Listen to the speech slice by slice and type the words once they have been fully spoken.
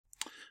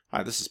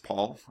Hi, this is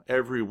Paul.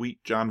 Every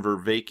week, John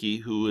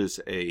Vervaeke, who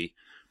is a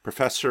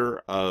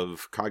professor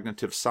of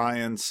cognitive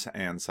science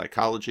and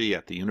psychology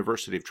at the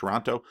University of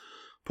Toronto,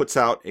 puts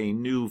out a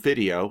new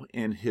video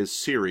in his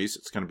series.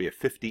 It's going to be a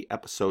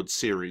 50-episode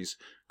series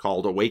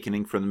called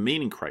Awakening from the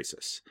Meaning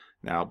Crisis.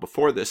 Now,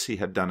 before this, he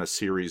had done a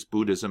series,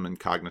 Buddhism and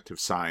Cognitive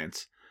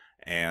Science,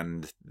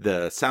 and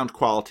the sound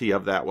quality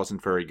of that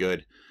wasn't very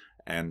good,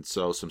 and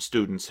so some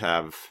students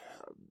have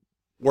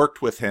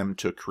worked with him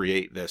to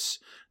create this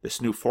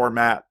new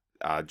format.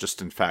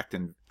 Just in fact,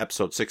 in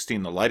episode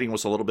 16, the lighting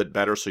was a little bit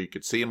better, so you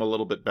could see him a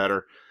little bit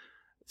better.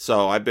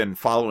 So I've been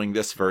following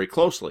this very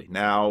closely.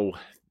 Now,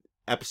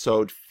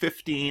 episode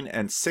 15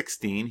 and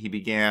 16, he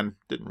began,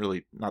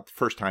 not the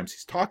first times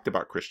he's talked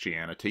about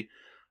Christianity,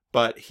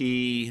 but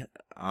he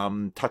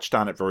touched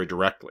on it very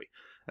directly.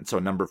 And so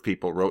a number of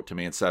people wrote to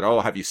me and said, "Oh,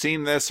 have you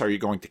seen this? Are you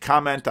going to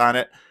comment on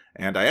it?"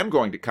 And I am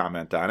going to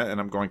comment on it,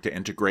 and I'm going to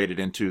integrate it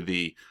into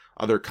the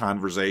other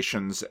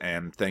conversations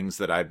and things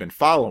that I've been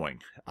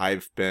following.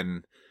 I've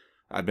been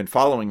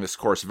following this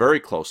course very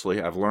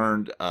closely. I've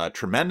learned a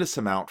tremendous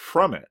amount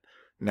from it.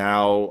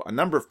 Now, a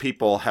number of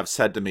people have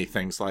said to me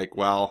things like,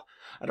 well,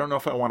 I don't know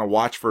if I want to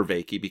watch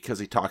Vervaeke because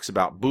he talks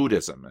about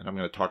Buddhism, and I'm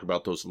going to talk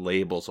about those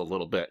labels a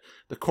little bit.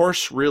 The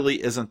course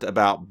really isn't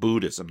about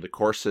Buddhism. The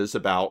course is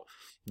about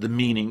the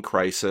meaning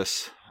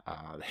crisis,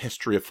 the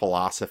history of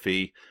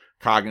philosophy,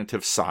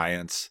 cognitive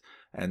science,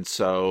 and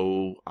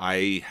so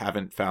I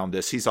haven't found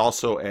this. He's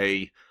also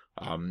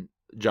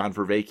John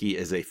Vervaeke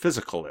is a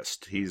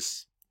physicalist.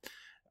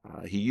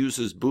 He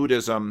uses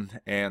Buddhism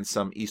and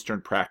some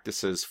Eastern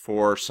practices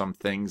for some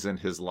things in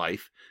his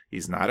life.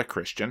 He's not a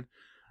Christian,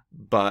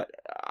 but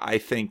I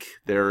think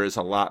there is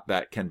a lot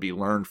that can be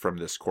learned from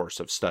this course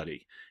of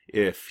study.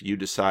 If you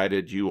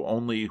decided you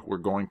only were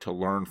going to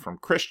learn from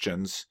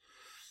Christians,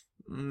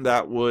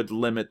 that would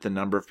limit the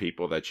number of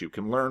people that you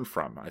can learn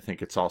from. I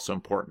think it's also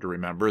important to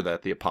remember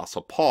that the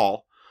Apostle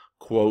Paul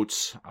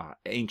quotes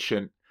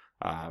ancient,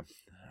 I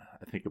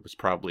think it was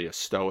probably a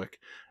Stoic,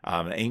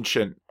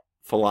 ancient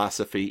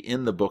philosophy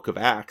in the book of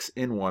Acts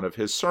in one of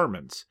his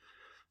sermons.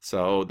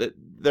 So that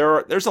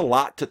there's a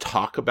lot to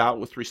talk about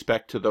with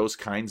respect to those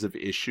kinds of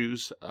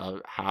issues,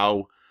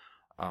 how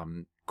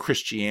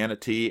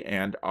Christianity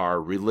and our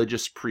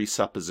religious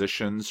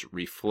presuppositions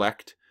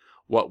reflect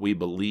what we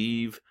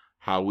believe,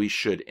 how we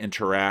should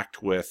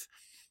interact with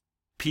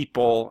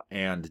people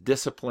and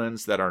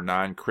disciplines that are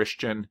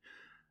non-Christian.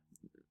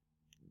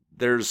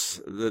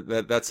 That's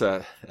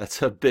a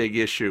big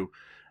issue.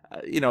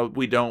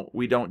 We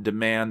don't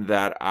demand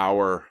that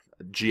our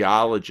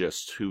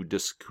geologists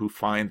who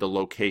find the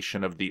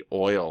location of the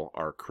oil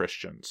are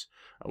Christians.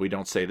 We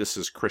don't say this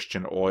is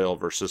Christian oil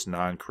versus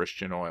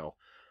non-Christian oil.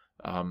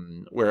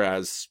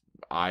 Whereas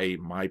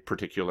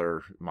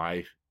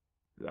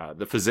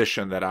the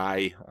physician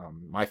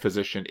my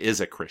physician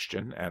is a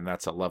Christian, and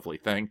that's a lovely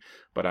thing,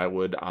 but I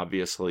would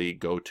obviously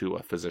go to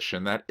a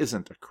physician that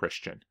isn't a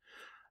Christian,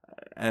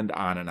 and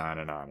on and on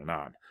and on and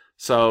on.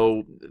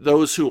 So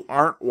those who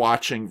aren't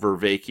watching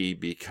Vervaeke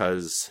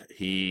because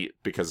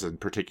in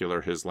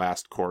particular his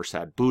last course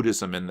had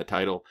Buddhism in the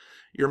title,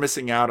 you're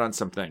missing out on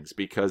some things,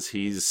 because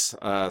he's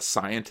a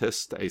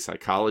scientist, a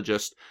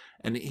psychologist,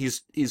 and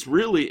he's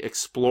really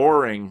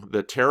exploring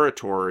the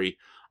territory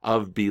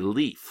of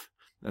belief.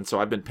 And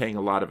so I've been paying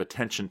a lot of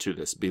attention to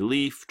this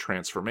belief,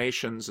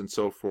 transformations, and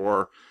so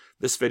for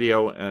this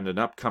video and an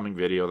upcoming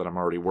video that I'm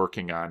already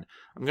working on,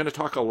 I'm going to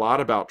talk a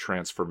lot about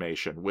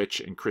transformation,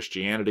 which in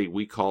Christianity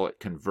we call it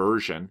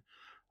conversion,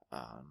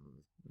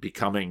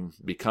 becoming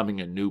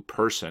a new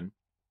person.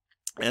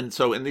 And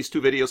so in these two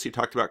videos he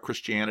talked about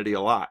Christianity a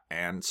lot,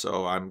 and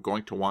so I'm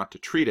going to want to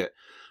treat it.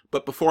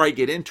 But before I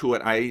get into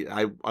it,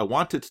 I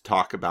wanted to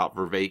talk about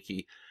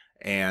Vervaeke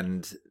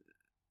and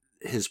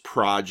his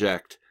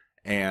project,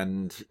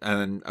 and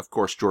of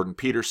course Jordan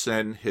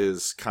Peterson,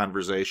 his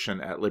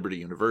conversation at Liberty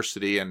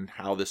University, and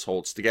how this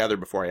holds together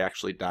before I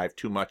actually dive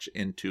too much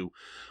into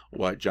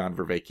what John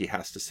Vervaeke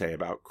has to say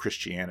about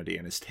Christianity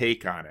and his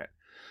take on it.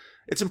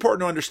 It's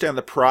important to understand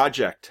the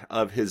project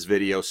of his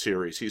video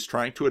series. He's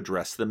trying to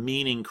address the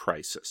meaning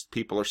crisis.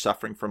 People are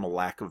suffering from a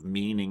lack of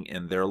meaning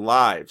in their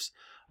lives.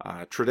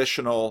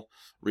 Traditional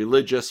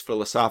religious,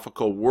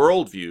 philosophical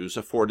worldviews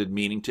afforded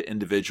meaning to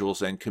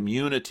individuals and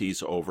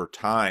communities over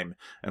time.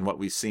 And what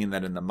we've seen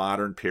that in the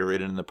modern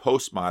period and in the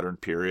postmodern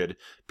period,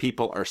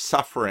 people are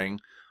suffering.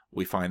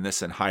 We find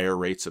this in higher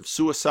rates of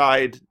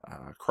suicide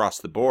across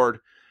the board.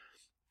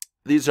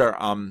 These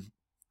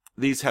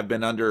have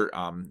been under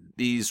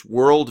these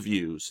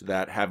worldviews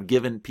that have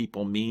given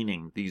people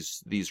meaning.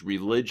 These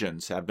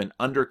religions have been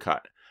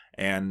undercut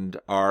and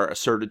are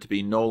asserted to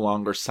be no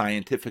longer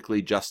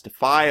scientifically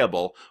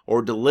justifiable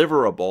or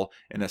deliverable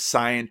in a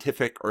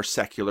scientific or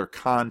secular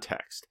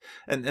context.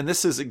 And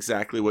this is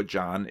exactly what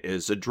John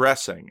is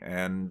addressing.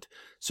 And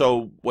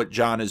so what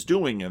John is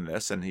doing in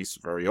this, and he's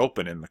very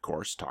open in the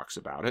course, talks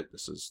about it,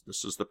 this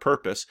is the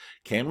purpose.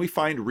 Can we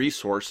find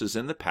resources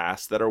in the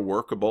past that are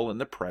workable in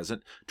the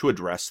present to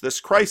address this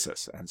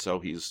crisis? And so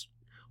he's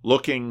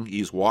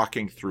he's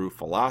walking through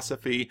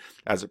philosophy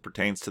as it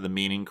pertains to the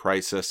meaning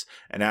crisis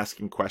and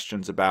asking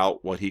questions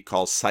about what he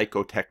calls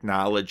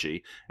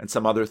psychotechnology and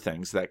some other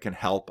things that can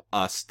help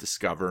us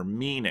discover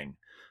meaning.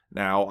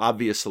 Now,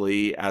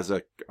 obviously,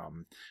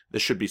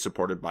 this should be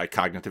supported by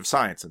cognitive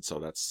science, and so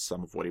that's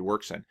some of what he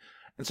works in.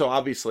 And so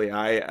obviously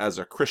I, as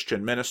a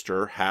Christian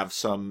minister, have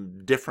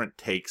some different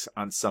takes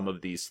on some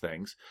of these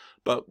things.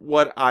 But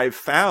what I've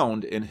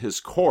found in his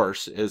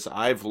course is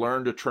I've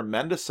learned a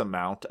tremendous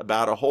amount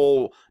about a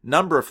whole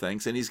number of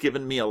things, and he's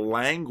given me a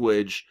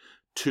language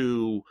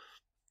to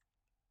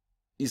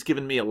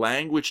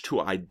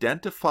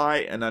identify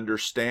and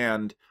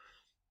understand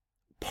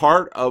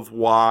part of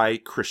why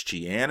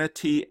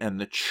Christianity and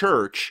the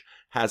church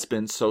has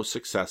been so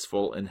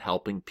successful in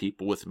helping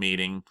people with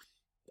meaning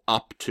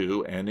up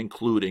to and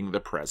including the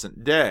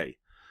present day.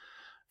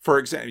 For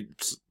example,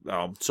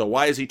 so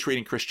why is he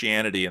treating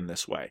Christianity in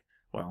this way?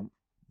 Well,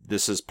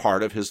 this is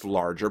part of his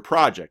larger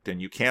project, and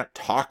you can't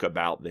talk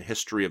about the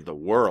history of the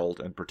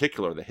world, in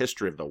particular the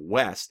history of the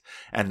West,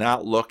 and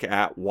not look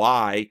at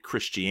why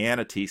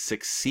Christianity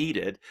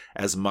succeeded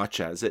as much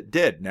as it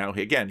did. Now,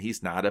 again,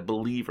 he's not a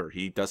believer.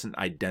 He doesn't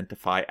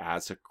identify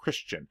as a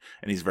Christian,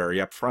 and he's very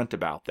upfront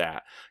about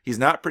that. He's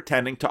not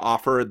pretending to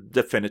offer a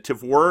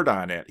definitive word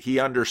on it. He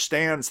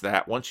understands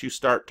that once you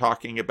start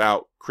talking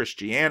about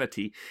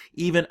Christianity,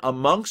 even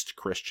amongst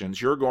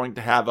Christians, you're going to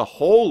have a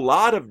whole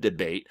lot of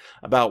debate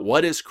about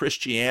what is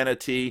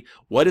Christianity,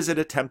 what is it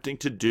attempting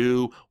to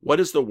do, what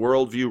is the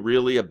worldview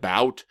really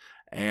about.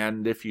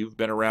 And if you've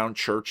been around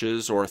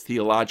churches or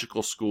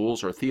theological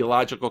schools or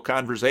theological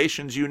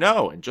conversations, you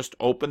know, and just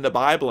open the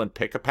Bible and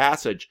pick a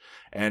passage,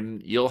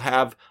 and you'll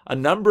have a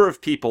number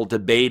of people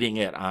debating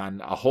it on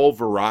a whole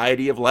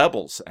variety of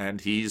levels,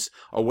 and he's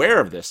aware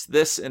of this.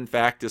 This, in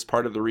fact, is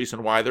part of the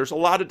reason why there's a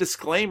lot of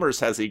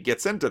disclaimers as he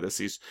gets into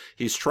this.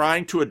 He's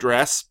trying to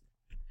address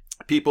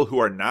people who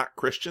are not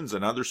Christians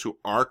and others who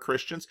are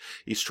Christians.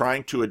 He's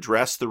trying to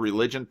address the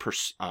religion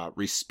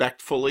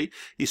respectfully.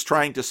 He's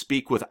trying to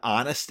speak with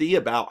honesty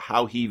about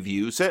how he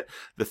views it,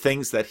 the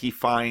things that he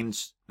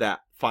finds that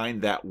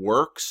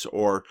works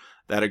or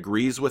that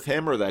agrees with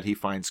him or that he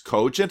finds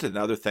cogent, and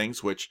other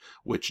things which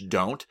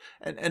don't.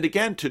 And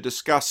again, to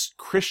discuss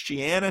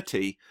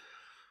Christianity,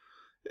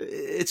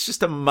 it's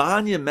just a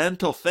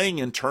monumental thing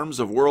in terms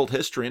of world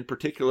history, in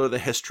particular the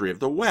history of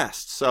the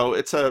West. So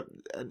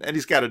and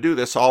he's got to do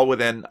this all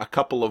within a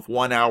couple of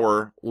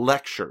 1-hour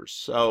lectures.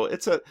 So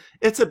it's a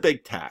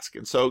big task.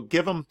 And so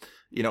give him,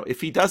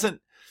 if he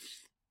doesn't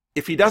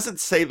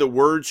say the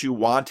words you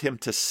want him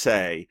to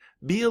say,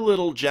 be a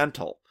little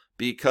gentle.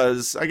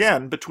 Because,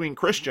 again, between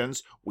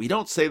Christians, we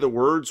don't say the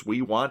words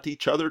we want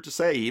each other to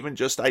say. Even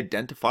just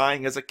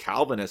identifying as a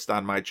Calvinist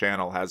on my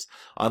channel has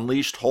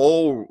unleashed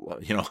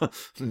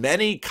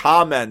many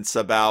comments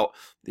about,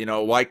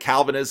 why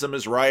Calvinism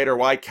is right or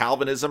why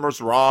Calvinism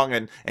is wrong.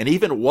 And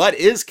even what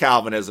is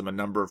Calvinism? A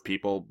number of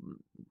people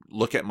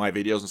look at my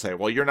videos and say,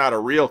 well, you're not a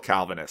real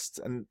Calvinist.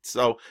 And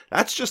so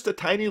that's just a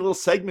tiny little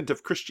segment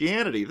of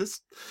Christianity. This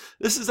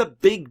is a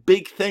big,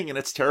 big thing, and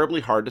it's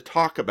terribly hard to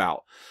talk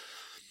about.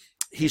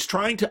 He's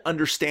trying to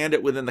understand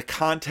it within the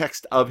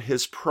context of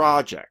his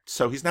project.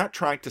 So he's not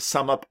trying to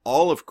sum up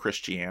all of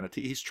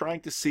Christianity. He's trying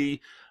to see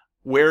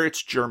where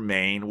it's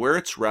germane, where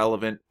it's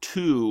relevant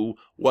to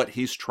what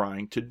he's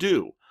trying to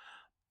do.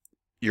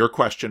 Your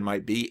question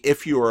might be,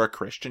 if you are a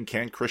Christian,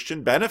 can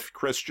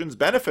Christians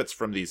benefit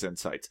from these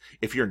insights?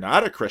 If you're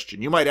not a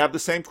Christian, you might have the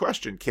same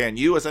question. Can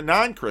you as a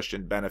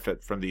non-Christian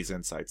benefit from these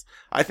insights?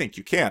 I think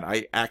you can.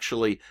 I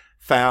actually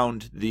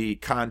found the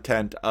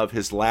content of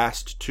his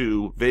last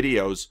 2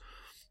 videos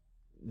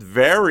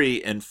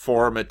very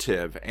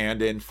informative,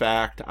 and in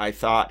fact, I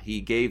thought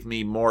he gave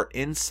me more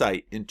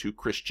insight into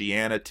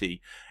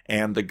Christianity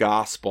and the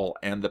gospel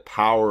and the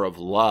power of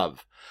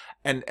love.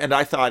 And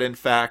I thought, in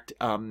fact,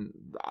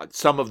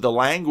 some of the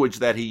language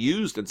that he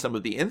used and some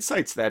of the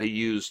insights that he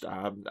used,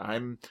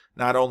 I'm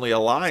not only a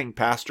lying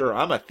pastor,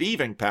 I'm a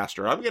thieving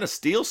pastor. I'm going to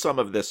steal some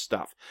of this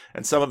stuff.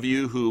 And some of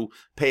you who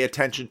pay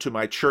attention to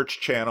my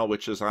church channel,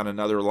 which is on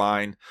another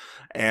line,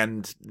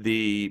 and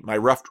my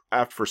Rough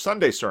Draft for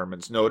Sunday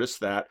sermons, notice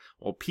that,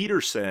 well,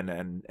 Peterson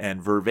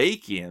and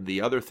Vervaeke and the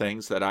other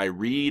things that I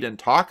read and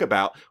talk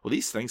about, well,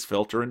 these things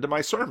filter into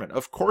my sermon.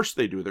 Of course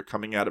they do. They're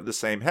coming out of the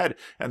same head.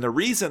 And the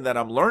reason that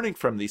I'm learning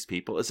from these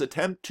people is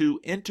attempt to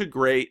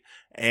integrate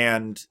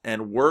and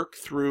work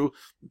through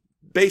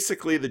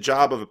basically the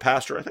job of a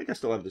pastor. I think I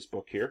still have this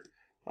book here.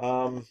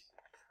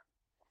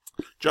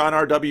 John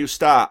R.W.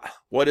 Stott,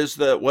 what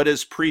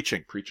is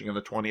preaching? Preaching in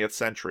the 20th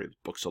century. The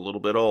book's a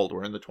little bit old.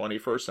 We're in the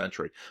 21st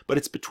century, but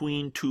it's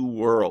between 2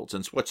 worlds.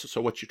 And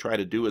so what you try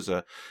to do as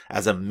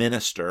a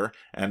minister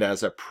and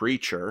as a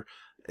preacher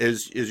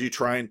is you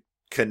try and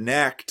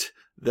connect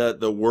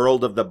the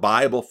world of the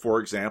Bible, for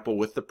example,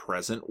 with the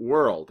present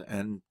world.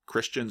 And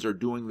Christians are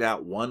doing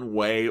that one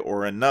way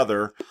or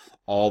another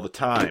all the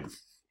time.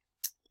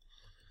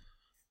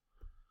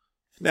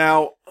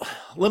 Now,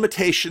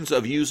 limitations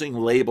of using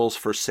labels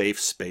for safe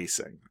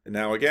spacing.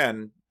 Now,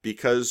 again,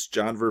 because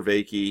John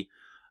Vervaeke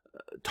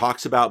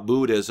talks about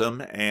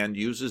Buddhism and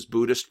uses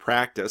Buddhist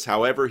practice.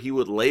 However, he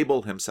would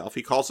label himself.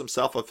 He calls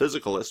himself a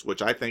physicalist,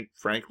 which I think,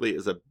 frankly,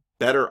 is a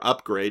better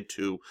upgrade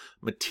to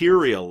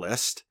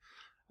materialist.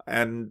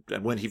 And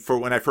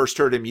when I first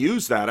heard him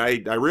use that, I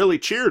really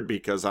cheered,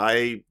 because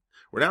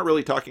we're not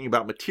really talking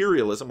about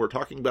materialism. We're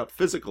talking about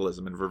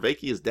physicalism, and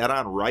Vervaeke is dead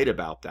on right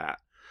about that.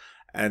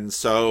 And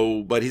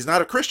so, but he's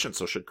not a Christian,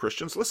 so should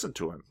Christians listen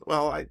to him?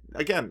 Well,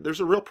 again, there's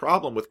a real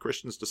problem with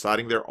Christians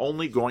deciding they're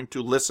only going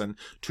to listen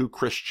to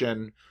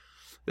Christian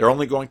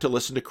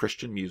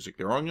music.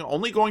 They're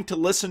only going to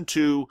listen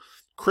to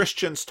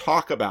Christians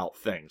talk about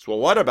things. Well,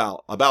 what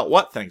about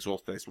what things?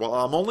 Well,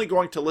 I'm only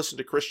going to listen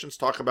to Christians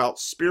talk about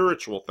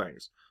spiritual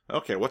things.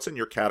 Okay, what's in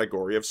your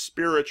category of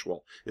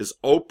spiritual? Is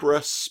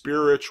Oprah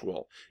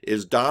spiritual?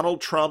 Is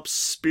Donald Trump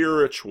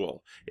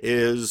spiritual?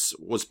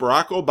 Was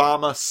Barack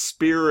Obama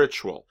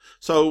spiritual?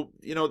 So,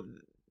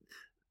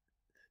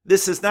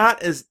 this is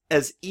not as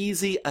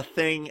easy a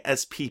thing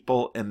as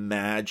people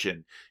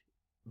imagine.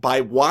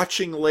 By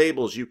watching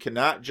labels, you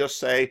cannot just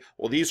say,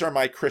 well, these are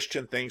my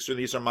Christian things or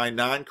these are my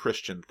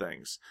non-Christian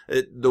things.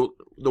 The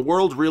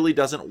world really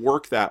doesn't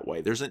work that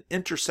way. There's an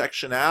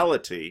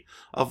intersectionality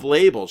of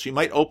labels. You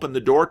might open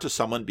the door to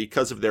someone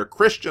because of their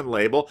Christian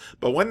label,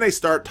 but when they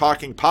start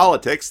talking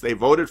politics, they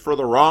voted for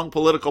the wrong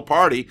political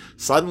party,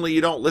 suddenly you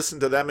don't listen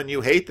to them and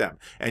you hate them.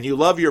 And you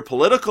love your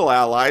political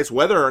allies,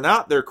 whether or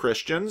not they're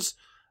Christians,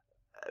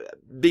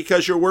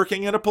 because you're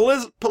working in a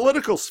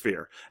political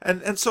sphere.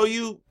 And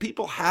so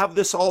people have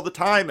this all the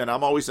time, and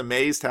I'm always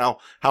amazed how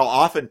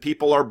often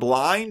people are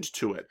blind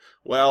to it.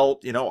 Well,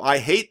 I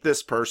hate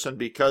this person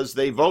because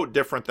they vote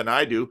different than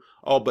I do.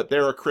 Oh, but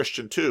they're a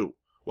Christian too.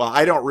 Well,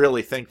 I don't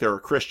really think they're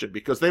a Christian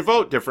because they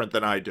vote different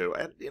than I do.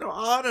 And,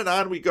 on and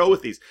on we go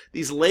with these.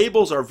 These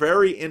labels are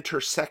very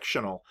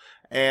intersectional.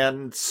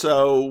 And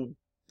so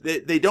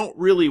they don't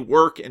really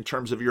work in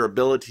terms of your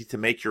ability to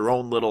make your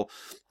own little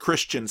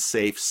Christian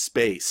safe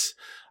space.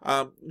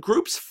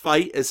 Groups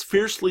fight as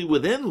fiercely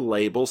within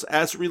labels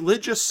as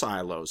religious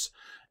silos.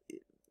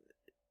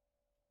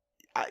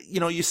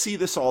 You see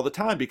this all the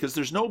time, because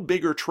there's no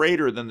bigger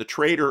traitor than the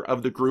traitor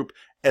of the group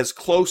as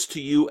close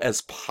to you as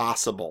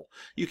possible.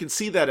 You can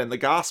see that in the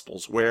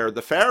Gospels, where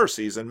the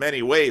Pharisees, in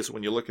many ways,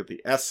 when you look at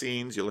the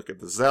Essenes, you look at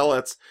the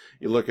Zealots,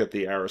 you look at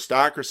the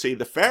aristocracy,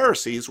 the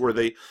Pharisees were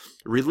the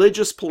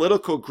religious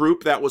political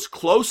group that was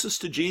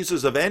closest to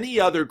Jesus of any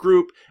other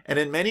group, and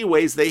in many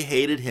ways they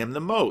hated him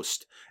the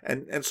most.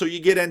 And so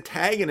you get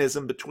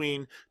antagonism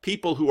between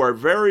people who are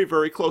very,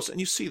 very close. And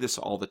you see this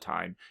all the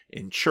time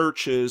in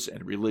churches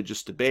and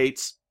religious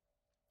debates.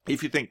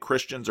 If you think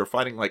Christians are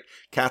fighting like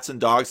cats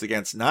and dogs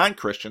against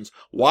non-Christians,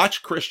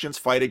 watch Christians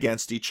fight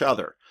against each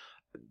other.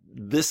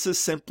 This is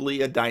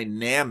simply a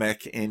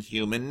dynamic in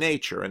human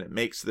nature, and it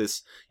makes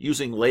this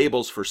using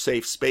labels for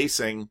safe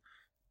spacing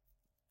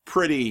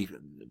pretty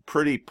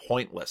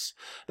pointless.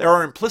 There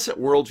are implicit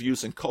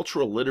worldviews and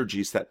cultural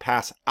liturgies that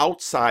pass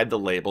outside the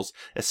labels,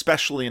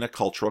 especially in a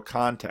cultural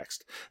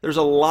context. There's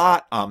a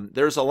lot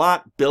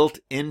built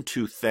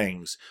into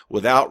things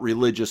without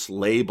religious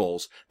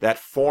labels that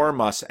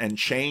form us and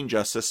change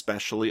us,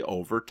 especially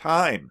over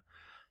time.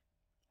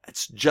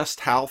 It's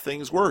just how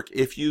things work.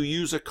 If you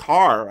use a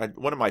car,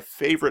 one of my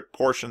favorite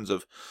portions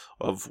of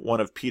one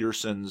of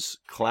Peterson's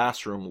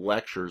classroom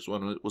lectures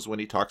was when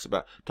he talked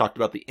about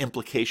the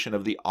implication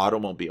of the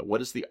automobile. What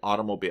is the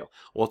automobile?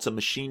 Well, it's a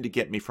machine to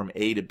get me from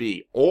A to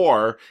B.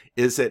 Or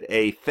is it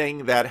a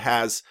thing that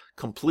has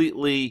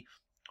completely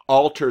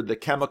altered the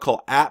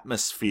chemical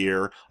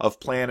atmosphere of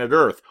planet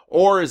Earth?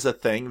 Or is a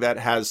thing that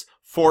has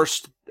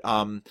forced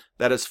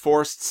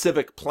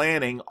civic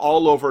planning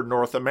all over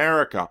North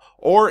America?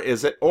 Or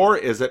is it?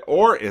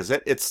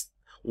 It's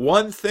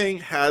one thing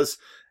has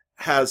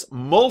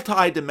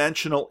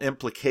multi-dimensional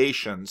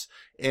implications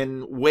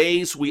in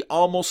ways we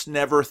almost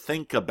never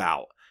think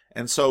about.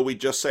 And so we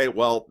just say,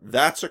 well,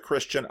 that's a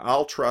Christian,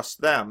 I'll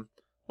trust them.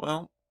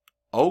 Well,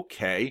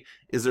 okay.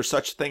 Is there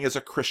such a thing as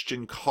a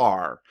Christian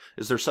car?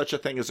 Is there such a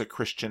thing as a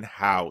Christian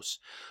house?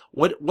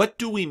 What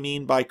do we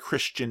mean by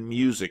Christian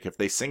music? If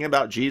they sing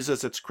about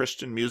Jesus, it's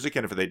Christian music,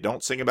 and if they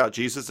don't sing about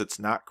Jesus, it's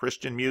not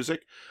Christian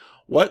music.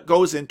 What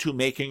goes into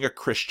making a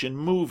Christian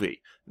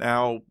movie?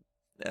 Now,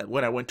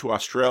 when I went to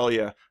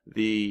Australia,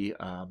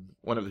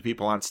 one of the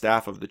people on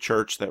staff of the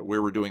church that we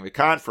were doing the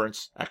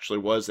conference actually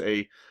was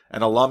an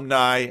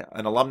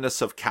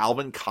alumnus of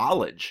Calvin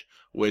College,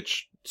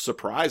 which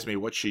surprised me.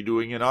 What's she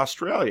doing in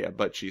Australia?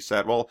 But she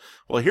said, well,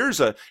 here's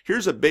a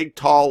big,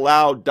 tall,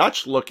 loud,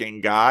 Dutch-looking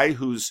guy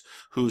who's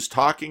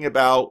talking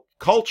about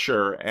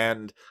culture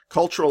and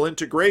cultural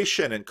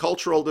integration and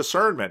cultural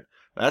discernment.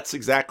 That's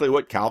exactly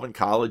what Calvin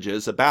College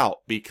is about,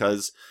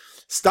 because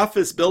stuff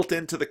is built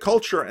into the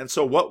culture, and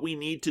so what we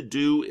need to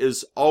do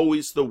is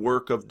always the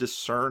work of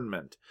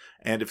discernment.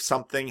 And if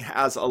something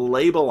has a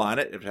label on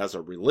it, if it has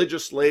a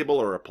religious label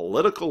or a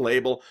political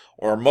label,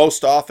 or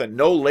most often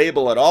no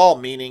label at all,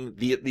 meaning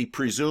the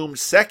presumed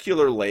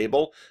secular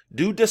label,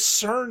 do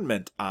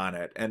discernment on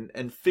it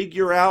and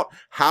figure out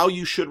how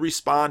you should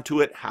respond to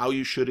it, how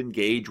you should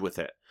engage with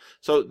it.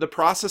 So the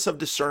process of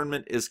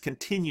discernment is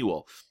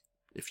continual.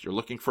 If you're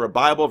looking for a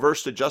Bible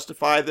verse to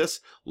justify this,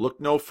 look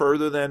no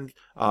further than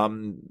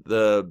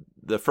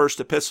the first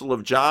epistle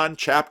of John,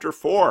 chapter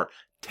 4.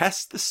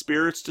 Test the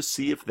spirits to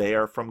see if they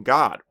are from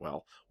God.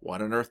 Well,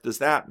 what on earth does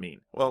that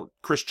mean? Well,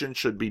 Christians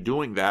should be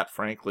doing that,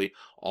 frankly,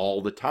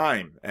 all the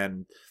time.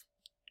 And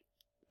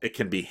it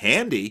can be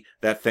handy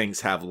that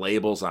things have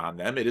labels on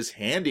them. It is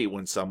handy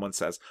when someone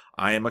says,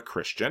 I am a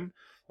Christian.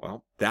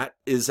 Well, that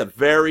is a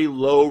very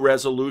low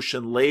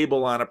resolution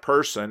label on a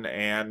person,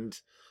 and,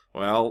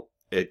 well,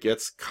 it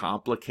gets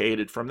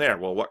complicated from there.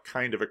 Well, what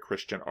kind of a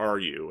Christian are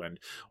you? And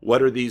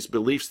what are these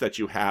beliefs that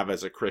you have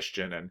as a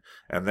Christian?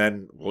 And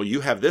then, well,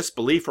 you have this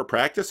belief or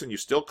practice and you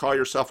still call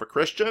yourself a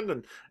Christian?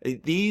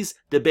 And these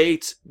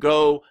debates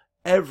go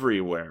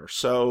everywhere.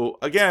 So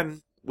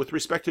again, with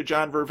respect to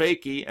John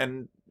Vervaeke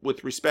and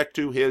with respect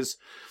to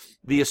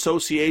the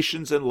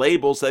associations and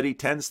labels that he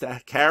tends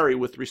to carry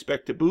with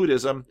respect to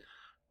Buddhism,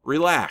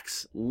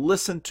 relax,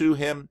 listen to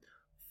him,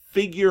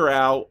 figure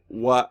out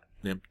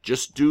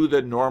just do the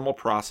normal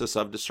process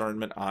of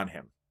discernment on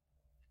him.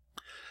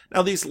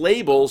 Now, these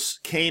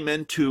labels came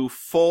into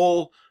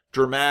full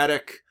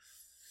dramatic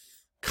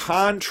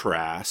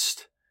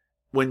contrast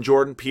when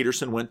Jordan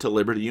Peterson went to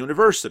Liberty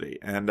University.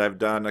 And I've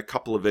done a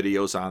couple of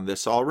videos on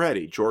this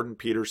already. Jordan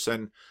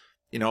Peterson,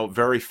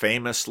 very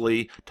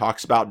famously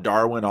talks about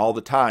Darwin all the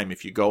time.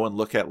 If you go and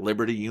look at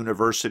Liberty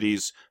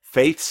University's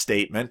faith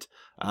statement,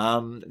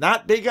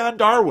 not big on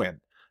Darwin.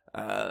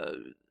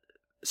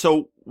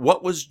 So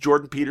what was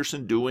Jordan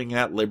Peterson doing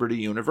at Liberty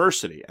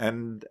University?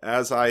 And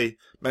as I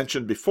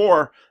mentioned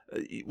before,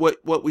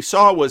 what we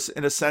saw was,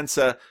 in a sense,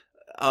 a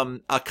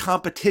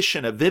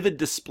competition, a vivid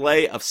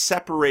display of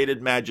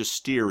separated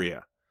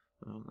magisteria.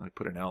 Well, I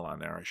put an L on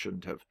there. I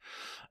shouldn't have.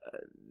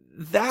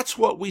 That's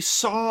what we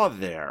saw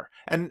there.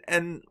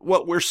 And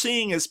what we're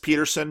seeing is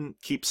Peterson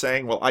keeps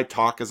saying, well, I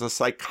talk as a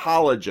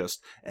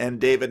psychologist, and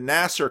David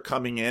Nasser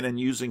coming in and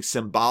using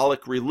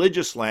symbolic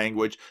religious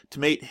language to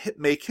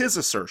make his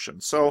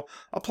assertion. So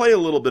I'll play a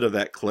little bit of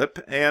that clip,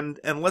 and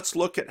let's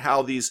look at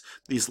how these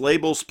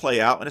labels play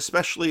out, and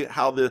especially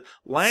how the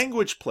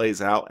language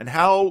plays out, and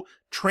how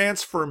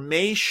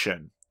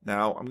transformation.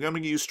 Now, I'm going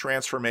to use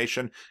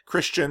transformation.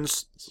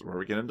 Christians, this is where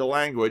we get into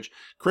language,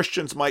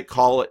 Christians might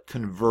call it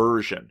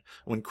conversion.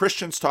 When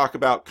Christians talk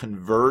about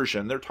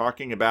conversion, they're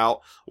talking about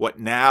what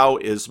now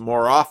is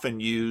more often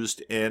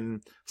used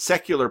in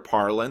secular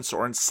parlance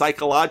or in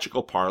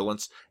psychological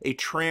parlance, a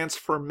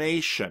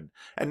transformation.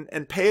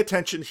 And pay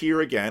attention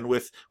here again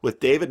with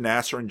David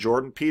Nasser and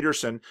Jordan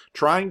Peterson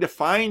trying to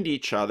find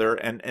each other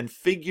and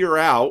figure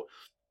out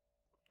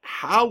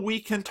how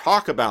we can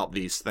talk about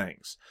these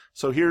things.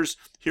 So here's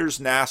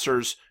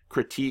Nasser's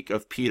critique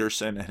of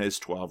Peterson and his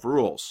 12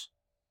 rules.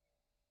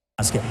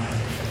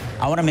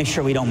 I want to make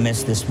sure we don't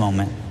miss this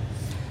moment.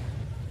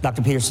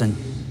 Dr. Peterson,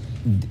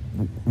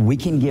 we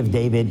can give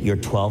David your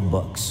 12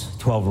 books,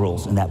 12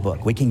 rules in that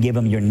book. We can give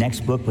him your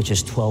next book, which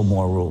is 12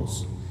 more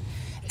rules.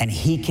 And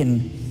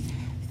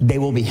they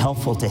will be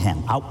helpful to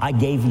him. I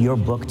gave your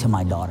book to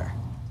my daughter.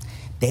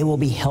 They will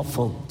be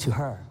helpful to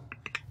her.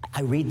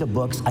 I read the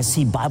books, I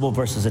see Bible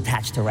verses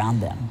attached around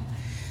them.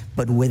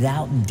 But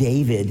without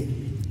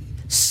David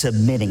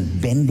submitting,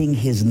 bending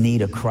his knee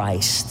to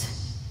Christ,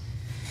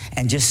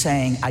 and just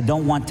saying, I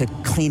don't want to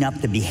clean up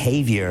the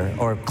behavior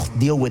or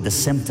deal with the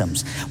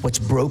symptoms. What's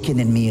broken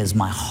in me is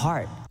my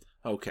heart.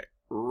 Okay,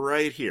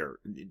 right here.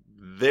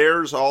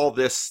 There's all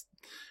this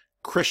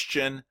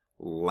Christian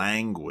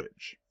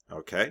language,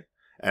 okay?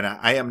 And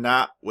I am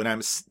not, when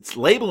I'm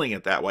labeling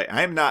it that way,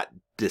 I am not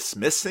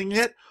dismissing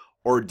it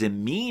or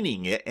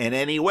demeaning it in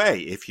any way.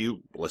 If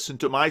you listen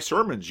to my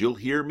sermons, you'll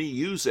hear me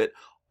use it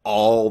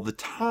all the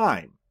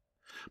time.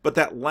 But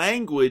that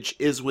language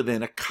is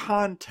within a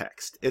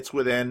context. It's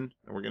within,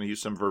 and we're going to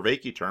use some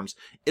Vervaeke terms,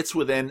 it's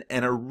within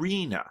an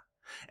arena.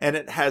 And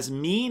it has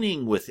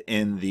meaning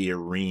within the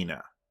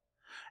arena.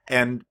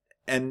 And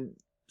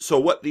so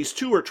what these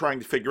two are trying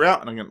to figure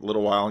out, and in a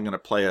little while I'm going to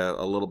play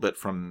a little bit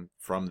from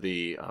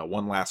the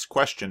One Last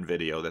Question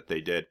video that they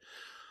did.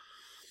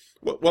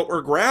 What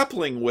we're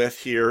grappling with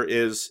here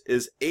is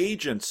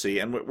agency,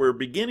 and we're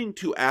beginning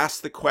to ask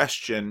the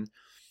question,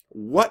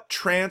 what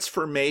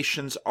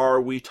transformations are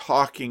we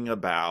talking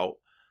about?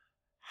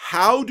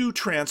 How do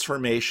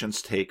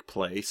transformations take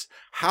place?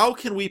 How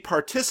can we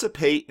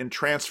participate in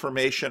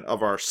transformation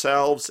of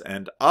ourselves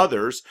and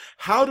others?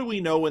 How do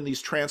we know when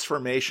these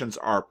transformations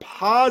are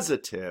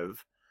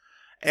positive?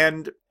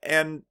 And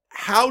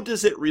how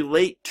does it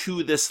relate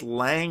to this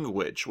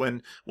language?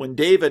 When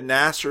David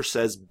Nasser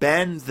says,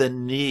 bend the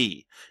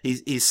knee,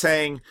 he's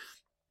saying,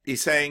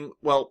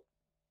 well,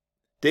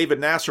 David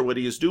Nasser, what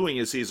he is doing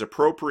is he's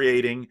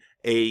appropriating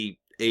a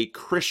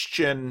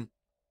Christian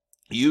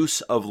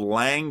use of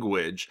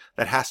language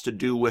that has to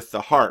do with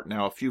the heart.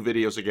 Now, a few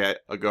videos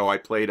ago, I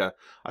played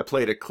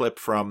a clip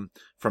from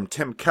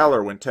Tim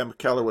Keller when Tim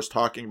Keller was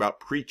talking about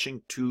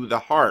preaching to the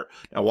heart.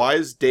 Now, why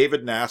is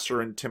David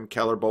Nasser and Tim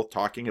Keller both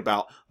talking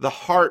about the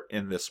heart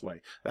in this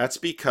way? That's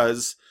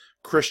because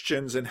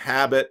Christians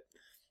inhabit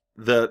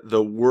the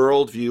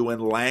worldview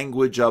and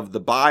language of the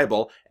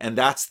Bible, and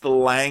that's the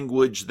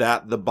language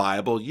that the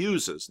Bible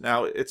uses.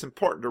 Now, it's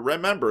important to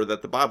remember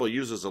that the Bible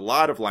uses a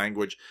lot of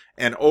language,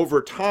 and over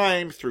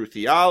time, through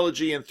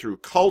theology and through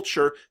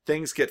culture,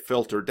 things get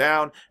filtered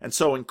down. And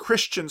so in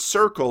Christian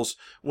circles,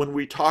 when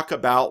we talk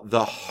about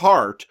the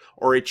heart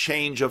or a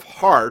change of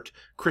heart,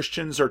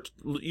 Christians are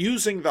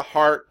using the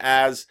heart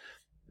as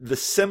the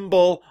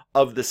symbol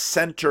of the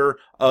center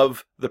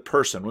of the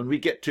person. When we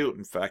get to,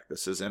 in fact,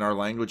 this is in our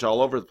language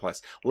all over the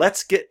place,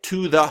 let's get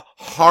to the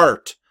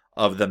heart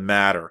of the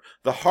matter.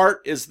 The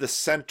heart is the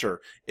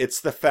center. It's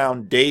the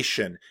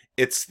foundation.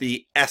 It's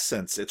the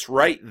essence. It's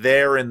right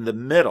there in the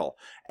middle.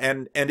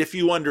 And if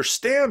you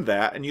understand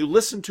that and you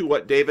listen to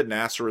what David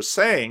Nasser is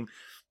saying,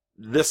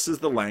 this is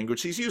the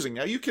language he's using.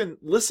 Now, you can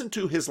listen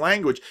to his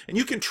language and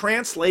you can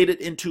translate it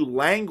into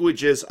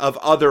languages of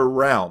other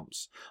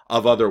realms,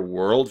 of other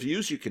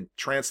worldviews. You can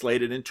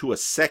translate it into a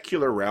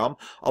secular realm.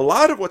 A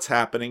lot of what's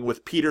happening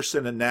with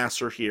Peterson and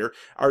Nasser here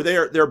are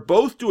they're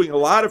both doing a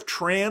lot of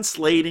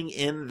translating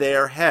in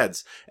their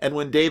heads. And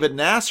when David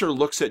Nasser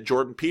looks at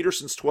Jordan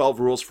Peterson's 12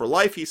 Rules for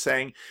Life, he's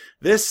saying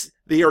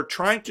they are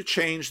trying to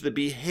change the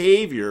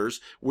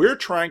behaviors. We're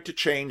trying to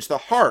change the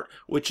heart,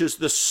 which is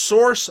the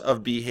source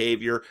of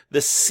behavior,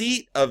 the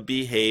seat of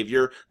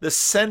behavior, the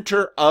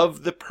center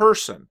of the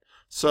person.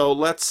 So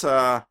let's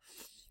go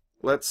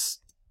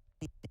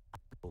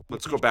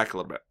back a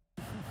little bit.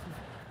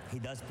 He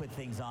does put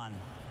things on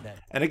that.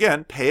 And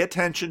again, pay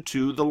attention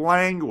to the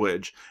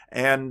language.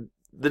 And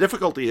the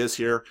difficulty is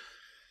here,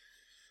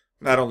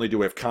 not only do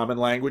we have common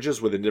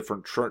languages within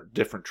different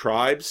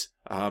tribes,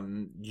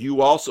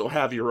 you also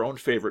have your own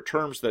favorite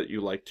terms that you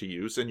like to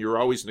use, and you're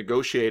always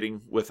negotiating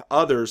with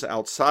others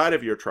outside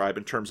of your tribe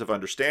in terms of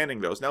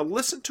understanding those. Now,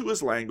 listen to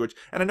his language,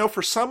 and I know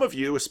for some of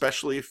you,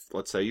 especially if,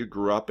 let's say, you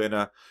grew up in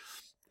a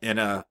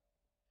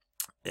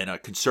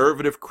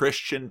conservative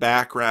Christian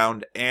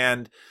background,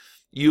 and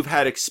you've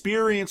had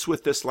experience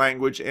with this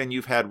language, and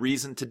you've had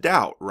reason to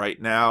doubt.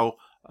 Right now,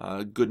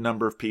 a good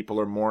number of people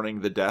are mourning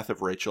the death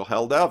of Rachel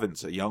Held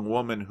Evans, a young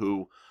woman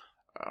who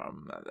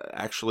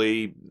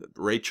actually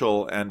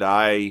Rachel and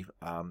I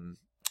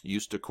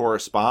used to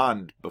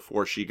correspond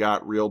before she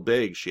got real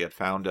big. She had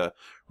found a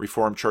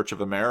Reformed Church of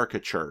America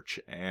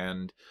church,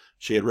 and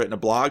she had written a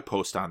blog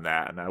post on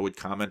that, and I would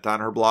comment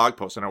on her blog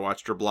post, and I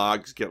watched her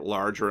blogs get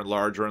larger and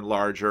larger and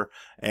larger.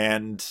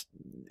 And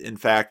in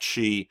fact,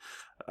 she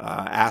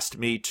asked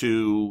me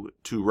to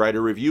write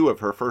a review of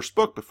her first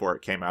book before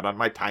it came out on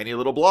my tiny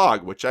little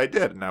blog, which I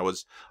did, and I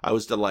was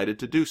delighted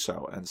to do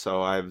so. And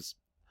so I'm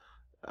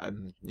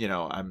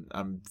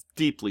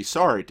deeply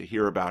sorry to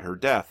hear about her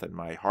death, and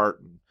my heart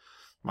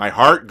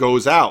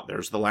goes out.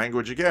 There's the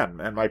language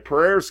again, and my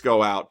prayers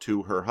go out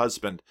to her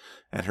husband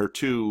and her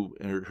two.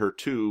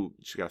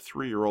 She's got a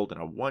 3-year-old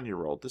and a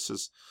 1-year-old. This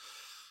is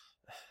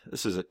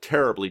a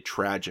terribly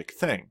tragic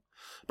thing.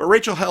 But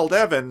Rachel Held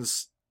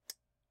Evans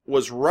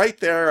was right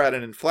there at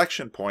an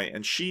inflection point,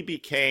 and she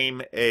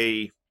became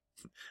an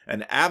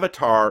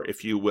avatar,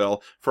 if you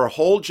will, for a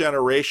whole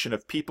generation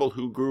of people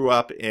who grew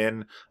up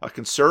in a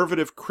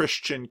conservative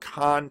Christian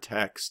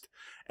context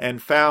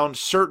and found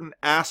certain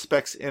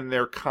aspects in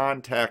their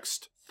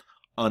context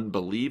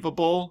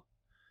unbelievable,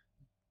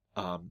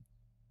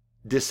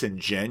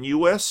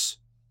 disingenuous,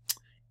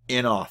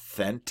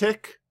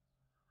 inauthentic,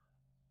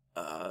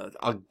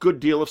 a good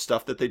deal of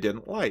stuff that they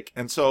didn't like.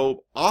 And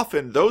so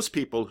often those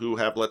people who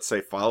have, let's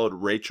say, followed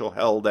Rachel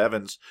Held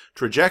Evans'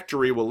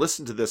 trajectory will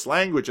listen to this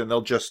language and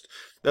they'll just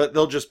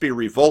be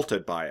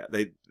revolted by it.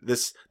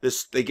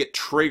 They get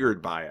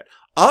triggered by it.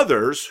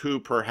 Others who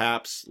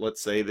perhaps,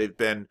 let's say, they've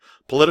been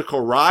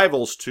political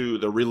rivals to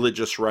the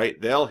religious right,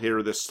 they'll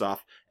hear this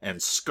stuff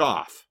and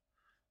scoff.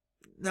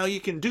 Now, you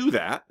can do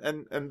that,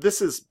 and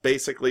this is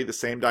basically the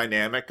same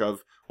dynamic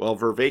of, well,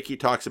 Vervaeke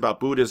talks about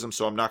Buddhism,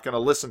 so I'm not going to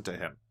listen to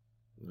him.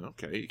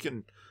 Okay, you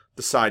can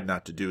decide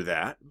not to do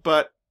that,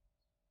 but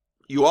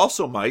you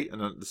also might,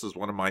 and this is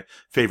one of my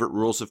favorite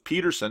rules of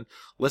Peterson,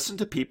 listen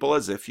to people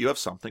as if you have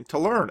something to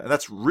learn. And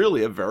that's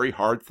really a very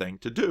hard thing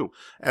to do.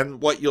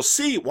 And what you'll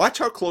see, watch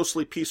how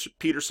closely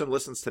Peterson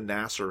listens to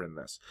Nasser in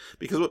this.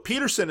 Because what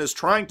Peterson is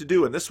trying to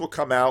do, and this will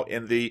come out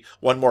in the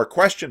One More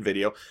Question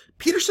video,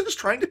 Peterson is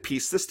trying to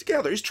piece this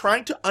together. He's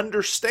trying to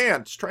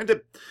understand. He's trying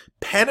to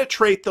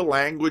penetrate the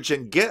language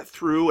and get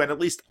through and at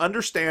least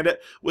understand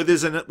it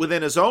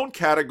within his own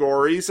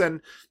categories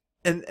and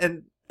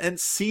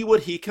see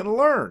what he can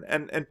learn.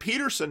 And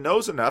Peterson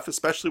knows enough,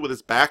 especially with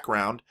his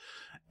background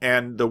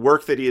and the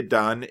work that he had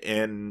done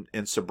in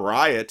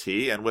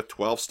sobriety and with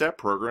 12-step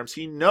programs.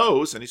 He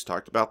knows, and he's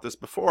talked about this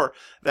before,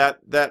 that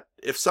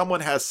if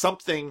someone has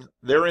something,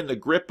 they're in the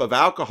grip of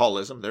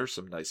alcoholism, there's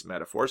some nice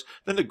metaphors,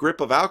 then the grip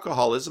of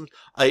alcoholism,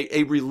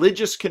 a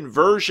religious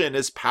conversion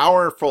is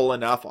powerful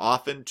enough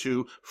often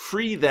to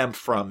free them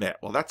from it.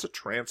 Well, that's a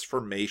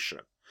transformation.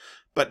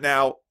 But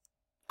now,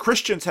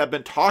 Christians have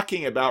been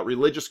talking about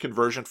religious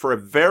conversion for a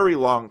very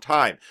long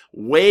time,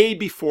 way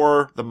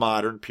before the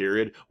modern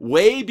period,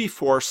 way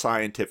before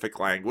scientific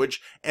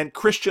language, and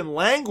Christian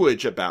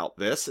language about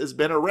this has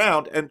been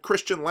around, and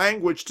Christian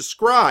language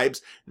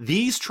describes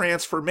these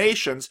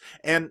transformations,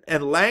 and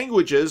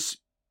languages,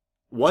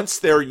 once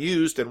they're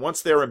used and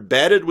once they're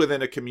embedded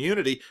within a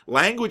community,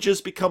 languages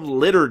become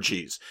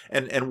liturgies,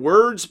 and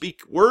words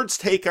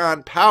take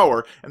on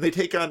power, and they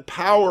take on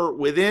power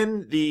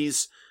within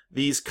these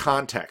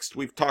contexts.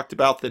 We've talked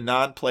about the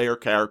non-player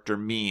character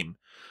meme,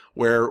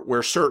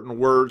 where certain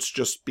words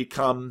get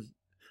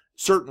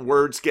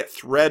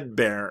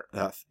threadbare,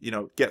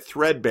 get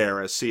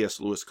threadbare, as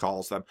C.S. Lewis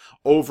calls them,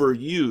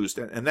 overused,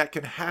 and that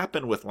can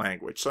happen with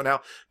language. So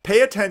now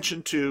pay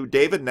attention to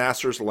David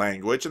Nasser's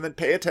language, and then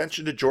pay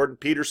attention to Jordan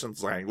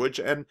Peterson's language,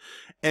 and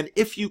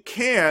if you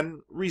can,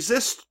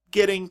 resist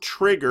getting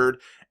triggered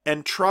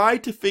and try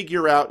to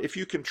figure out if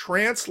you can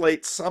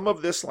translate some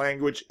of this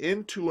language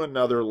into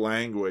another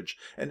language,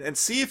 and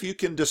see if you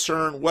can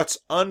discern what's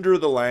under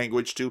the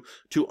language to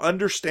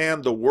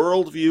understand the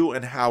worldview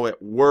and how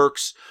it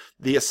works,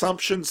 the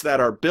assumptions that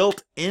are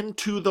built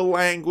into the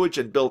language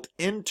and built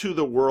into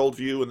the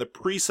worldview, and the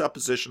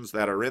presuppositions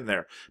that are in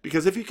there.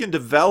 Because if you can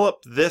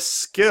develop this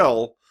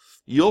skill,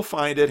 you'll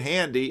find it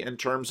handy in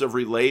terms of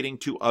relating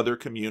to other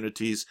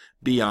communities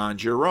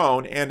beyond your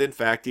own, and in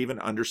fact even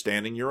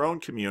understanding your own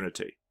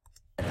community.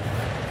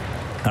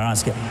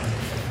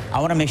 I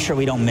want to make sure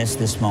we don't miss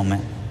this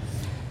moment.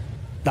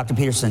 Dr.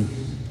 Peterson,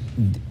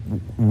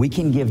 we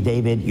can give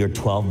David your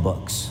 12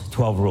 books,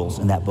 12 rules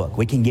in that book.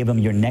 We can give him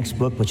your next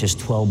book, which is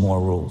 12 more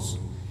rules.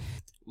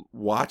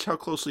 Watch how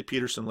closely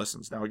Peterson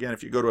listens. Now, again,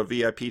 if you go to a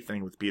VIP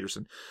thing with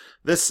Peterson,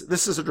 this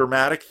is a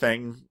dramatic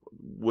thing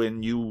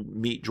when you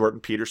meet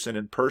Jordan Peterson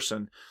in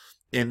person.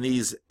 In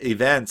these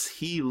events,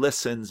 he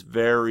listens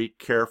very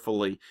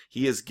carefully.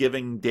 He is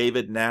giving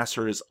David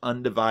Nasser his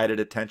undivided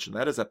attention.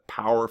 That is a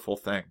powerful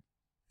thing.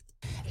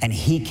 And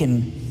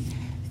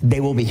they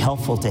will be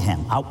helpful to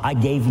him. I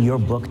gave your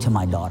book to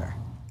my daughter.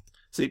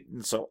 See,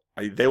 so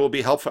they will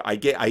be helpful.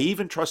 I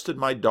even trusted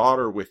my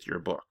daughter with your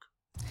book.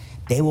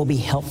 They will be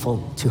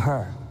helpful to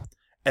her.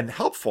 And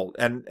helpful.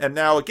 And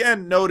now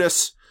again,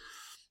 notice,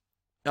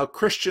 now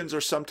Christians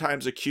are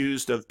sometimes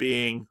accused of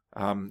being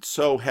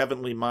so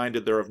heavenly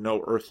minded they're of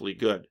no earthly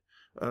good.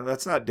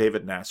 That's not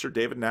David Nasser.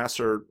 David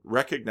Nasser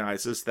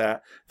recognizes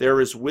that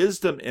there is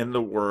wisdom in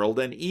the world,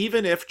 and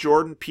even if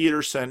Jordan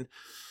Peterson,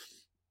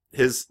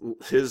 his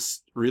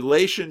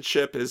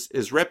relationship,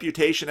 his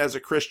reputation as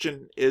a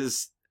Christian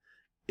is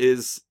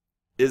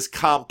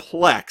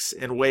complex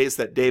in ways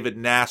that David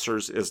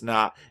Nasser's is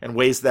not, in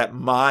ways that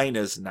mine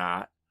is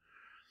not.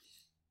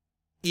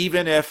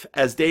 Even if,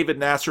 as David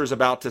Nasser is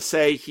about to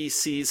say, he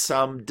sees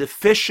some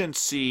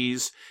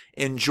deficiencies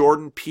in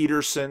Jordan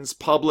Peterson's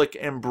public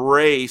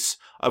embrace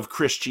of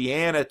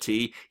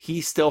Christianity,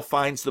 he still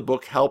finds the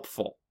book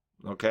helpful.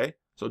 Okay?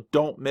 So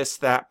don't miss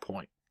that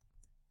point.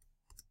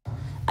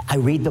 I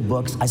read the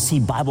books, I see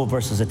Bible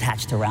verses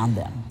attached around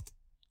them.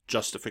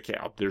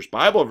 Justification. There's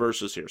Bible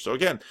verses here. So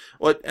again,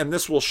 and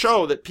this will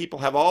show that people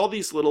have all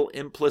these little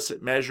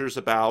implicit measures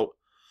about,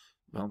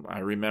 well, I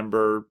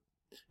remember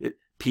it.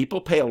 People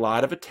pay a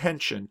lot of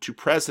attention to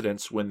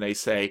presidents when they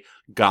say,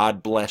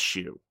 God bless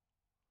you.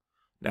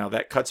 Now,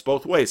 that cuts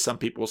both ways. Some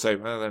people will say,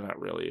 well, they're not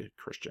really a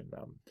Christian.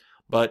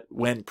 But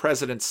when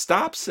presidents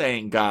stop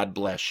saying, God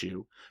bless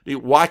you,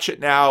 watch it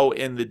now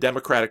in the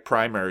Democratic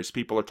primaries.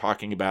 People are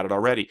talking about it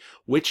already.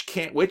 Which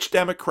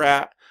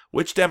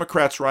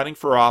Democrats running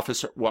for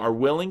office are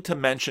willing to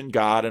mention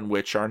God and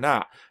which are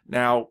not?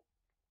 Now,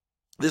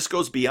 this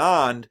goes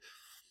beyond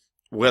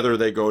whether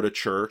they go to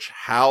church,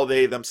 how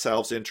they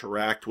themselves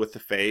interact with the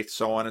faith,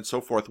 so on and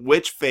so forth,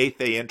 which faith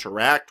they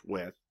interact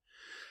with.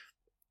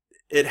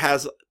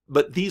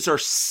 But these are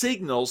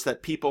signals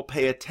that people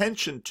pay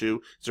attention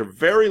to. These are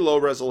very low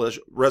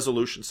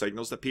resolution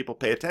signals that people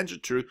pay attention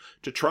to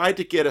try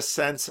to get a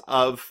sense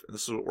of, and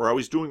this is what we're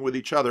always doing with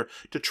each other,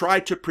 to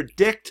try to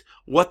predict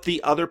what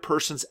the other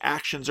person's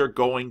actions are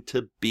going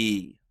to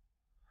be.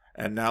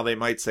 And now they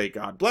might say,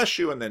 God bless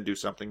you, and then do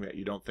something that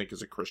you don't think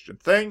is a Christian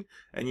thing.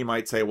 And you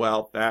might say,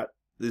 well, that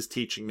is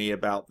teaching me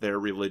about their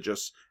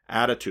religious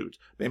attitudes.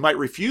 They might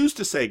refuse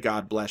to say,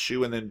 God bless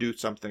you, and then do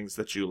some things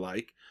that you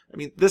like. I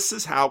mean, this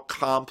is how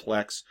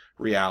complex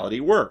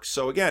reality works.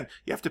 So again,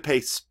 you have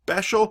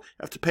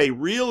to pay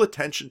real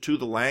attention to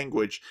the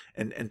language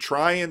and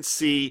try and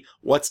see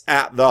what's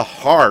at the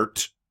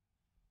heart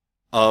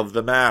of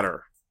the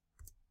matter.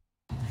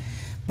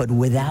 But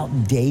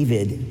without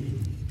David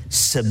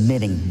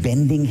submitting,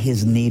 bending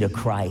his knee to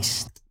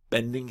Christ.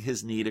 Bending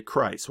his knee to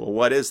Christ. Well,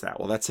 what is that?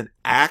 Well, that's an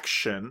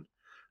action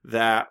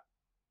that,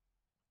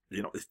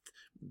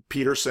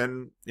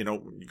 Peterson,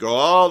 you go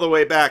all the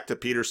way back to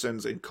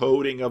Peterson's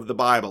encoding of the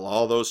Bible,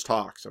 all those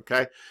talks,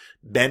 okay?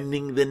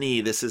 Bending the knee,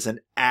 this is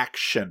an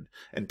action.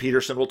 And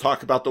Peterson will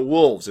talk about the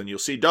wolves, and you'll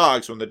see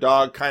dogs when the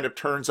dog kind of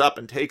turns up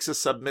and takes a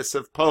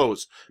submissive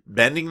pose.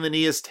 Bending the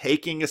knee is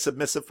taking a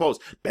submissive pose.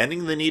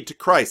 Bending the knee to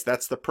Christ,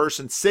 that's the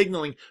person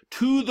signaling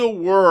to the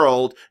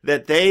world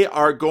that they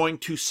are going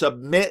to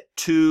submit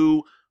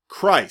to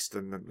Christ.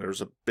 And then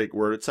there's a big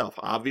word itself.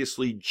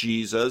 Obviously,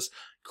 Jesus,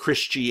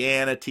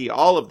 Christianity,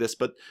 all of this,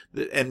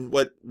 and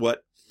what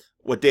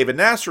David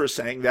Nasser is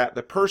saying, that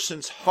the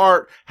person's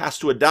heart has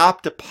to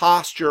adopt a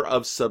posture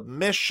of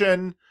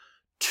submission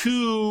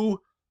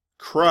to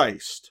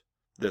Christ.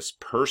 This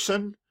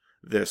person,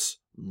 this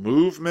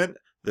movement,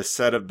 this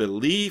set of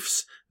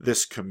beliefs,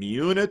 this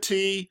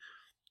community,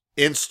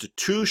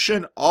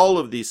 institution, all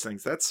of these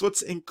things. That's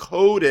what's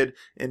encoded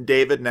in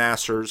David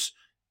Nasser's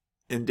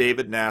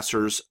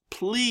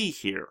plea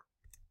here.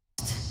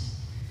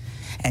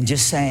 And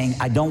just saying,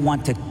 I don't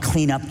want to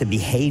clean up the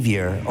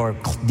behavior or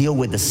deal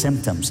with the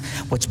symptoms.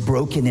 What's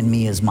broken in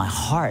me is my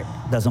heart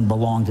doesn't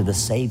belong to the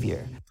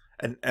Savior.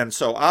 And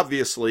so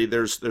obviously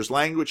there's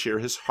language here,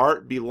 his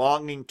heart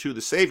belonging to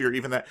the Savior,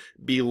 even that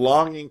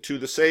belonging to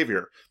the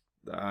Savior.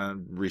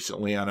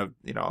 Recently I'll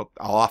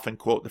often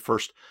quote the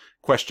first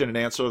question and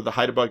answer of the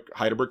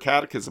Heidelberg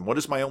Catechism. What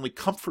is my only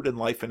comfort in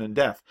life and in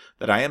death?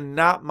 That I am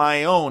not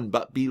my own,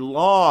 but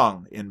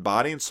belong in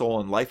body and soul,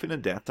 in life and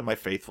in death, to my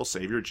faithful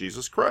Savior,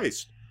 Jesus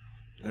Christ.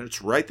 And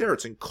it's right there.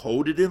 It's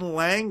encoded in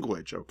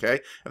language, okay?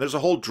 And there's a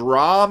whole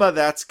drama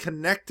that's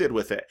connected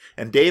with it.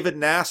 And David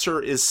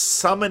Nasser is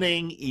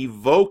summoning,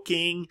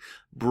 evoking,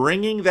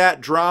 bringing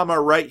that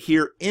drama right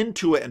here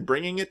into it and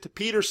bringing it to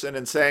Peterson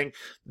and saying,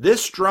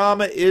 this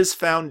drama is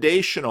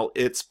foundational.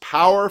 It's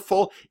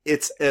powerful.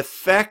 It's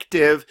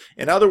effective.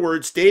 In other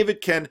words,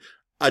 David can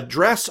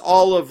address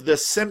all of the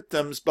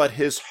symptoms, but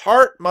his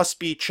heart must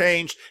be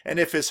changed. And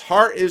if his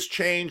heart is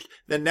changed,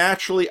 then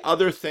naturally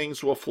other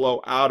things will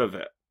flow out of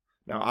it.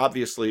 Now,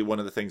 obviously, one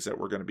of the things that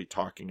we're going to be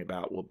talking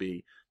about will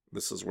be,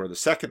 this is where the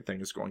second thing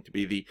is going to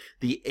be,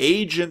 the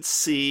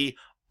agency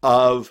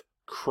of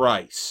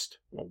Christ.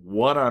 Well,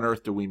 what on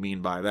earth do we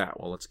mean by that?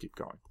 Well, let's keep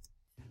going.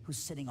 Who's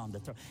sitting on the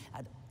throne?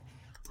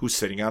 Who's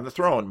sitting on the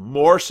throne?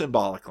 More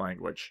symbolic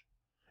language.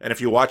 And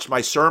if you watched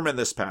my sermon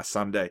this past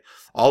Sunday,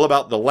 all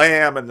about the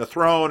Lamb and the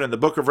throne and the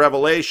book of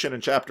Revelation in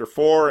chapter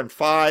 4 and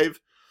 5,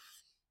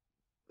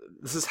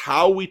 this is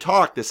how we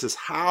talk. This is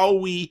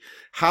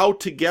how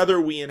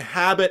together we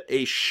inhabit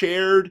a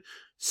shared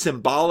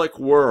symbolic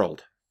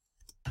world.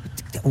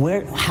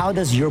 How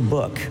does your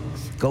book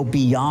go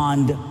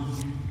beyond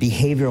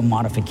behavioral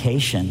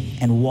modification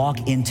and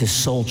walk into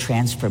soul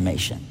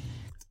transformation?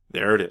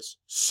 There it is.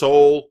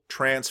 Soul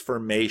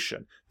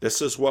transformation.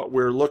 This is what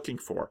we're looking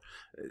for.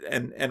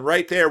 And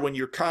right there, when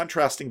you're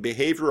contrasting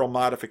behavioral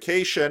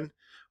modification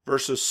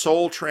versus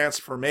soul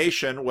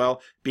transformation,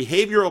 well,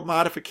 behavioral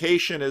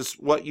modification is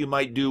what you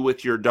might do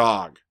with your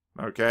dog,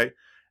 okay?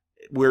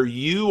 Where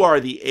you are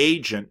the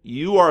agent,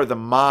 you are the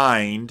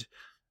mind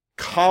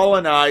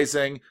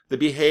colonizing the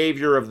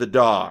behavior of the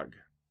dog.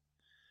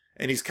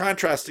 And he's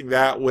contrasting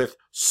that with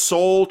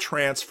soul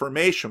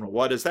transformation.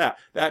 What is that?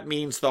 That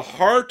means the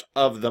heart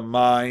of the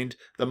mind,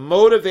 the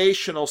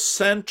motivational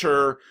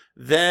center,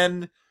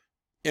 then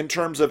in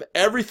terms of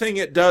everything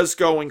it does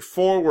going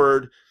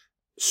forward,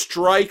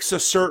 strikes a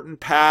certain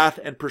path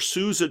and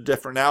pursues a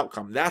different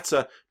outcome. That's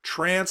a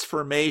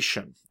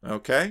transformation,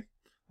 okay?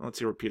 Let's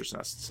see what Peterson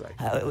has to say.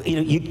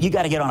 You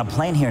got to get on a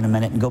plane here in a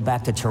minute and go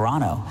back to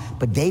Toronto.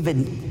 But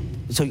David,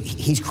 so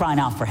he's crying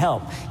out for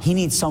help. He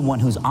needs someone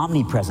who's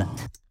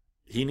omnipresent.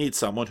 He needs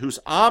someone who's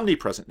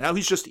omnipresent. Now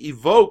he's just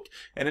evoked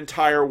an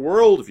entire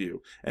worldview,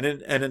 and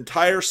an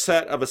entire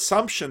set of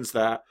assumptions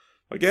that,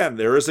 again,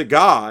 there is a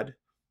God.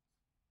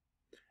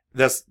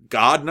 That's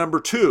God number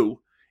 2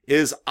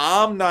 is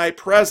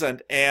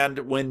omnipresent, and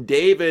when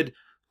David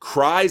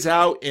cries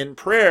out in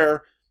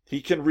prayer,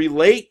 he can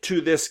relate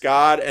to this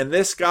God, and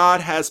this God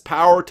has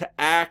power to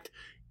act.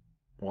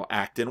 Well,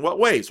 act in what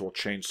ways? Well,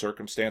 change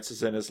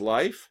circumstances in his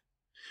life,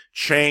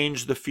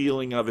 change the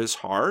feeling of his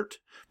heart.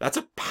 That's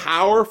a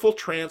powerful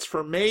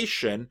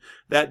transformation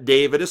that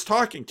David is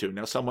talking to.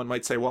 Now, someone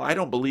might say, well, I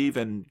don't believe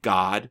in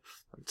God.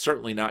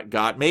 Certainly not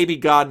God. Maybe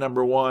God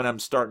number 1. I'm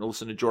starting to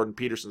listen to Jordan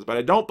Peterson's, but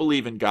I don't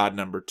believe in God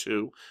number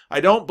 2.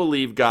 I don't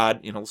believe God,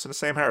 listen to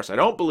Sam Harris. I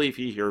don't believe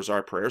he hears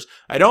our prayers.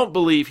 I don't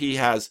believe he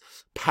has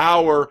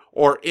power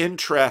or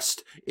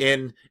interest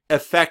in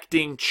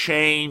affecting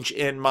change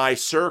in my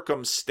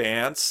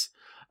circumstance.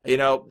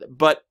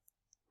 But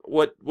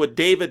what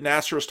David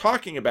Nasser is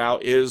talking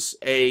about is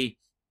a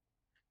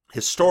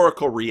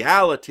historical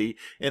reality,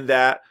 in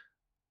that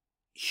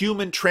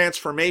human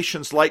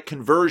transformations like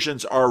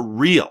conversions are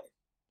real.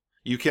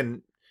 You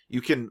can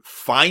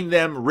find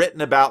them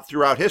written about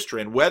throughout history,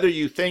 and whether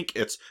you think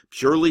it's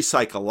purely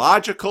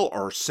psychological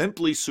or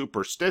simply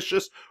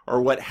superstitious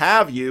or what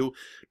have you,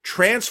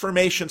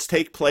 transformations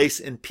take place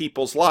in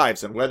people's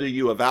lives, and whether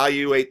you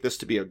evaluate this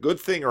to be a good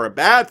thing or a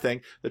bad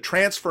thing, the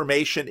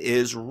transformation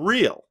is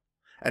real.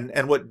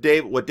 And what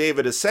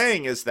David is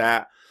saying is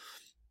that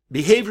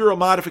behavioral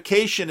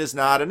modification is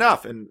not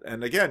enough.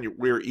 And again,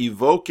 we're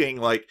evoking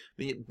like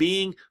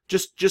being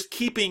just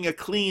keeping a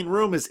clean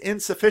room is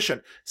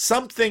insufficient.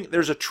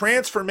 There's a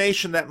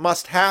transformation that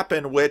must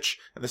happen, which,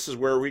 and this is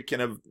where we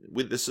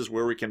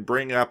can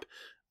bring up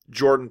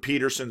Jordan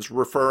Peterson's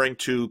referring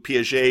to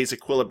Piaget's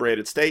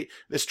equilibrated state.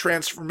 This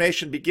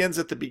transformation begins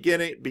at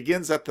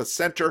the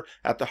center,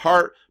 at the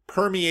heart,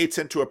 permeates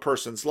into a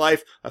person's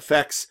life,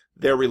 affects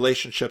their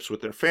relationships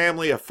with their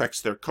family,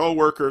 affects their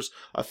coworkers,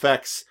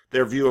 affects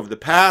their view of the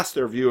past,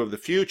 their view of the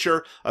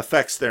future,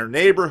 affects their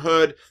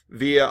neighborhood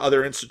via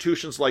other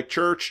institutions like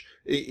church,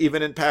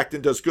 even impact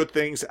and does good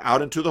things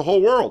out into the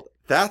whole world.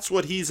 That's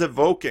what he's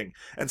evoking.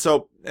 And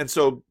so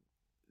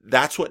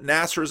that's what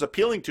Nasser is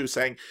appealing to,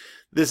 saying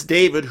this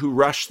David who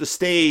rushed the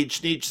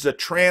stage needs a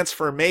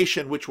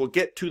transformation which will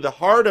get to the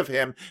heart of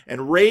him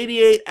and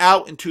radiate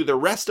out into the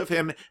rest of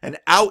him and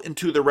out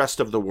into the rest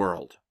of the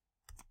world.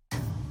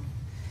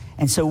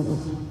 And so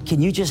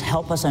can you just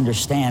help us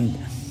understand,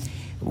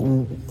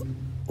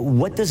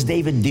 what does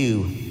David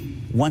do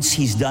once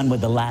he's done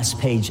with the last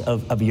page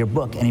of your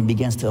book and he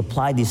begins to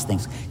apply these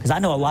things? Because I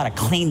know a lot of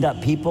cleaned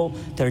up people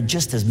that are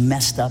just as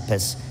messed up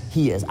as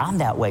he is. I'm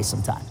that way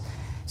sometimes.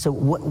 So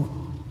what...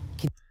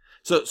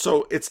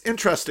 So it's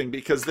interesting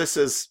because this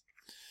is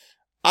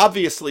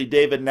obviously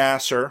David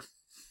Nasser.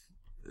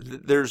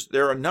 There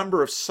are a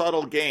number of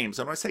subtle games.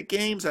 And when I say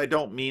games, I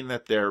don't mean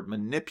that they're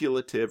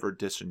manipulative or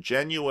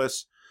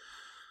disingenuous.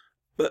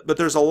 But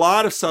there's a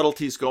lot of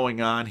subtleties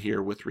going on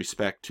here with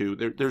respect to,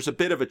 there's a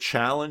bit of a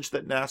challenge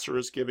that Nasser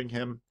is giving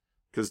him,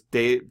 because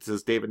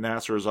David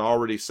Nasser is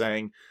already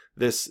saying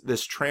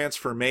this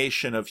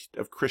transformation of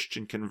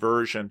Christian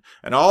conversion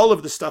and all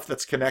of the stuff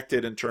that's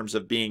connected in terms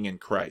of being in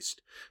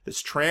Christ.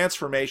 This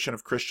transformation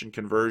of Christian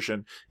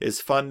conversion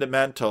is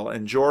fundamental.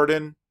 And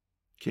Jordan,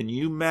 can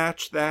you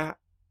match that?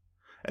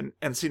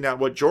 And see now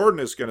what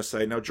Jordan is going to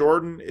say. Now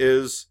Jordan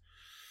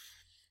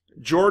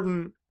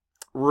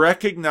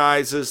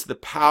recognizes the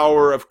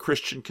power of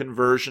Christian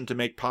conversion to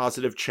make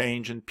positive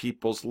change in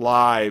people's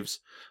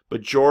lives.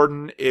 But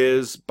Jordan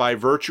is, by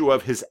virtue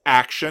of his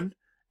action,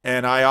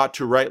 and I ought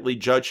to rightly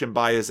judge him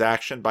by his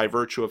action, by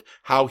virtue of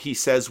how he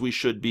says we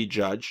should be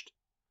judged,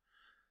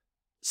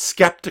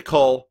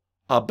 skeptical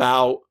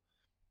about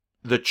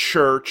the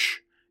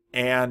church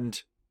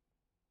and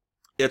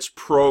its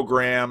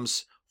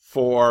programs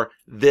for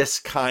this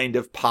kind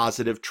of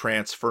positive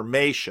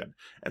transformation.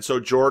 And so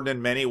Jordan,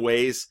 in many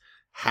ways,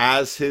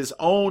 has his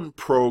own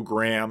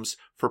programs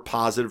for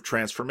positive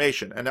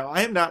transformation. And now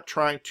I am not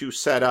trying to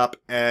set up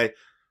a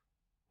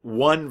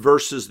one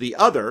versus the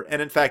other.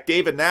 And in fact,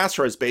 David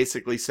Nasser has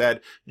basically said,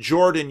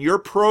 Jordan, your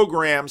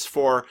programs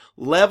for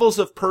levels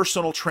of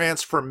personal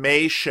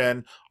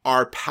transformation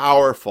are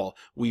powerful.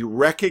 We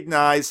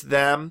recognize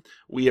them.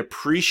 We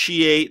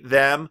appreciate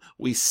them.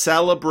 We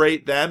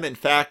celebrate them. In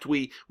fact,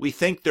 we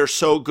think they're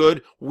so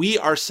good. We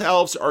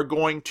ourselves are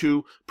going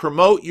to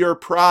promote your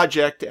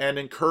project and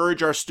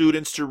encourage our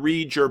students to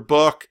read your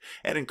book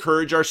and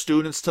encourage our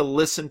students to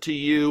listen to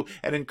you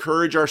and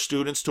encourage our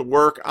students to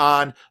work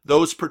on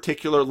those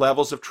particular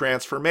levels of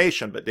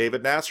transformation. But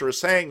David Nasser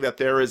is saying that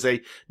there is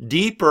a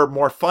deeper,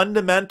 more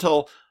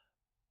fundamental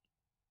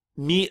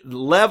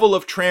level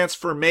of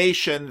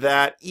transformation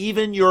that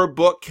even your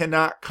book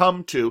cannot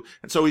come to.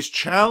 And so he's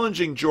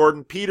challenging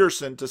Jordan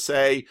Peterson to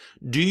say,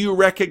 do you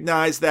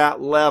recognize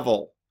that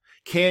level?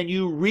 Can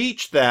you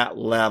reach that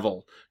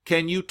level?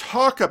 Can you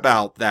talk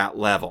about that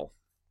level?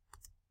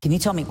 Can you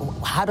tell me,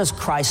 how does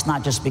Christ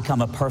not just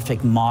become a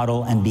perfect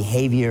model and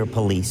behavior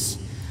police,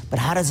 but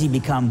how does he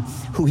become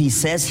who he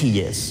says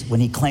he is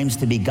when he claims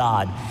to be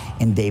God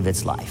in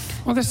David's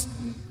life? Well, see,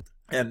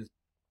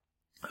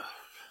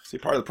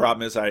 part of the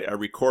problem is I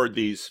record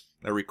these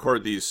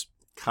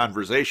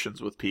conversations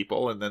with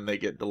people, and then they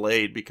get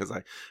delayed because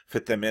I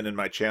fit them in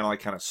my channel. I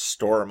kind of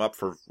store them up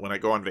for when I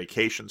go on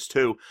vacations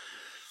too.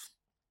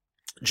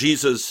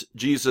 Jesus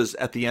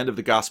at the end of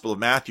the Gospel of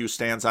Matthew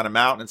stands on a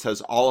mountain and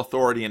says, "All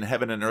authority in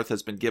heaven and earth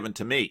has been given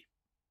to me."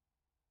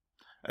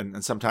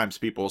 And sometimes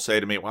people will say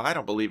to me, "Well, I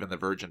don't believe in the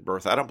virgin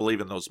birth. I don't believe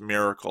in those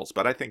miracles."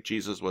 But I think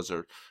Jesus was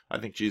a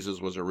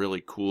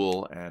really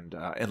cool and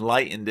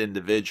enlightened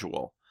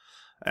individual.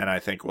 And I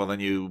think, well, then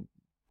you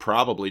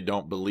probably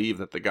don't believe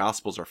that the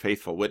Gospels are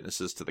faithful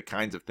witnesses to the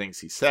kinds of things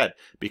he said.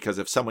 Because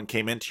if someone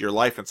came into your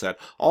life and said,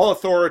 "All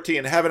authority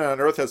in heaven and on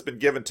earth has been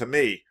given to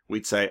me,"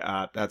 we'd say,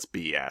 that's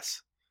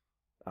BS.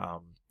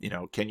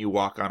 Can you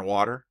walk on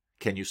water?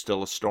 Can you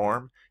still a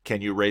storm?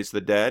 Can you raise the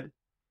dead?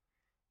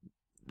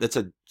 That's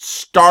a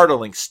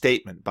startling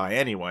statement by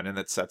anyone, and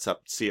it sets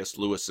up C.S.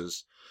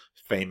 Lewis's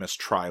famous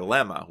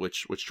trilemma,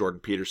 which Jordan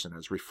Peterson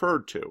has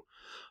referred to.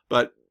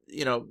 But,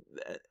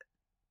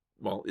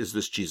 well, is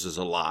this Jesus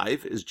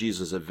alive? Is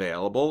Jesus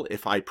available?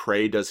 If I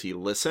pray, does he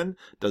listen?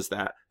 Does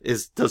the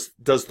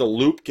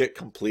loop get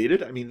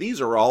completed? I mean,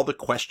 these are all the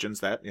questions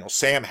that,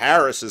 Sam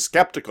Harris is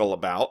skeptical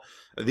about.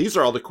 These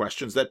are all the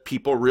questions that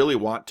people really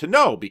want to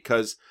know,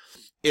 because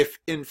if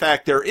in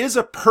fact there is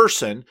a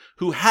person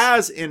who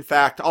has in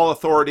fact all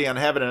authority on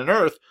heaven and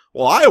earth,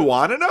 well, I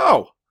want to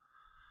know.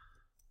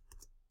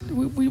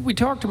 We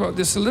talked about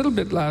this a little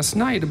bit last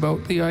night,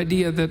 about the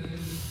idea that,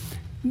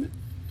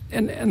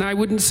 and I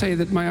wouldn't say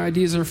that my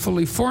ideas are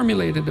fully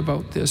formulated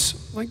about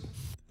this. Like,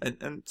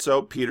 and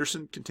so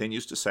Peterson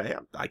continues to say,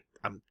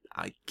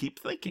 I keep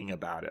thinking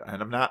about it,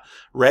 and I'm not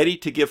ready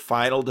to give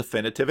final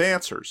definitive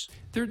answers.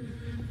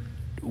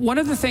 One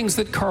of the things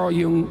that Carl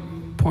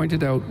Jung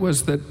pointed out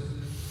was that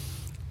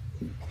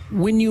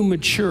when you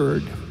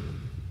matured,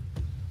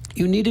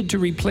 you needed to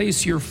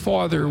replace your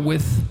father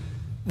with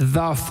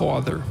the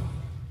father.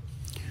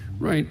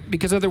 Right,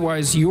 because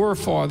otherwise your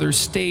father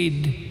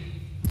stayed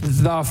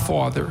the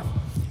father.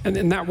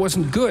 And that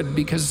wasn't good,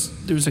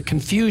 because there's a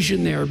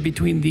confusion there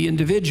between the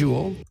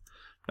individual.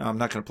 Now, I'm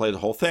not going to play the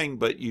whole thing,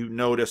 but you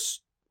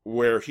notice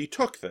where he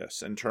took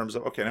this in terms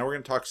of, okay, now we're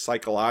going to talk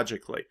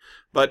psychologically.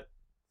 But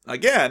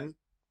again,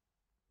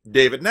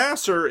 David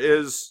Nasser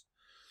is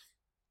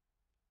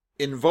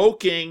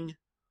invoking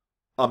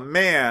a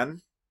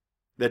man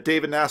that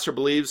David Nasser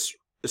believes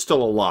is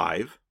still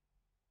alive,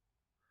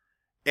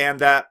 and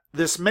that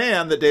this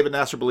man that David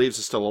Nasser believes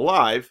is still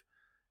alive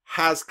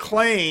has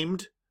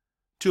claimed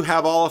to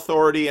have all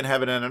authority in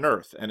heaven and on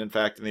earth, and in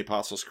fact in the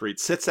Apostles' Creed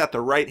sits at the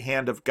right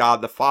hand of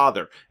God the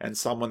Father, and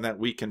someone that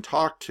we can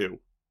talk to.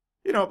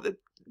 You know,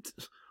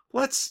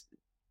 let's,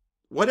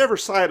 whatever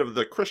side of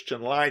the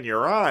Christian line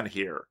you're on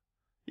here,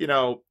 you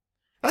know,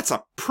 that's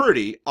a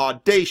pretty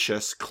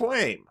audacious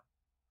claim.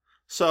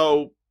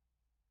 So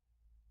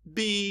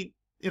be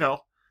a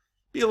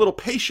little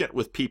patient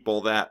with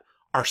people that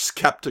are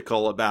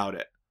skeptical about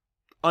it.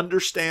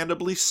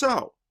 Understandably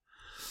so.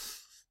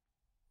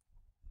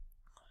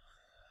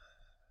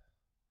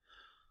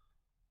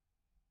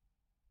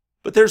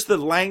 But there's the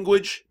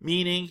language,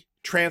 meaning,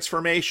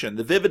 transformation,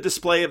 the vivid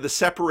display of the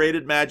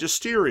separated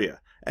magisteria.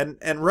 And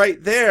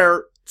right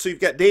there, so you've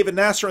got David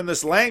Nasser in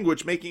this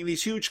language making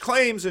these huge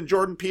claims, and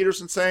Jordan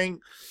Peterson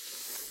saying,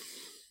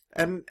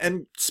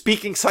 and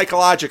speaking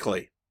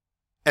psychologically.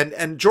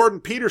 And Jordan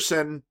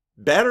Peterson,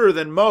 better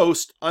than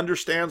most,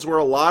 understands where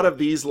a lot of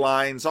these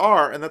lines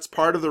are, and that's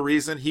part of the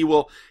reason he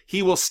will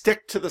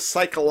stick to the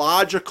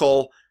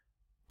psychological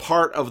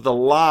part of the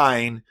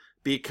line,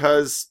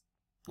 because,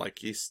 like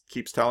he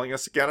keeps telling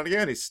us again and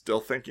again, he's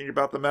still thinking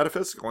about the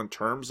metaphysical in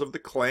terms of the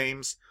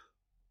claims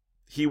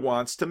he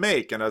wants to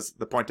make. And as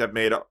the point I've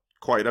made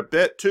quite a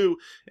bit too,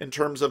 in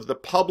terms of the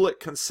public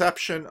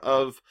conception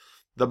of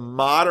the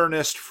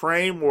modernist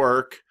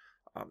framework,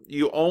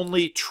 you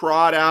only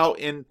trot out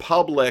in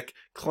public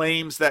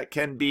claims that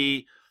can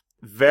be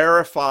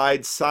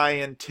verified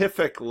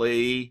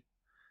scientifically,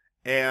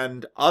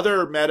 and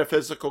other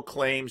metaphysical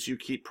claims you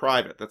keep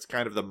private. That's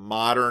kind of the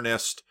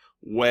modernist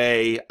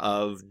way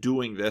of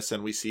doing this,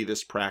 and we see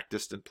this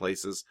practiced in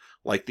places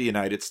like the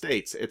United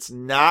States. It's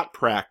not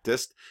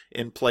practiced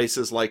in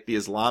places like the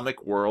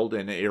Islamic world,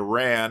 in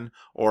Iran,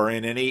 or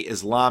in any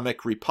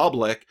Islamic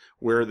republic,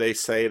 where they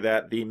say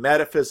that the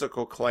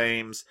metaphysical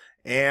claims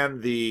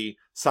and the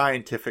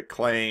scientific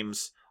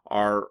claims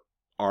are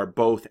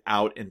both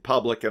out in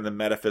public, and the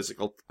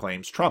metaphysical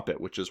claims trump it,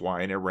 which is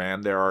why in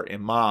Iran there are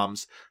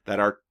imams that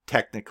are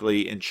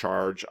technically in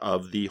charge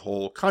of the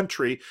whole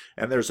country,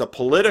 and there's a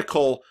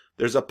political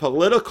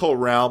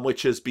realm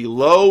which is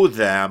below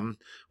them,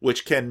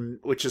 which can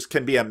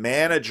be a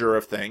manager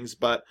of things,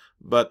 but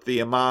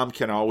the imam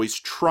can always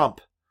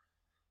trump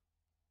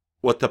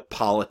what the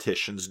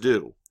politicians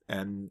do.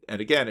 And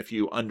again, if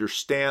you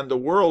understand the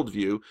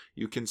worldview,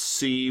 you can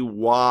see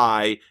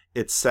why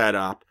it's set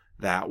up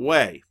that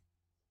way.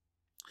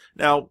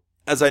 Now,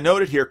 as I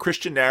noted here,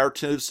 Christian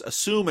narratives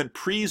assume and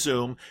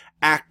presume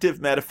active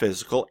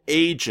metaphysical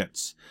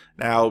agents.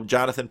 Now,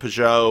 Jonathan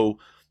Peugeot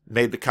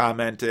made the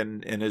comment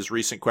in his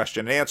recent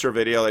question and answer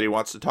video that he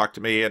wants to talk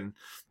to me, and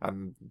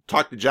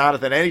talk to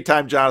Jonathan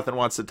anytime Jonathan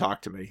wants to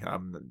talk to me.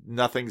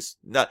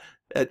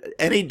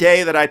 Any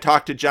day that I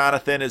talk to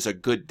Jonathan is a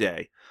good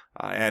day.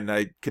 And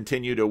I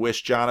continue to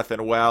wish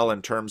Jonathan well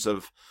in terms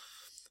of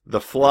the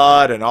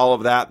flood and all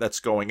of that that's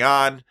going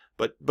on.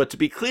 But to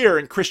be clear,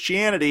 in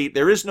Christianity,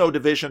 there is no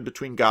division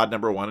between God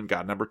number one and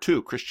God number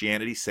two.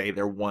 Christianity say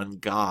they're one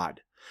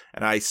God.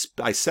 And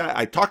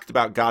I talked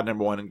about God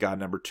number one and God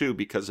number two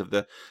because of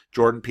the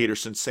Jordan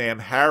Peterson, Sam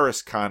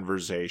Harris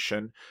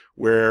conversation,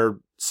 where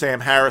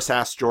Sam Harris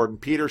asked Jordan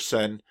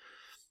Peterson,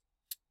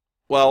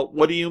 well,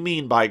 what do you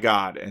mean by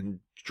God? And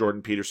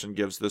Jordan Peterson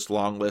gives this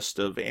long list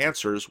of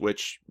answers,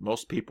 which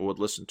most people would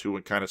listen to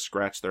and kind of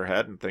scratch their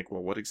head and think,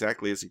 well, what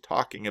exactly is he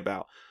talking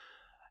about?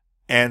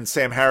 And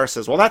Sam Harris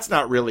says, well, that's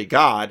not really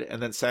God.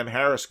 And then Sam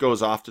Harris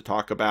goes off to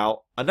talk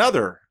about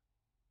another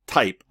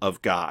type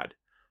of God.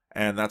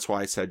 And that's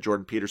why I said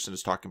Jordan Peterson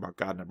is talking about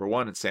God number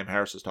one and Sam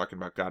Harris is talking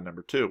about God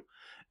number two.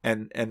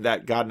 And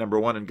that God number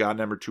one and God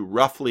number two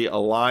roughly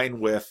align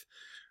with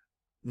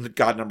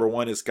God number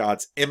one is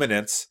God's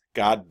immanence,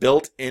 God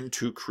built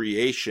into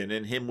creation.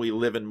 In him we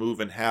live and move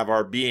and have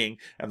our being,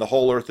 and the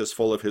whole earth is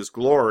full of his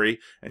glory.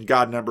 And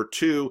God number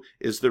two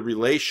is the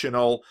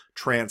relational,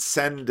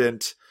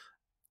 transcendent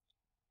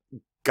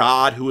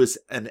God who is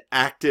an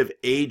active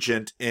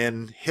agent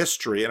in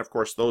history. And of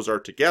course, those are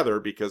together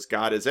because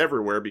God is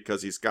everywhere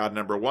because he's God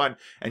number one,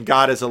 and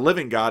God is a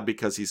living God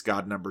because he's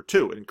God number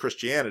two. In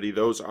Christianity,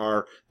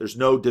 there's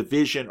no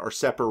division or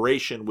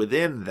separation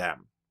within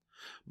them.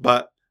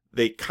 But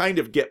they kind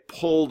of get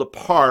pulled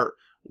apart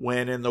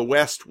when in the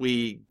West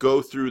we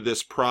go through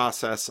this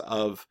process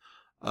of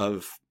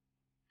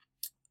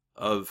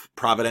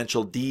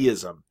providential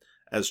deism,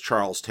 as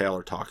Charles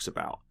Taylor talks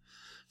about.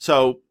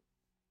 So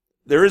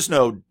there is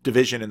no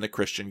division in the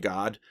Christian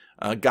God.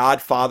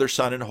 God, Father,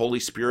 Son, and Holy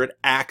Spirit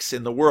acts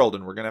in the world,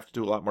 and we're going to have to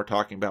do a lot more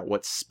talking about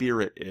what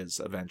spirit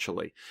is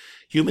eventually.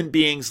 Human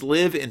beings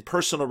live in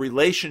personal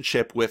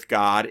relationship with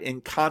God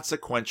in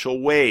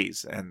consequential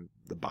ways, and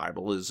the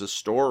Bible is a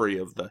story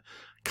of the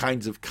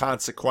kinds of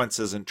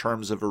consequences in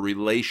terms of a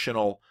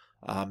relational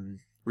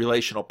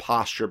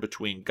posture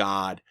between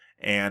God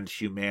and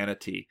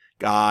humanity,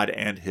 God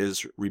and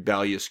his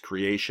rebellious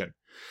creation.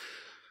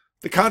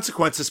 The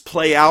consequences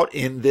play out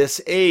in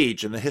this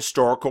age, in the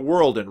historical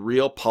world, in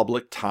real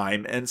public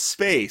time and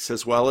space,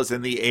 as well as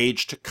in the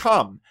age to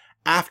come,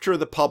 after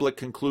the public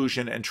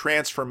conclusion and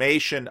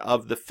transformation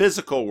of the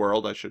physical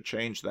world, I should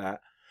change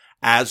that,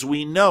 as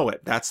we know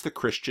it. That's the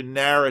Christian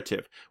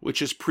narrative,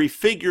 which is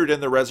prefigured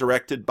in the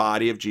resurrected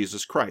body of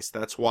Jesus Christ.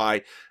 That's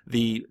why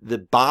the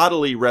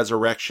bodily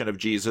resurrection of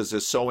Jesus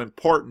is so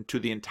important to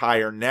the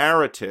entire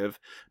narrative,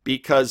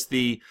 because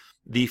the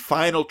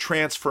final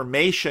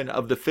transformation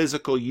of the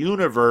physical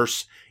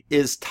universe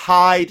is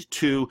tied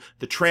to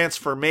the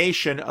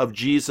transformation of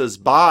Jesus'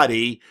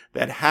 body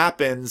that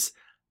happens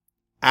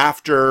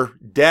after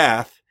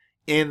death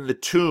in the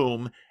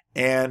tomb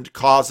and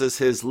causes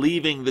his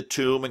leaving the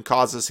tomb and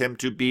causes him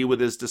to be with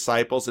his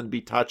disciples and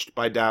be touched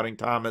by doubting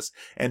Thomas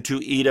and to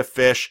eat a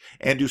fish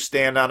and to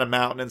stand on a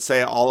mountain and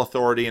say, all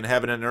authority in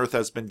heaven and earth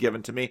has been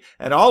given to me,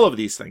 and all of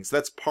these things.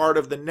 That's part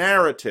of the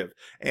narrative.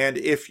 And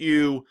if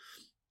you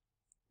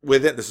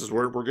within, this is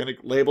where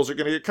labels are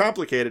going to get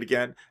complicated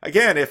again.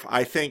 Again, if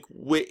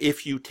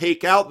you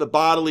take out the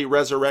bodily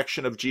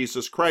resurrection of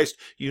Jesus Christ,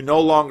 you no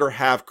longer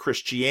have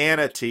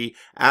Christianity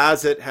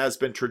as it has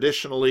been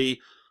traditionally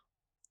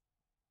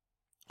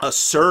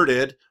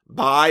asserted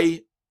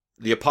by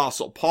the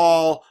Apostle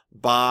Paul,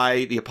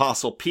 by the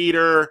Apostle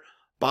Peter,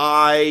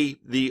 by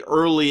the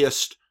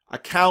earliest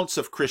accounts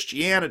of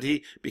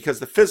Christianity, because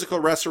the physical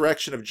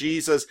resurrection of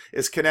Jesus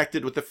is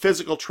connected with the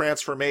physical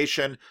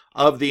transformation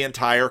of the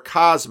entire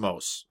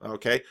cosmos.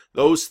 Okay,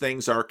 those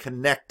things are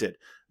connected.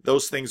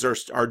 Those things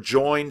are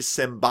joined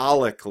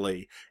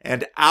symbolically,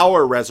 and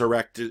our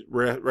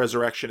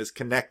resurrection is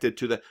connected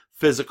to the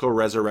physical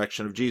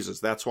resurrection of Jesus.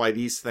 That's why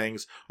these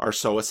things are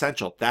so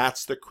essential.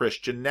 That's the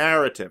Christian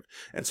narrative.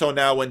 And so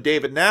now when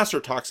David Nasser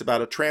talks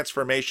about a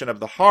transformation of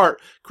the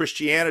heart,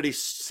 Christianity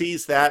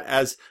sees that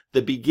as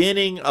the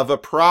beginning of a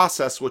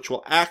process which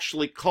will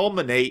actually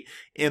culminate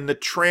in the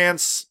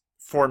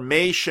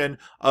transformation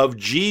of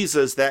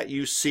Jesus that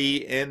you see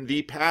in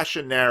the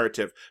Passion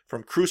narrative,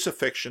 from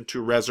crucifixion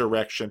to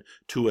resurrection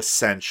to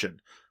ascension.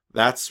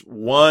 That's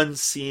one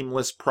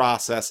seamless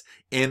process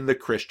in the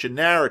Christian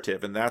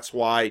narrative, and that's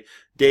why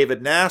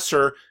David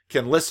Nasser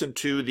can listen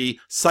to the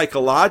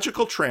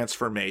psychological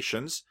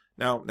transformations.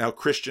 Now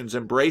Christians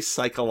embrace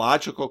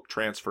psychological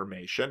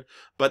transformation,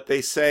 but they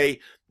say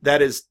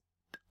that is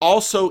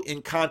also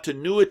in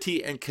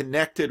continuity and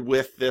connected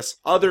with this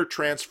other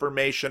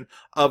transformation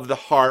of the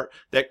heart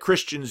that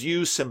Christians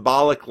use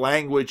symbolic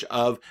language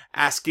of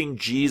asking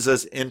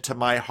Jesus into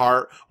my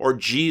heart, or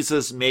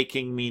Jesus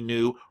making me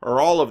new,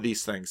 or all of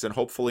these things. And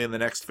hopefully in the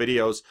next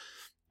videos,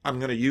 I'm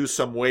going to use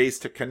some ways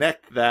to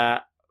connect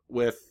that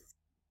with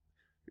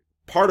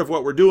part of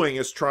what we're doing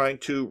is trying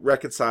to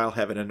reconcile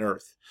heaven and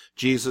earth.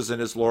 Jesus in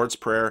his Lord's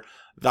Prayer,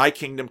 thy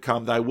kingdom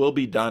come, thy will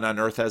be done on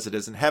earth as it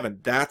is in heaven.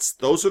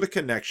 Those are the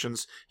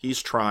connections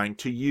he's trying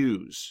to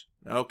use.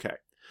 Okay.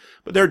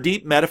 But there are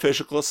deep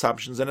metaphysical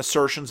assumptions and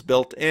assertions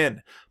built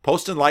in.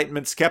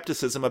 Post-Enlightenment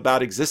skepticism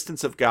about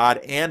existence of God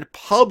and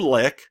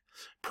public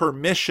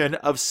permission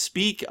of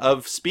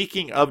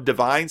speaking of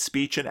divine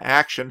speech and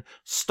action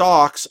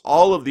stalks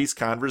all of these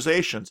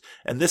conversations.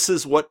 And this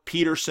is what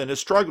Peterson is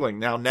struggling.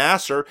 Now,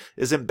 Nasser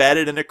is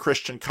embedded in a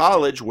Christian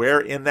college where,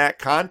 in that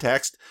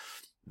context,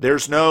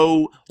 there's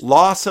no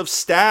loss of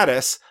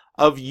status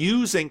of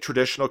using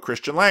traditional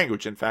Christian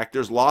language. In fact,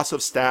 there's loss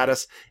of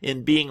status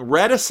in being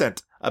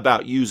reticent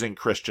about using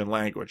Christian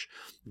language.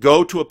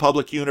 Go to a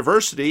public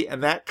university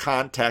and that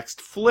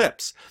context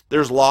flips.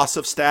 There's loss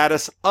of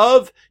status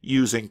of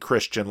using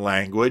Christian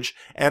language,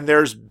 and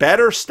there's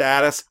better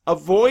status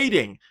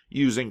avoiding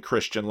using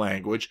Christian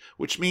language,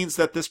 which means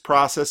that this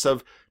process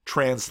of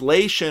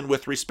translation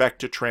with respect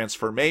to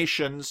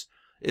transformations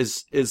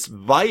is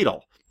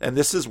vital. And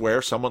this is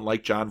where someone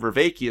like John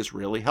Vervaeke is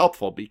really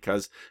helpful,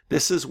 because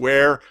this is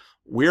where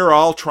we're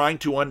all trying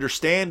to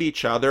understand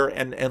each other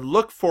and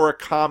look for a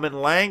common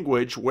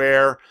language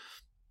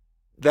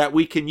that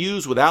we can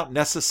use without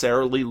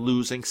necessarily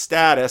losing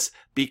status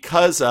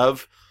because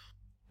of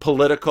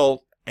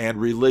political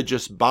and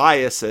religious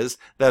biases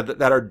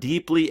that are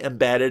deeply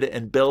embedded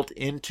and built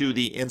into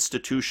the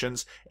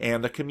institutions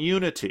and the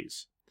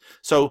communities.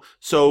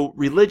 So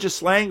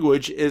religious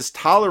language is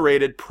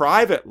tolerated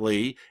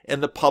privately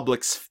in the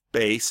public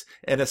space,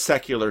 in a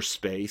secular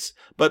space,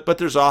 but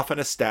there's often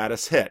a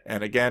status hit.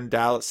 And again,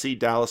 see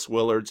Dallas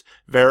Willard's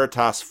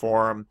Veritas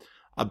Forum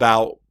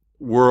about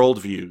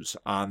worldviews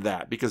on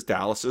that, because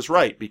Dallas is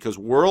right, because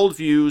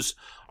worldviews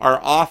are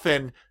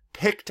often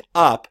picked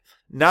up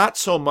not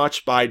so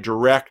much by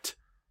direct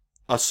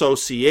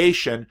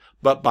association,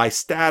 but by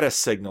status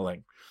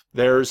signaling.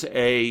 There's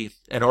an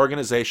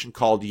organization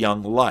called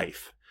Young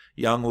Life.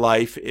 Young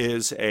Life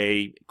is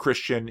a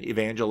Christian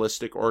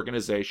evangelistic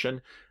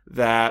organization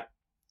that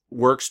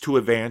works to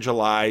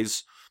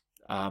evangelize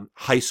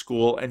high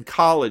school and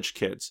college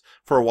kids.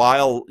 For a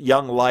while,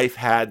 Young Life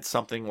had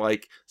something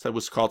like, so it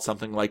was called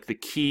something like the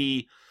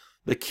Key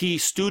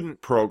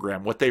Student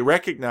Program. What they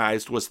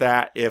recognized was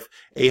that if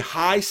a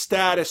high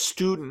status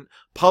student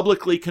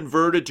publicly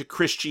converted to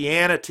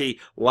Christianity,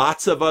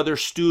 lots of other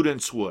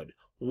students would.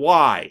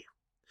 Why?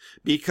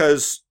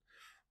 Because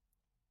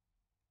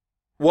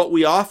what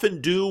we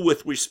often do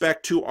with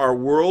respect to our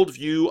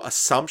worldview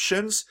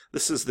assumptions,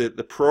 this is the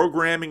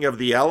programming of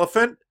the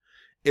elephant,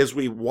 is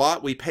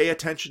we pay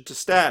attention to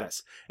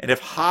status. And if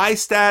high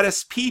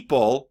status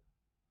people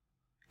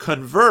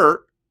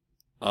convert,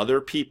 other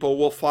people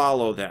will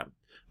follow them.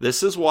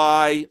 This is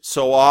why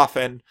so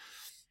often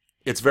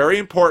it's very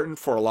important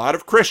for a lot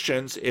of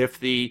Christians, if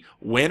the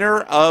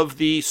winner of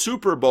the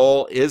Super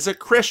Bowl is a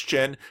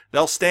Christian,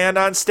 they'll stand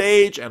on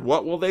stage and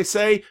what will they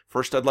say?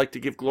 First, I'd like to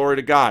give glory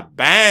to God.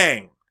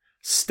 Bang!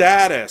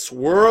 Status,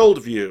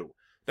 worldview.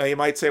 Now you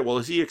might say, well,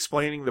 is he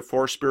explaining the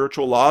 4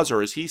 spiritual laws,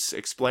 or is he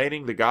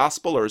explaining the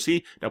gospel, or is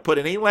he, now put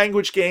any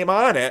language game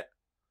on it,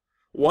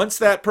 once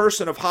that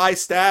person of high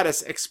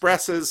status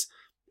expresses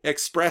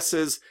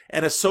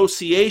an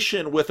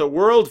association with a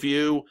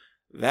worldview,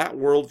 that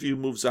worldview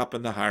moves up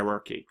in the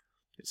hierarchy.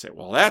 You say,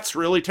 well, that's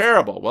really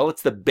terrible. Well,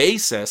 it's the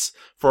basis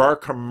for our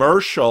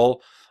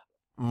commercial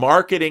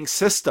marketing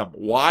system.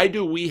 Why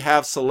do we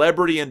have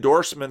celebrity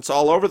endorsements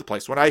all over the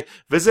place? When I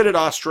visited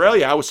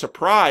Australia, I was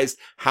surprised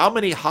how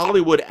many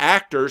Hollywood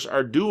actors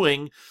are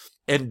doing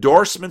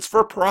endorsements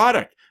for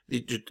product.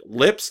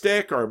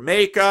 Lipstick or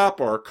makeup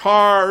or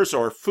cars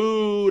or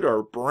food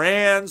or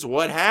brands,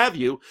 what have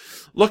you.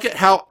 Look at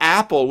how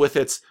Apple with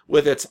its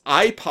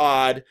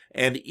iPod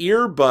and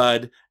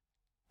earbud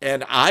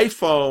and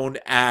iPhone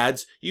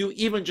ads, you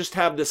even just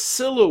have the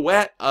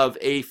silhouette of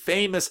a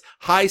famous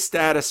high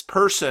status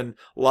person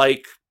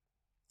like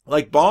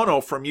Bono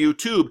from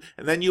YouTube,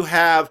 and then you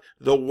have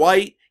the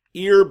white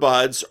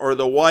earbuds or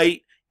the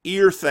white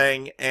ear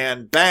thing,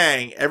 and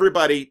bang,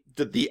 everybody,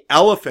 the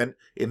elephant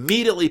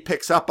immediately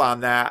picks up on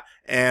that,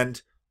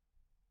 and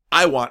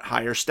I want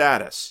higher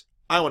status.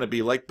 I want to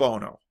be like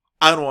Bono.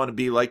 I don't want to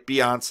be like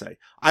Beyonce.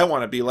 I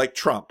want to be like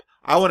Trump.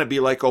 I want to be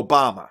like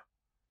Obama.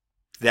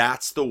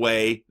 That's the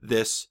way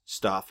this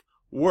stuff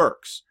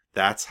works.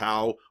 That's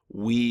how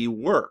we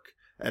work.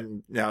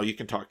 And now you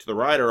can talk to the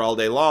writer all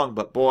day long,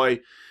 but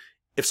boy,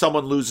 if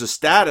someone loses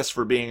status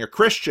for being a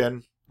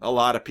Christian, a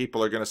lot of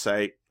people are going to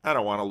say, I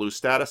don't want to lose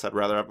status. I'd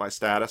rather have my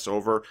status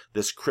over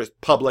this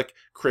public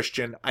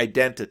Christian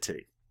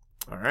identity.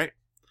 All right.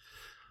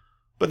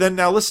 But then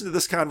now listen to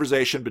this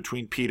conversation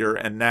between Peter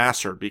and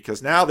Nasser,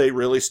 because now they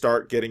really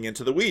start getting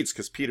into the weeds,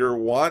 because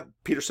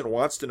Peterson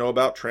wants to know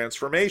about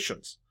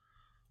transformations.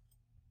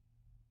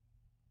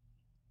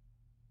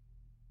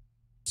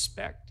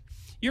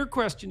 Your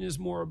question is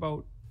more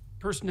about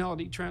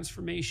personality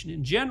transformation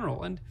in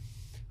general, and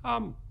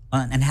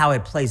how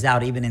it plays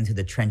out even into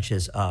the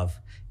trenches of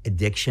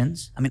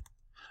addictions. I mean,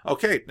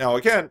 okay, now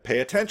again, pay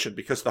attention,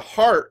 because the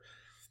heart,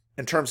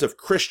 in terms of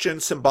Christian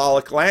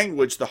symbolic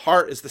language, the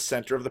heart is the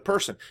center of the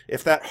person.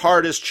 If that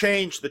heart is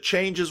changed, the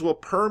changes will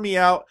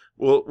permeate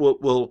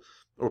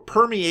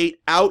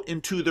out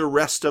into the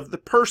rest of the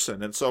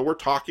person. And so we're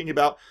talking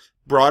about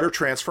broader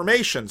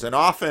transformations, and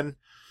often,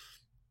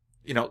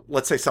 you know,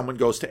 let's say someone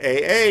goes to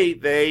AA,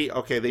 they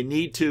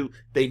need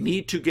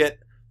to get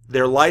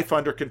their life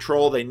under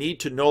control. They need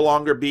to no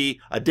longer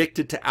be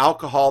addicted to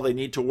alcohol. They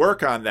need to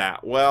work on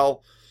that.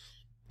 Well,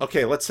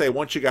 okay, let's say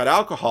once you got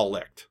alcohol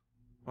licked,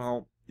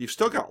 well, you've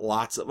still got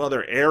lots of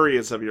other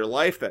areas of your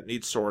life that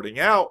need sorting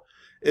out.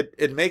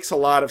 It makes a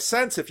lot of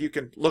sense if you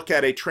can look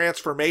at a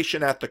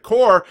transformation at the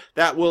core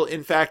that will,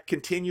 in fact,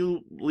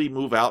 continually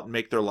move out and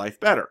make their life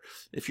better.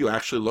 If you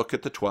actually look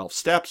at the 12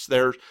 steps,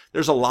 there's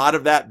a lot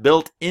of that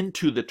built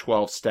into the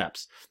 12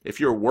 steps. If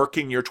you're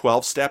working your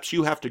 12 steps,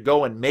 you have to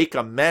go and make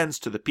amends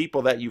to the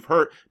people that you've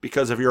hurt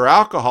because of your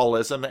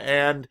alcoholism,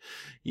 and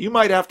you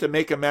might have to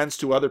make amends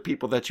to other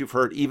people that you've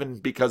hurt even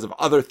because of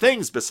other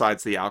things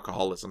besides the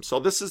alcoholism. So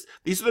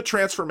these are the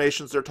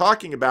transformations they're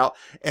talking about,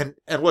 and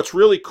what's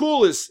really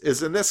cool is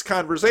in this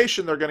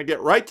conversation they're going to get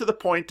right to the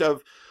point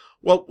of,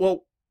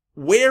 well,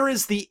 where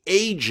is the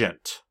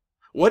agent?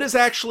 What is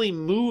actually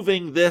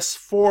moving this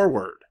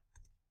forward?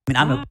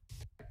 I mean,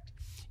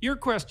 your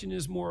question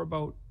is more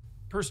about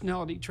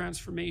personality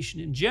transformation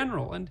in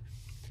general, and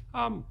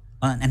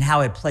and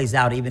how it plays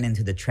out even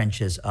into the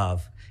trenches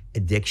of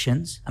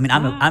addictions. I mean,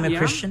 I'm a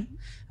Christian.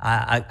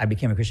 I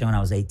became a Christian when I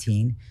was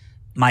 18.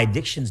 My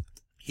addictions.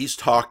 He's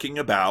talking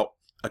about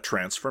a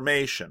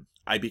transformation.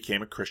 I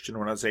became a Christian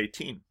when I was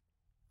 18.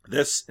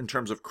 This, in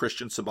terms of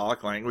Christian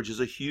symbolic language, is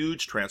a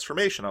huge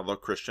transformation, although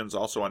Christians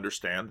also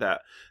understand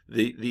that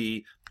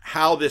the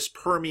how this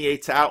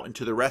permeates out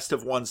into the rest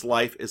of one's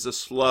life is a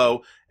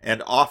slow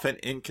and often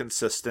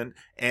inconsistent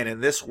and,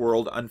 in this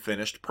world,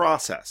 unfinished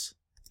process.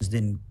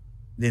 Didn't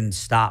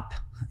stop,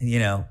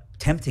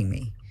 tempting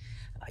me,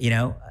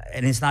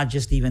 and it's not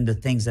just even the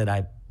things that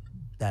I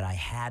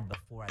had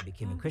before I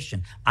became a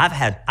Christian.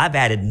 I've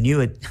added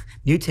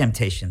new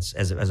temptations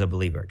as a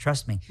believer.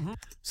 Trust me.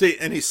 See,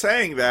 and he's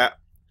saying that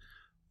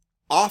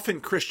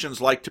often Christians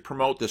like to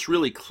promote this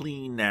really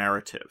clean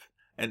narrative,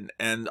 and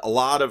a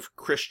lot of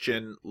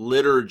Christian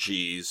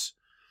liturgies,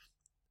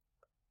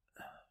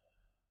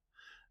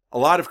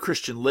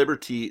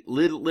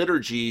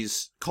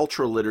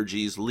 cultural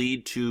liturgies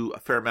lead to a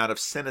fair amount of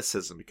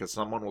cynicism, because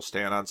someone will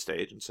stand on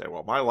stage and say,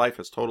 well, my life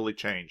has totally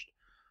changed.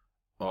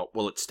 Well,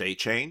 will it stay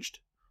changed?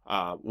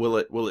 Will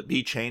it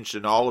be changed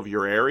in all of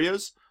your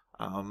areas?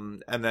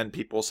 And then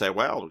people say,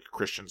 well,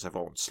 Christians have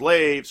owned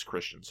slaves,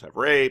 Christians have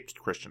raped,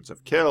 Christians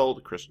have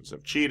killed, Christians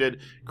have cheated,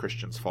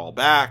 Christians fall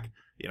back,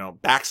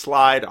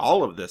 backslide,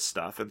 all of this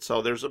stuff. And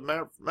so there's an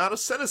amount of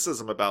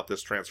cynicism about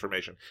this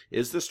transformation.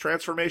 Is this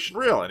transformation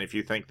real? And if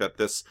you think that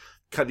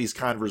these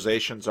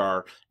conversations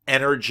are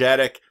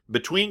energetic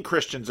between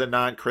Christians and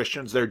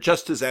non-Christians, they're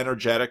just as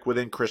energetic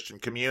within Christian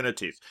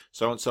communities.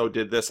 So-and-so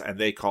did this, and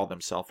they call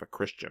themselves a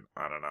Christian,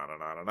 on and on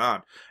and on and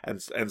on.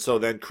 And so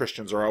then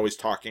Christians are always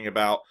talking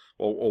about,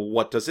 well,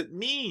 what does it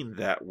mean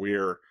that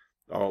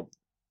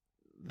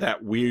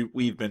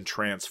we've been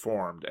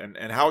transformed,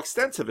 and how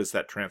extensive is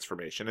that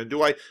transformation, and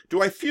do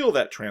I feel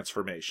that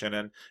transformation,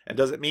 and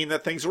does it mean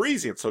that things are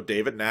easy? And so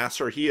David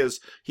Nasser, he is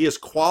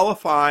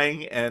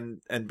qualifying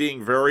and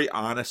being very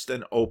honest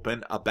and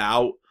open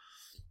about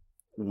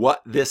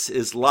what this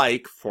is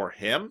like for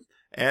him,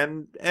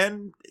 and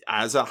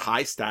as a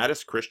high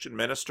status Christian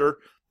minister,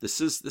 this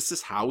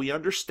is how we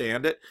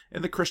understand it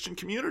in the Christian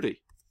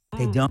community.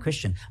 They don't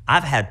Christian.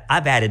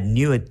 I've added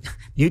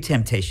new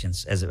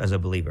temptations as a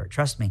believer.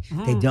 Trust me,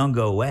 they don't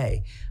go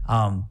away.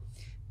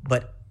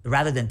 But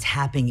rather than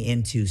tapping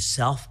into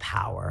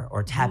self-power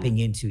or tapping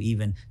into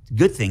even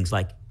good things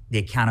like the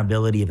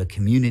accountability of a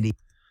community.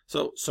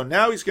 So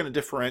now he's going to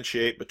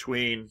differentiate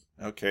between,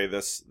 okay,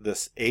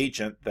 this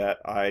agent that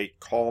I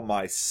call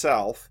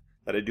myself,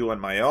 that I do on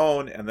my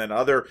own, and then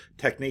other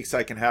techniques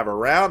I can have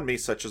around me,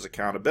 such as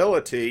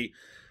accountability.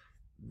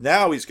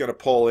 Now he's going to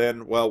pull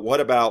in, well,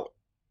 what about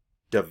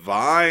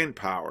divine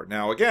power?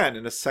 Now, again,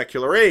 in a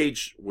secular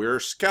age, we're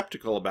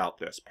skeptical about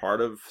this. Part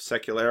of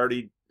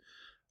secularity,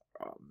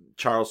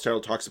 Charles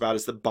Taylor talks about,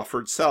 is the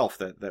buffered self,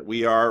 that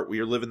we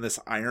live in this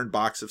iron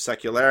box of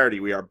secularity.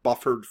 We are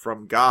buffered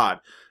from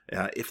God.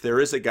 If there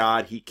is a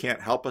God, he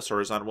can't help us,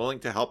 or is unwilling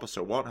to help us,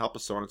 or won't help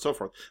us, so on and so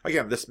forth.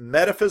 Again, this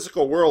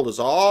metaphysical world is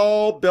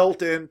all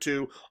built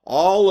into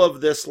all of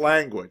this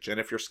language. And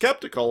if you're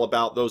skeptical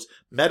about those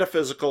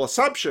metaphysical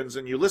assumptions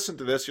and you listen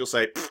to this, you'll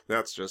say,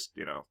 that's just,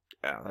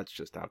 that's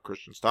just how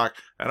Christians talk.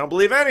 I don't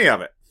believe any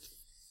of it.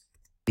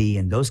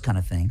 And those kind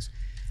of things.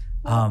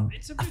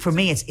 For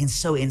me, it's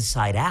so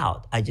inside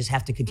out. I just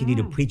have to continue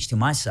to preach to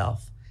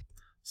myself.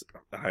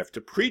 I have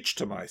to preach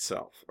to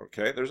myself.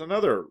 Okay, there's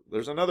another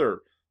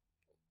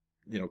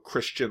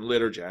Christian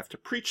liturgy. I have to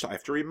preach. I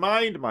have to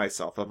remind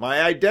myself of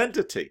my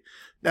identity.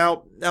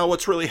 Now,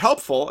 what's really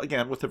helpful,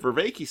 again, with the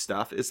Vervaeke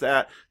stuff, is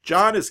that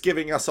John is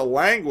giving us a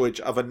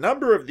language of a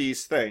number of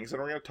these things, and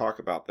we're going to talk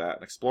about that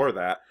and explore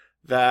that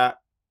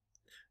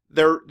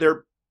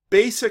they're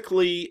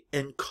basically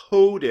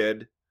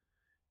encoded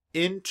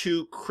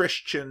into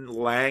Christian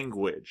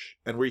language,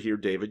 and we hear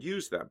David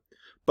use them,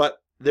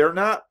 but they're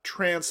not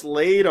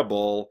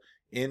translatable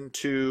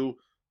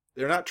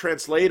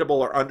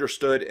or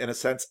understood in a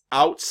sense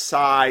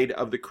outside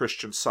of the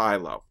Christian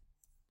silo.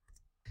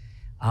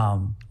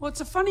 Well,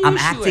 it's a funny I'm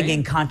issue, acting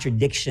in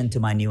contradiction to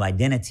my new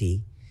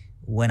identity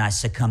when I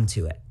succumb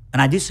to it. And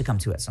I do succumb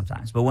to it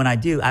sometimes. But when I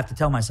do, I have to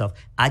tell myself,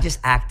 I just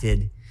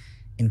acted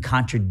in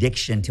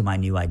contradiction to my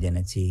new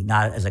identity,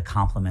 not as a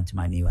compliment to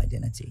my new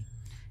identity.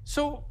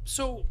 So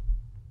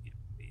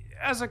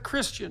as a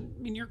Christian,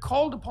 you're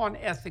called upon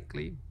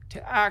ethically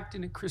to act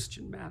in a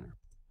Christian manner.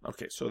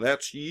 Okay, so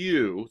that's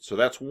you. So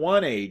that's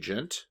one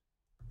agent.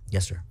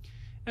 Yes, sir.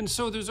 And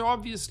so there's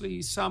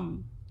obviously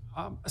some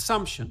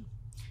assumption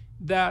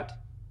that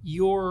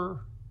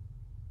your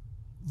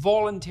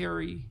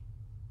voluntary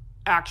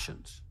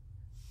actions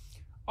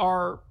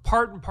are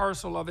part and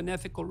parcel of an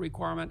ethical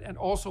requirement and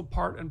also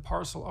part and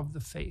parcel of the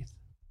faith.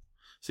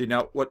 See,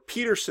 now what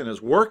Peterson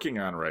is working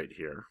on right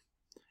here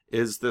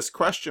is this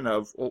question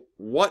of, well,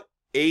 what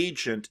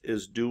agent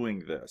is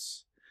doing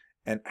this?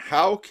 And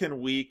how can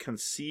we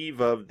conceive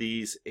of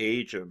these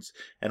agents?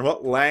 And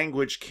what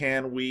language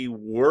can we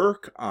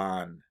work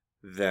on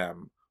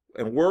them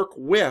and work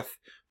with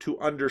to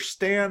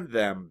understand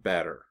them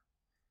better?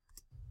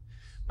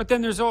 But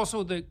then there's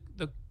also the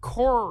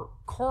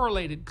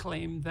correlated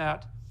claim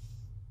that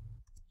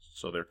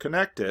So they're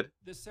connected.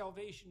 the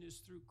salvation is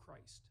through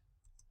Christ.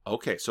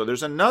 Okay, so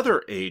there's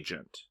another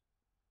agent.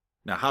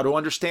 Now, how to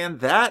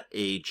understand that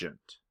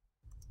agent?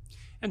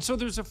 And so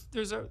there's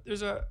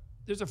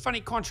a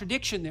funny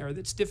contradiction there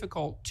that's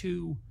difficult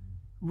to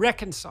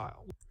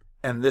reconcile.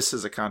 And this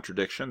is a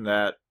contradiction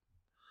that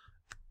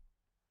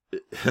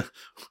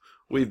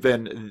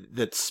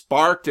that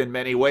sparked in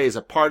many ways,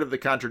 a part of the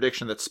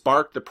contradiction that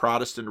sparked the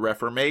Protestant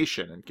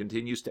Reformation and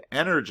continues to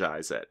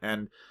energize it.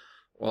 And,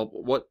 well,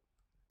 what?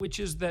 Which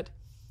is that,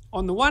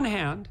 on the one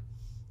hand,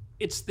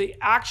 it's the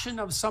action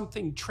of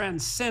something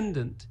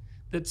transcendent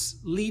that's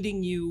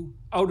leading you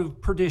out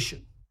of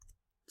perdition.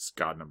 It's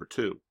God number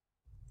two.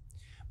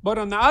 But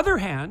on the other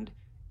hand,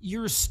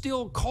 you're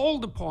still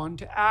called upon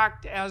to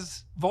act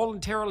as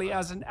voluntarily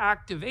as an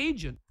active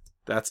agent.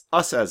 That's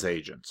us as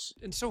agents.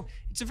 And so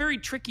it's a very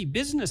tricky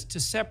business to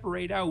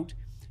separate out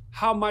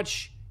how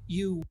much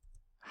you...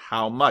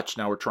 How much?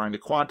 Now we're trying to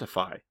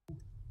quantify.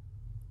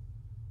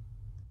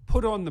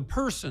 Put on the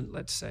person,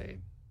 let's say.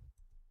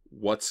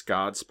 What's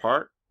God's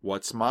part?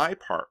 What's my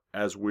part?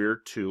 As we're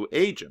two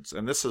agents.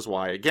 And this is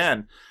why,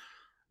 again,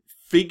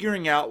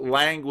 figuring out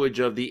language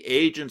of the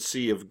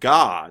agency of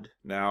God.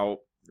 Now,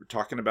 we're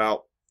talking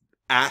about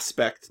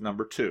aspect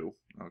number two.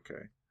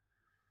 Okay.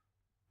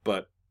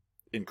 But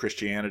in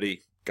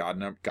Christianity,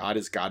 God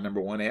is God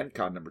number one and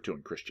God number two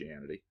in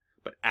Christianity.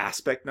 But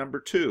aspect number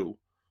two,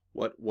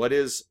 what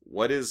is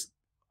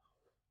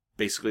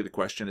basically the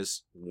question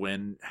is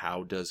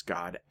how does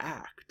God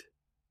act?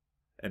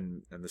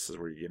 And this is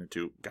where you get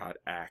into God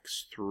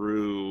acts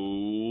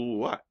through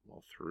what?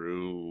 Well,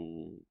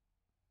 through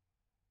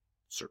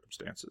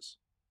circumstances.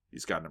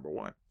 He's God number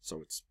one.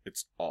 So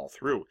it's all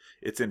through.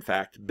 It's in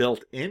fact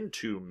built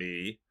into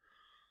me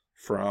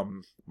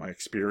from my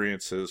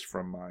experiences,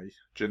 from my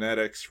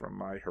genetics, from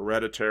my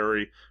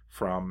hereditary,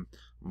 from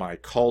my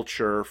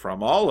culture,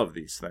 from all of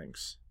these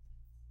things.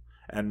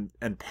 And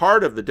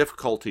part of the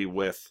difficulty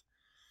with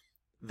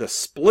the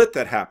split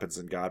that happens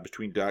in God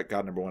between God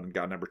number one and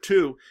God number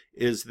two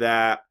is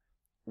that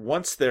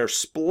once they're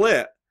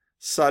split,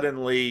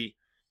 suddenly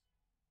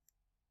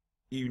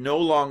you no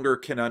longer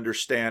can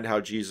understand how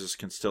Jesus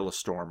can still a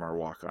storm or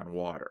walk on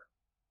water.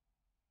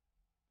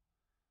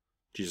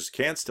 Jesus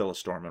can still a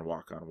storm and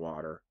walk on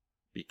water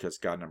because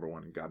God number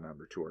one and God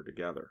number two are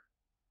together.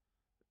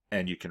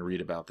 And you can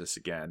read about this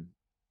again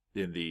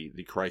in the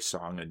Christ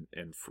song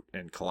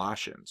in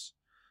Colossians.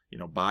 You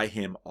know, by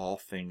him all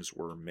things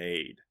were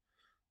made.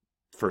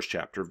 First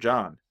chapter of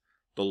John.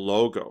 The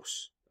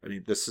Logos. I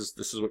mean, this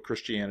is what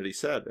Christianity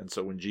said. And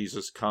so when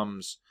Jesus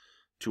comes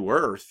to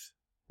earth,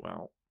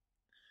 well,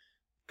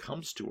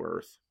 comes to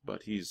earth,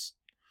 but he's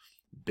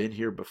been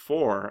here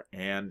before,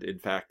 and in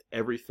fact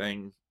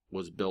everything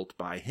was built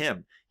by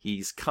him.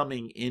 He's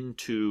coming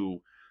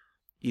into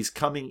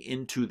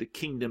the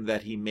kingdom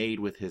that he made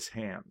with his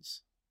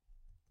hands.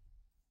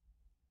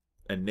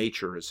 And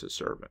nature is his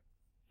servant.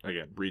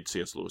 Again, read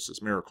C.S.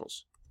 Lewis's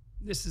Miracles.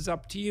 This is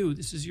up to you.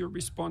 This is your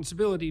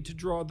responsibility to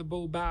draw the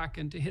bow back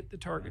and to hit the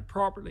target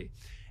properly.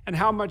 And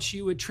how much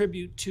you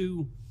attribute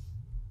to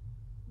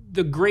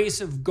the grace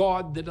of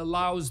God that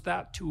allows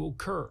that to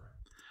occur.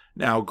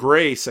 Now,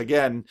 grace,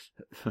 again,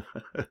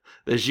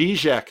 the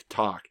Zizek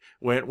talk.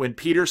 When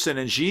Peterson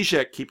and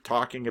Zizek keep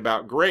talking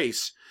about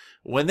grace,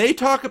 when they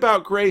talk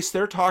about grace,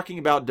 they're talking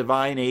about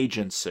divine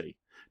agency.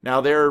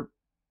 Now, they're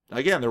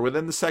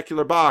within the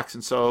secular box,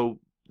 and so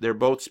they're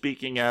both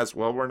speaking as,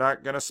 well, we're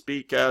not going to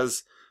speak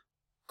as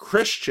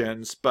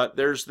Christians, but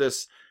there's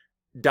this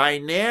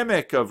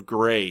dynamic of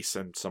grace,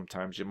 and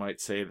sometimes you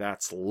might say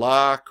that's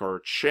luck or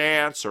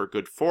chance or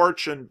good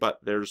fortune, but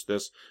there's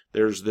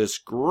this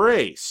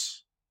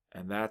grace,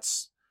 and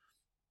that's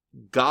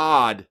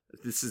God.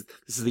 This is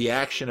the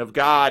action of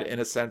God, in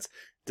a sense,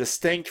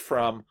 distinct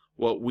from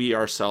what we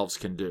ourselves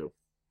can do.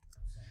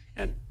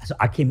 And so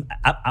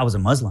I was a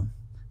Muslim,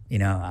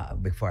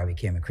 before I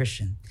became a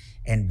Christian,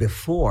 and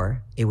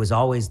before it was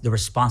always the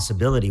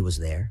responsibility was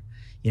there,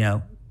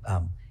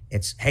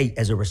 it's, hey,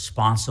 as a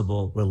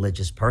responsible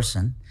religious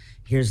person,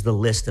 here's the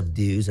list of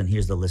do's and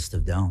here's the list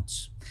of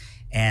don'ts.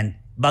 And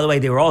by the way,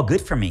 they were all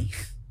good for me.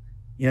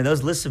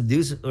 Those lists of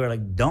do's were like,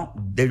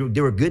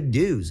 they were good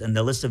do's. And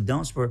the list of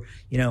don'ts were,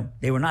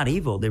 they were not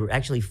evil. They were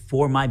actually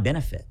for my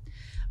benefit.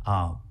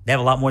 They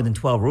have a lot more than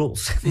 12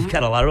 rules. They've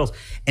got a lot of rules.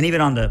 And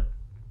even on the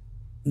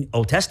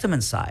Old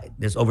Testament side,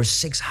 there's over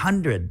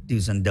 600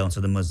 do's and don'ts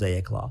of the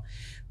Mosaic Law.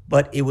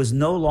 But it was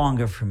no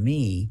longer for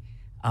me,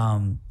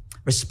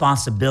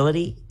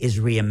 responsibility is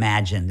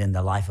reimagined in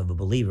the life of a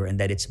believer, and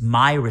that it's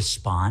my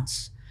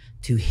response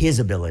to his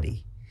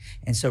ability.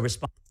 And so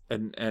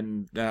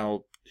And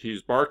now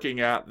he's barking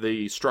at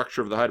the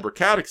structure of the Heidelberg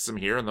Catechism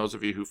here, and those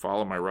of you who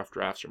follow my rough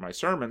drafts or my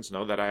sermons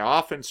know that I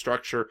often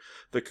structure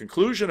the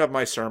conclusion of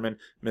my sermon,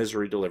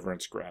 misery,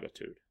 deliverance,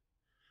 gratitude.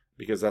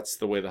 Because that's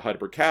the way the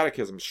Heidelberg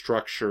Catechism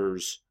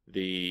structures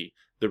the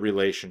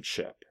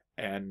relationship.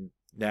 And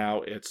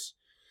now it's,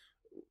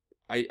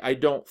 I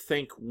don't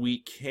think we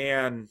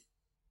can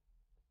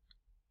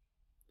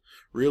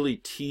really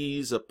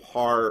tease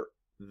apart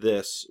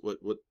this,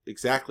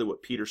 exactly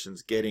what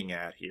Peterson's getting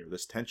at here,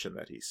 this tension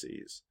that he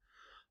sees.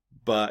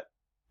 But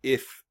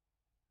if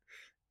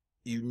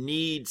you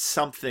need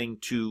something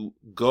to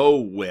go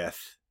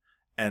with,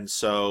 and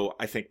so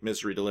I think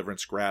misery,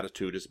 deliverance,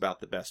 gratitude is about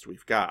the best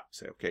we've got.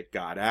 Say, okay,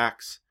 God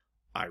acts,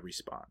 I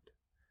respond.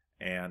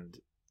 And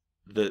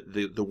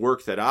the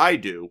work that I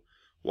do,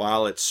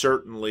 while it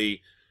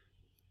certainly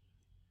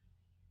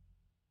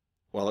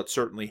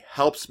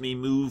helps me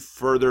move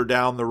further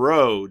down the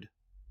road,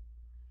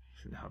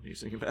 now I'm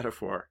using a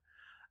metaphor,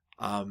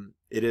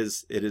 it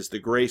is the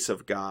grace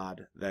of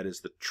God that is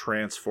the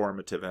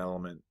transformative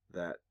element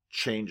that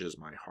changes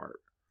my heart.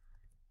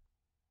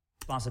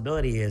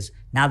 Responsibility is,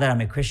 now that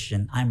I'm a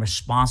Christian, I'm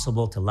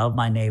responsible to love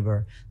my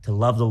neighbor, to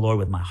love the Lord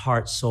with my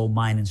heart, soul,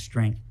 mind, and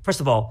strength. First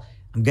of all,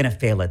 I'm going to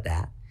fail at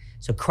that.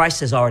 So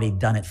Christ has already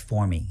done it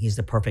for me. He's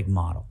the perfect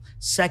model.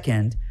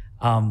 Second,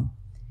 I'm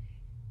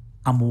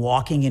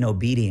walking in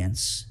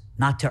obedience,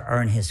 not to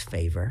earn his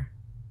favor,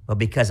 but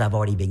because I've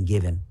already been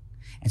given.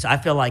 And so I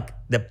feel like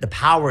the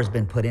power has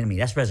been put in me.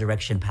 That's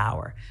resurrection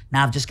power.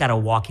 Now I've just got to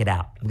walk it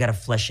out. I've got to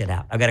flesh it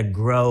out. I've got to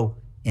grow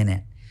in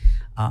it.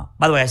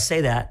 By the way, I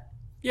say that.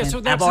 Yeah,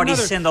 so that's I've already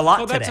sinned a lot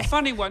today. That's a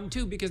funny one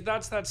too, because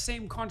that's that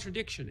same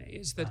contradiction.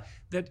 Is that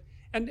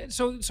and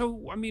so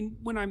I mean,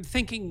 when I'm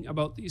thinking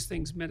about these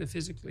things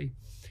metaphysically,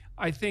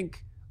 I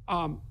think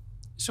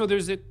so.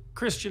 There's a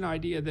Christian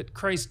idea that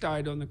Christ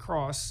died on the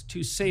cross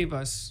to save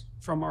us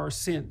from our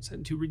sins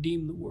and to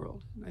redeem the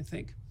world. And I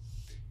think,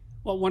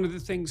 well, one of the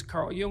things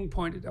Carl Jung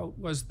pointed out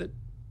was that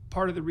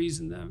part of the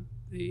reason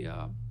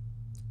the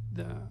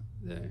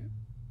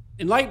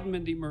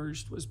Enlightenment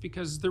emerged was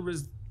because there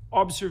was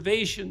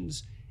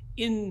observations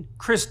in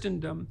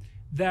Christendom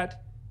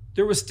that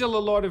there was still a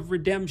lot of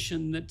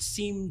redemption that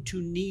seemed to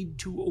need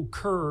to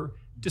occur,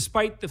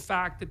 despite the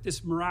fact that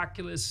this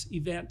miraculous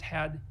event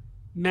had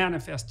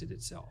manifested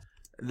itself.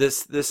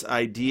 This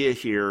idea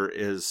here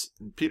is,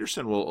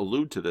 Peterson will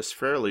allude to this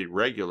fairly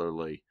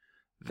regularly,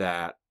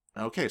 that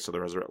okay, so the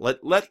resurrection.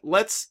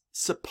 Let's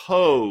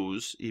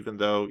suppose, even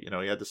though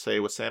he had to say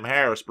with Sam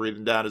Harris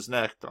breathing down his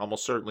neck,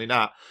 almost certainly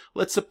not.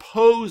 Let's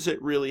suppose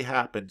it really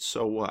happened.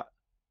 So what?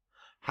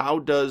 How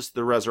does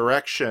the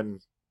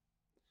resurrection?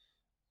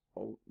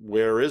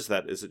 Where is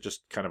that? Is it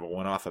just kind of a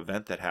one-off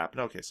event that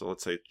happened? Okay, so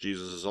let's say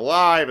Jesus is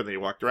alive, and then he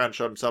walked around, and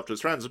showed himself to his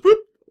friends, and whoop,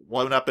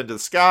 went up into the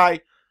sky.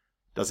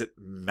 Does it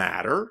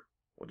matter?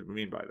 What do we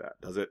mean by that?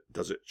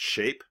 Does it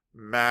shape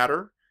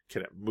matter?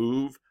 Can it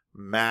move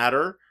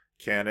matter?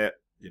 Can it,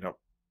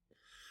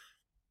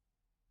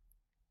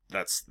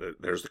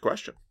 there's the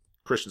question.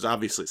 Christians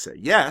obviously say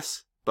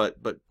yes, but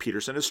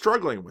Peterson is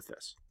struggling with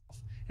this.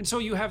 And so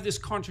you have this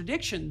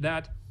contradiction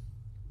that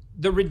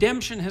the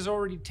redemption has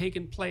already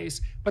taken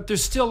place, but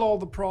there's still all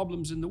the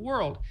problems in the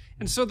world.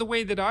 And so the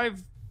way that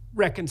I've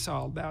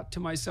reconciled that to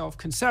myself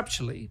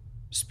conceptually,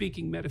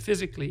 speaking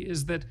metaphysically,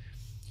 is that,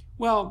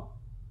 well,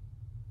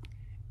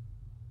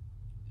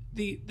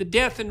 the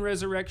death and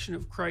resurrection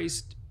of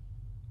Christ,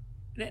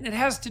 and it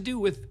has to do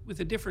with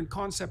a different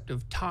concept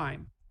of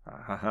time.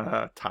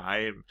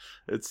 Time.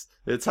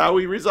 It's how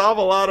we resolve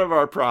a lot of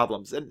our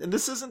problems. And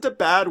this isn't a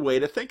bad way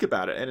to think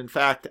about it. And in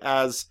fact,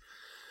 as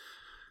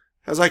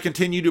I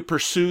continue to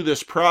pursue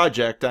this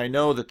project, I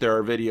know that there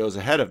are videos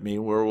ahead of me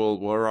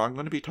where I'm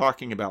going to be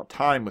talking about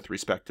time with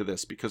respect to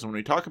this, because when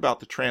we talk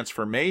about the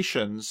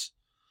transformations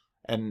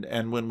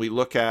and when we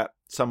look at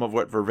some of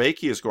what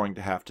Vervaeke is going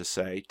to have to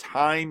say,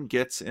 time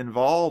gets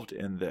involved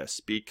in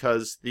this,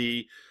 because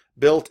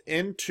built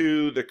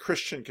into the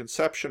Christian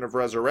conception of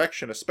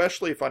resurrection,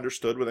 especially if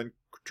understood within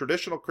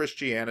traditional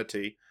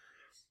Christianity,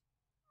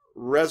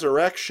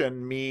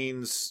 resurrection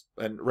means,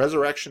 and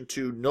resurrection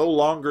to no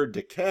longer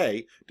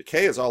decay.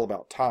 Decay is all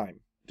about time.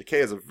 Decay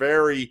is a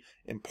very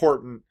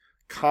important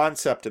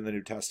concept in the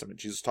New Testament.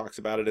 Jesus talks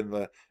about it in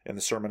the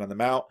Sermon on the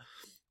Mount.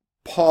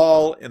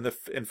 Paul in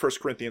 1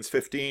 Corinthians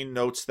 15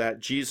 notes that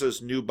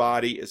Jesus' new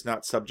body is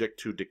not subject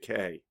to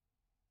decay.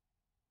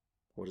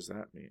 What does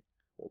that mean?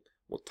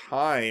 Well,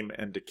 time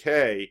and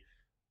decay,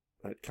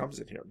 that comes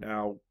in here.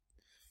 Now,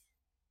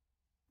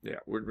 yeah,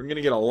 we're going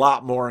to get a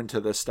lot more into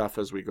this stuff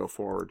as we go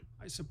forward.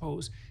 I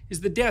suppose,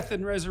 is the death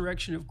and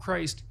resurrection of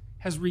Christ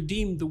has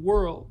redeemed the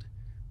world,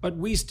 but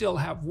we still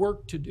have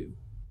work to do.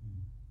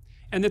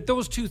 And that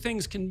those two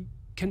things can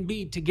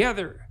be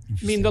together.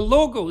 I mean, the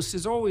Logos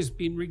has always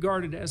been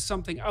regarded as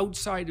something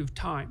outside of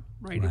time,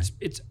 right?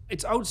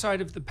 It's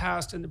outside of the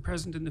past and the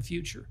present and the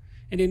future.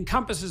 It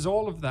encompasses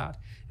all of that.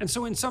 And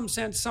so in some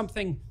sense,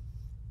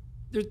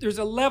 there's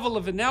a level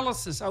of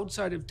analysis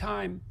outside of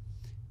time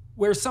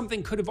where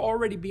something could have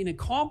already been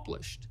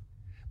accomplished.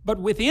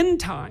 But within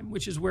time,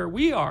 which is where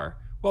we are,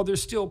 well,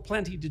 there's still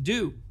plenty to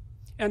do.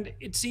 And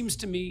it seems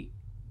to me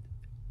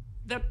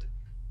that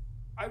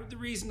the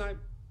reason I'm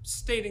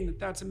stating that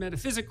that's a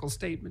metaphysical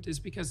statement is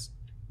because,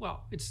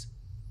 well,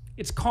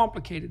 it's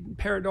complicated and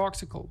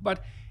paradoxical.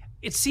 But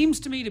it seems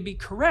to me to be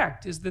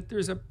correct, is that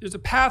there's a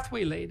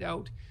pathway laid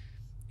out.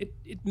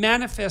 It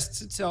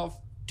manifests itself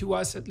to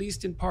us, at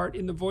least in part,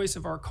 in the voice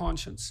of our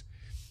conscience.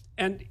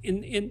 and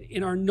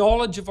in our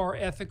knowledge of our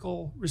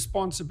ethical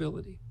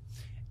responsibility,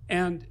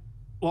 and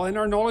well, in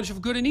our knowledge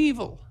of good and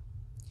evil.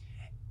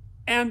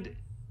 And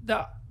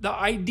the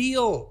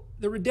ideal,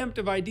 the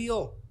redemptive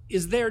ideal,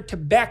 is there to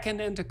beckon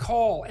and to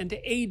call and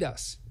to aid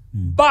us.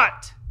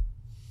 But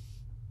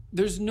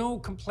there's no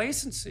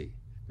complacency.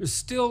 There's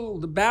still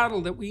the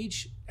battle that we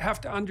each have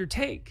to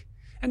undertake.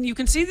 And you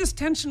can see this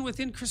tension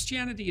within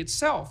Christianity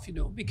itself, you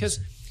know, because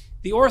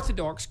the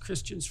Orthodox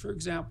Christians, for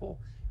example,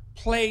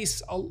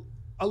 place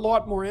a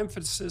lot more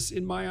emphasis,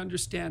 in my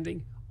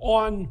understanding,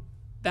 on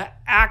the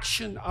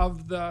action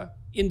of the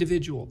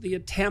individual, the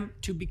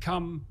attempt to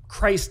become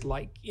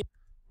Christ-like.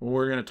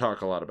 We're going to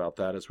talk a lot about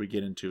that as we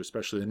get into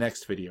especially the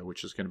next video,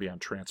 which is going to be on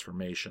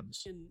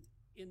transformations.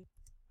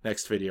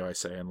 Next video, I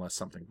say, unless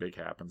something big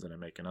happens and I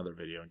make another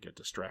video and get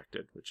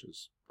distracted, which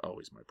is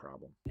always my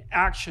problem.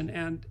 Action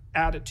and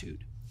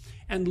attitude,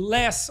 and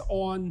less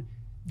on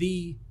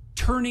the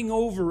turning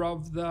over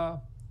of the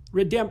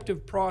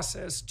redemptive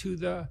process to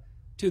the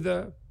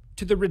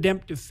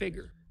redemptive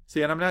figure.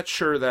 See, and I'm not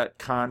sure that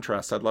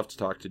contrast, I'd love to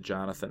talk to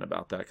Jonathan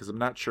about that, because I'm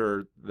not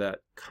sure that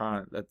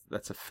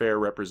that's a fair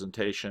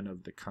representation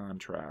of the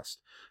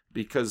contrast.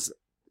 Because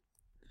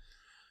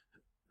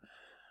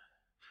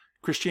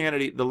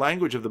Christianity, the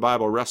language of the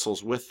Bible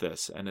wrestles with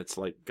this, and it's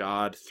like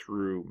God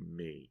through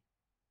me.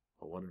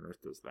 Well, what on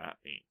earth does that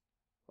mean?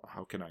 Well,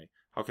 how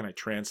can I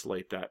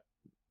translate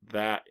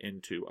that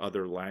into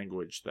other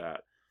language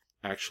that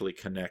actually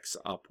connects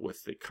up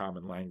with the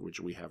common language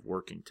we have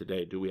working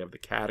today? Do we have the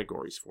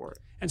categories for it?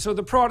 And so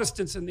the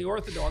Protestants and the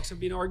Orthodox have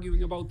been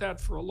arguing about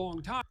that for a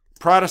long time.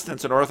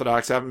 Protestants and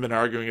Orthodox haven't been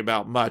arguing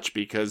about much,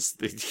 because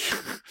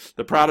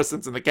the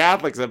Protestants and the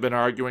Catholics have been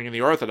arguing, and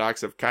the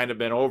Orthodox have kind of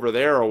been over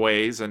there a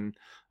ways, and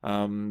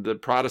the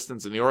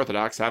Protestants and the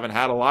Orthodox haven't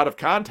had a lot of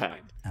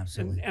contact.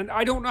 Absolutely. And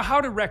I don't know how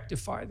to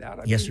rectify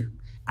that. Yes, sir.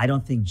 I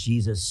don't think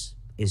Jesus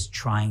is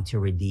trying to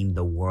redeem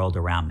the world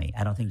around me.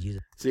 I don't think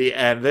Jesus... See,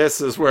 and this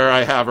is where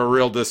I have a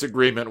real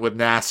disagreement with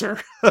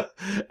Nasser.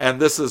 And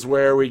this is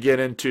where we get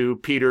into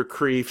Peter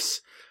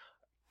Kreeft's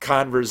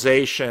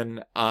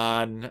conversation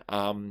on,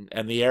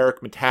 and the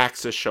Eric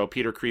Metaxas show.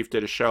 Peter Kreeft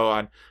did a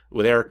show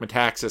with Eric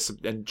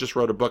Metaxas and just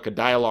wrote a book, a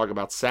dialogue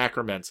about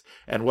sacraments.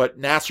 And what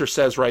Nasser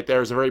says right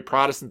there is a very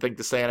Protestant thing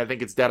to say, and I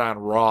think it's dead on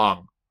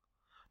wrong.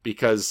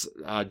 Because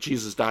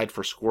Jesus died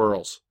for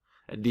squirrels,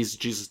 and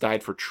Jesus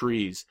died for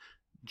trees.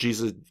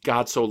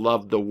 God so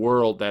loved the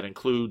world, that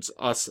includes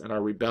us and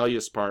our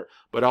rebellious part,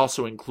 but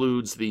also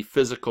includes the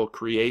physical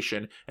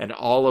creation and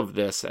all of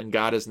this. And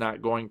God is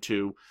going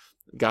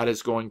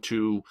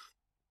to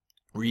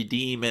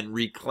redeem and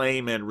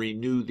reclaim and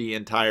renew the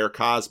entire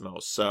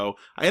cosmos. So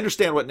I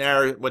understand what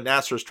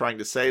Nasser is trying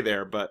to say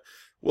there, but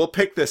we'll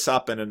pick this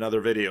up in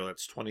another video.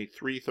 It's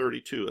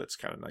 2332. That's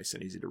kind of nice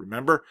and easy to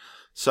remember.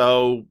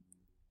 So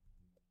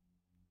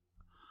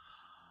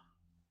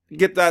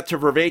get that to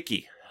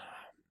Vervaeke.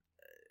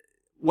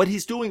 What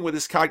he's doing with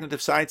his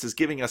cognitive science is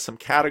giving us some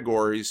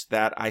categories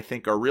that I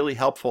think are really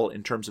helpful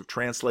in terms of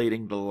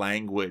translating the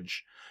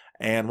language.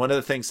 And one of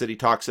the things that he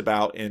talks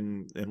about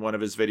in one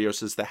of his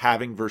videos is the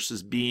having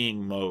versus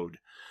being mode.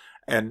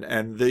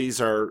 And these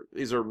are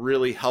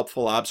really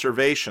helpful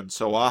observations.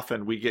 So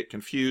often we get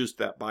confused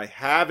that by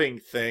having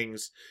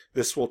things,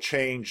 this will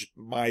change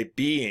my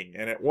being,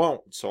 and it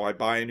won't. So I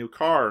buy a new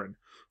car, and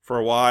for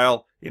a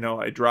while,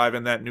 I drive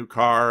in that new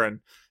car, and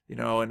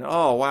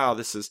oh wow,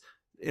 this is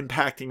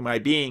impacting my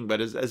being, but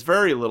as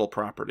very little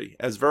property,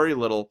 as very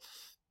little.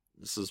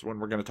 This is when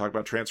we're going to talk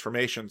about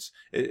transformations.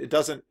 It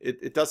doesn't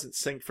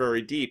sink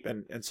very deep,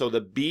 and so the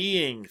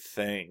being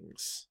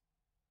things,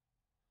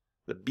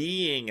 the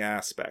being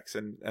aspects,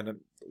 and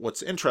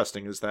what's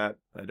interesting is that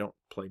I don't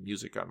play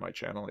music on my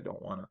channel. I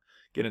don't want to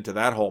get into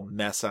that whole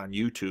mess on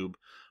YouTube,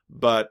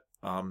 but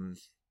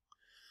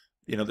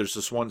there's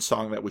this one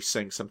song that we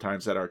sing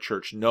sometimes at our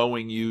church,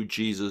 knowing you,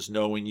 Jesus,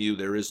 knowing you,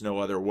 there is no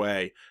other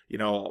way.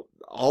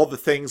 All the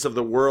things of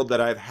the world that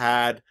I've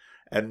had,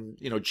 and,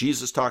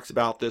 Jesus talks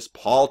about this,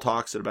 Paul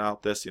talks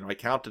about this, I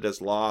count it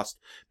as lost,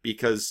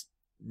 because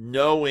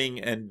knowing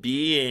and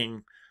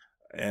being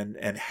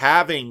and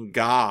having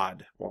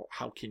God, well,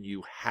 how can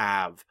you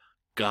have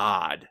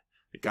God?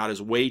 God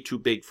is way too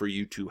big for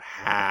you to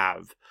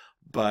have.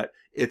 But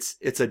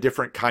it's a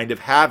different kind of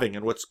having.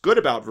 And what's good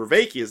about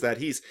Vervaeke is that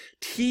he's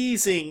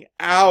teasing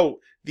out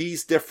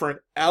these different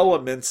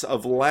elements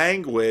of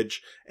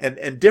language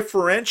and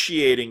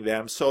differentiating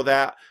them, so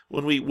that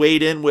when we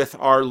wade in with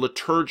our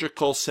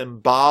liturgical,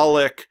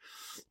 symbolic,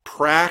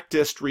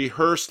 practiced,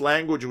 rehearsed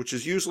language, which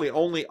is usually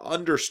only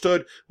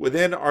understood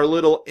within our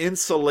little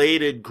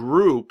insulated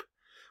group,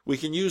 we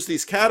can use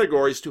these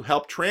categories to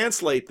help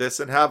translate this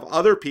and have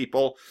other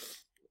people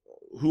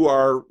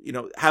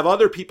have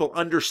other people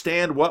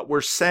understand what we're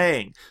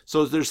saying.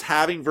 So there's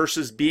having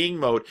versus being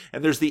mode,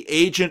 and there's the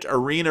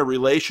agent-arena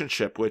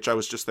relationship, which I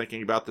was just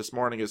thinking about this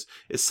morning, is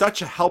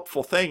such a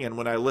helpful thing. And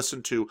when I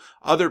listen to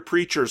other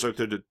preachers, or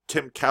to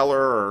Tim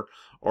Keller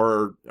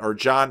or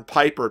John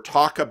Piper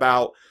talk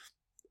about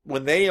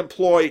when they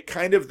employ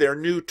kind of their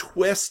new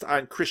twist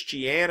on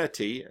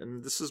Christianity,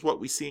 and this is what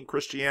we see in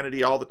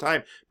Christianity all the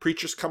time,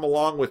 preachers come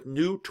along with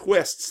new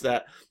twists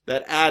that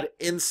add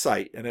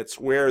insight, and it's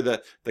where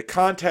the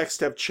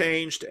context have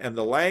changed and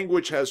the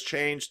language has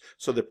changed,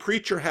 so the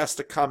preacher has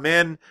to come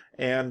in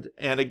and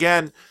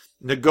again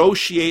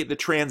negotiate the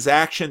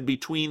transaction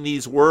between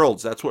these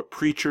worlds. That's what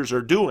preachers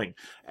are doing,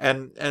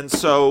 and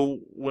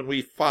so when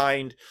we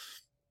find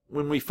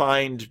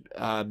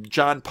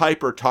John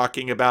Piper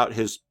talking about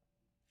his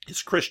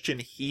Christian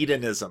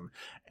hedonism,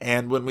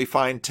 and when we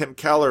find Tim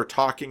Keller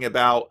talking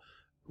about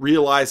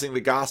realizing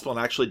the gospel, and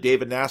actually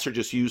David Nasser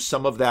just used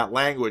some of that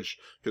language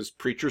because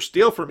preachers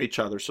steal from each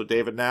other, so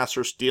David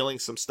Nasser stealing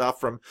some stuff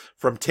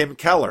from Tim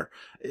Keller,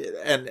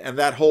 and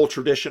that whole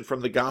tradition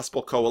from the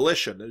Gospel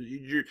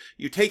Coalition.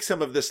 You take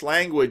some of this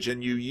language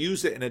and you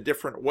use it in a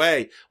different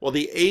way. Well,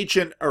 the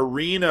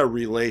agent-arena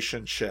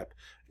relationship,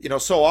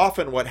 so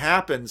often what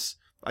happens,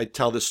 I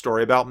tell this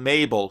story about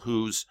Mabel,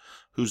 who's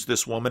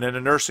this woman in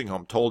a nursing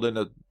home, told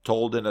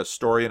in a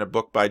story in a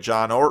book by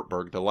John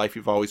Ortberg, The Life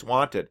You've Always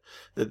Wanted,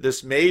 that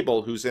this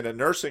Mabel who's in a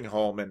nursing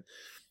home, and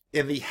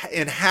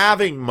in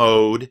having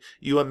mode,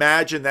 you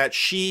imagine that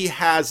she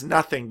has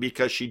nothing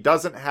because she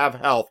doesn't have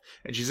health,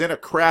 and she's in a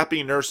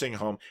crappy nursing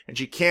home, and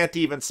she can't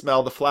even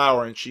smell the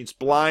flower, and she's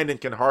blind and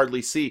can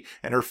hardly see,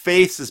 and her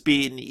face is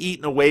being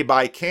eaten away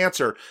by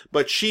cancer,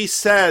 but she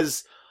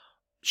says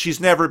she's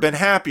never been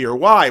happier.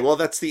 Why? Well,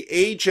 that's the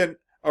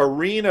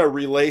agent-arena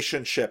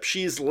relationship.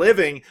 She's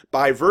living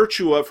by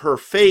virtue of her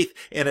faith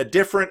in a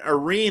different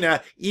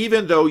arena,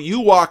 even though you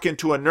walk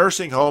into a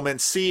nursing home and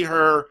see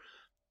her,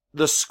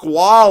 the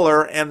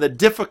squalor and the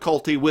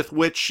difficulty with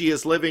which she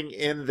is living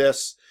in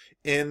this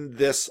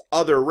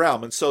other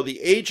realm. And so the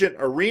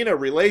agent-arena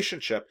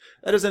relationship,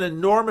 that is an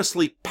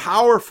enormously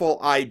powerful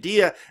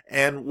idea,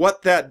 and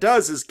what that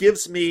does is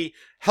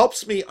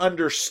helps me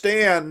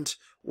understand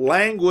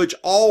language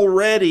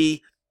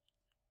already,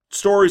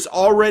 stories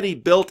already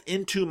built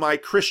into my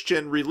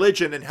Christian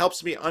religion, and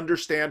helps me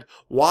understand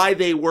why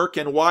they work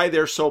and why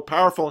they're so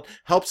powerful, and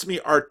helps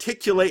me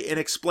articulate and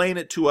explain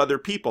it to other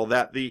people,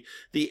 that the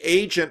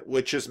agent,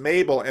 which is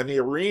Mabel, and the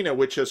arena,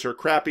 which is her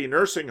crappy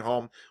nursing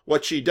home,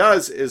 what she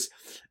does is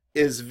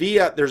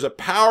there's a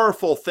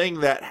powerful thing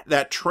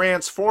that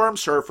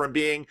transforms her from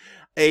being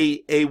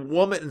a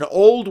woman, an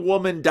old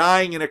woman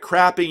dying in a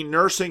crappy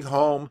nursing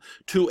home,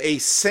 to a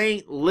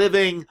saint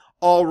living,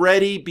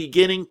 already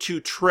beginning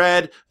to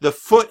tread the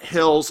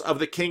foothills of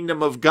the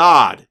kingdom of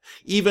God,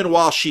 even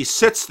while she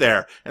sits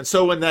there. And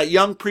so when that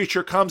young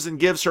preacher comes and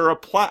gives her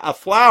a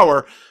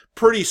flower,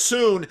 pretty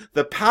soon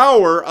the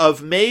power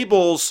of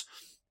Mabel's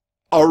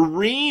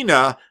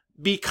arena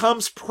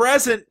becomes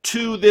present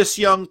to this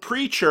young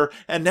preacher,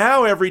 and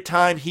now every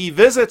time he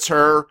visits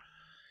her,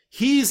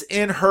 he's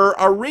in her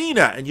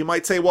arena. And you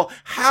might say, well,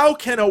 how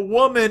can a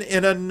woman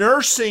in a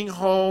nursing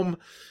home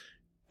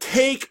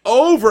take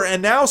over?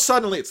 And now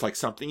suddenly it's like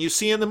something you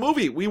see in the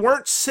movie. We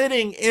weren't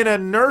sitting in a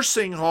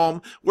nursing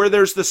home where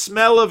there's the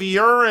smell of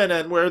urine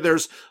and where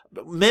there's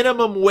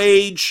minimum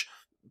wage,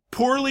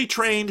 poorly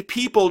trained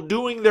people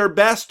doing their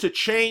best to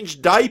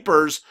change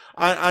diapers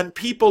on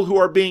people who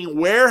are being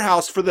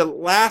warehoused for the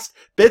last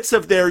bits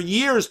of their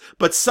years.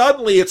 But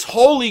suddenly it's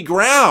holy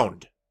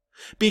ground,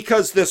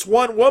 because this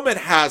one woman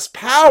has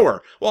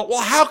power. Well,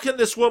 how can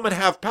this woman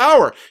have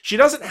power? She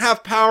doesn't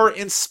have power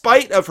in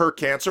spite of her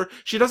cancer.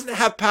 She doesn't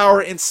have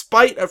power in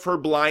spite of her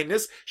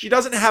blindness. She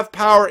doesn't have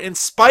power in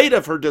spite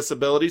of her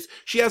disabilities.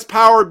 She has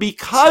power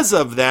because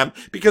of them,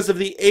 because of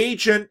the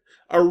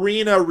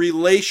agent-arena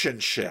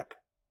relationship.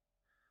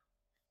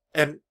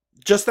 And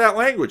just that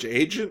language,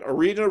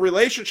 agent-arena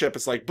relationship,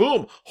 it's like,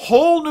 boom,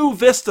 whole new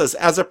vistas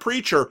as a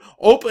preacher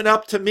open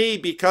up to me,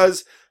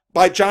 because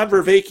by John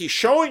Vervaeke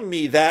showing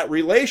me that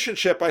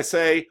relationship, I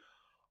say,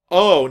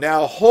 oh,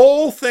 now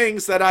whole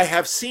things that I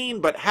have seen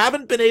but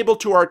haven't been able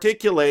to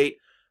articulate,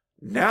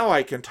 now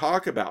I can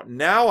talk about,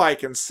 now I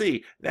can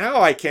see,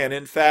 now I can,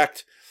 in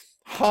fact,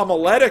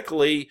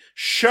 homiletically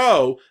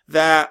show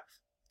that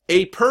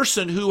a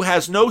person who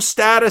has no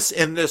status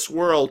in this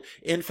world,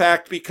 in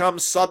fact,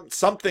 becomes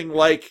something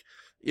like,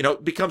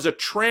 becomes a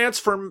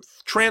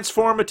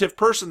transformative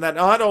person that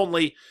not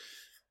only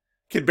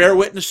can bear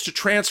witness to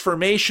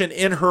transformation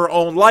in her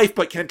own life,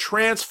 but can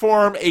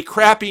transform a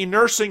crappy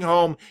nursing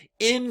home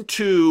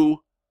into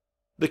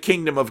the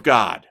kingdom of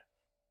God.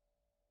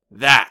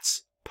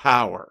 That's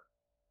power.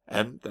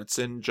 And that's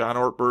in John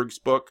Ortberg's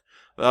book,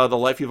 The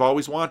Life You've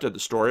Always Wanted, The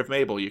Story of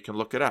Mabel. You can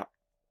look it up.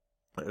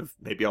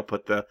 Maybe I'll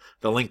put the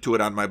link to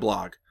it on my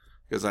blog,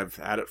 because I've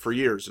had it for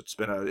years.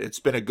 It's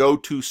been a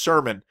go-to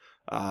sermon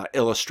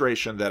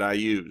illustration that I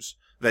use.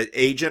 The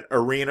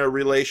agent-arena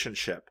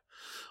relationship.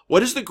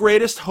 What is the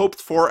greatest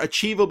hoped for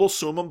achievable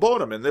summum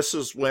bonum? And this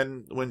is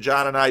when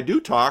John and I do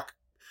talk,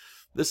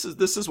 this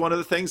is one of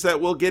the things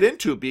that we'll get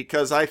into,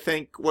 because I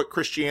think what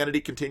Christianity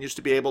continues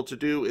to be able to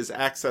do is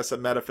access a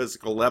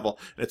metaphysical level.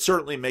 And it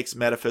certainly makes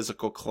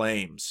metaphysical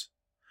claims.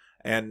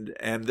 And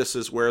this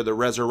is where the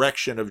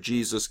resurrection of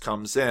Jesus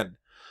comes in.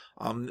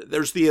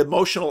 There's the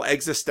emotional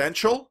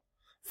existential.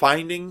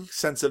 finding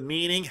sense of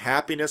meaning,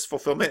 happiness,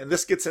 fulfillment, and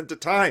this gets into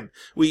time.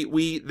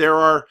 There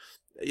are,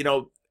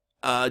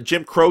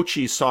 Jim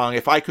Croce's song,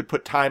 If I Could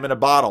Put Time in a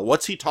Bottle.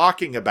 What's he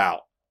talking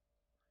about?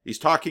 He's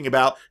talking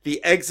about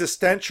the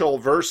existential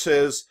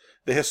versus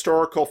the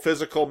historical,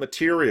 physical,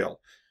 material.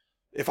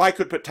 If I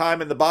Could Put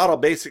Time in the Bottle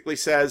basically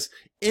says,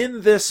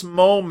 in this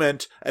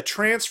moment, a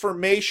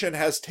transformation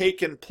has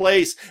taken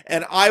place,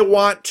 and I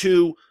want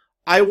to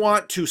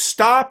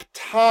stop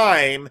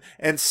time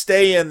and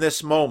stay in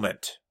this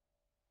moment.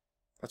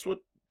 That's what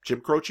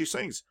Jim Croce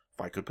sings.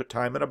 If I could put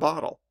time in a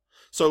bottle.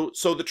 So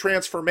the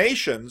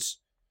transformations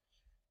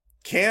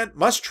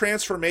must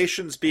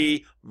transformations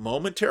be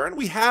momentary? And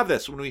we have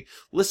this when we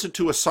listen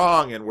to a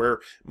song and we're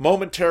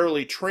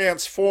momentarily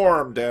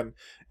transformed, and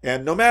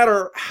no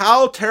matter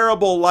how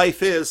terrible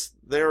life is,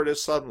 there it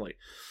is suddenly.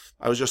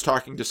 I was just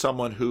talking to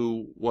someone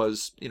who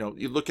was,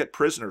 you look at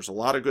prisoners, a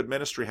lot of good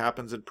ministry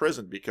happens in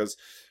prison because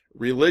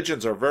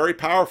religions are very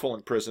powerful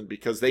in prison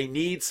because they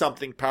need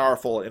something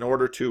powerful in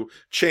order to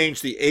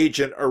change the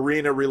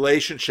agent-arena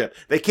relationship.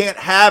 They can't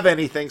have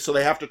anything, so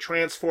they have to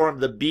transform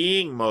the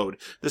being mode.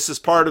 This is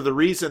part of the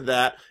reason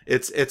that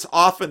it's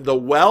often the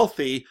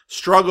wealthy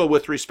struggle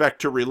with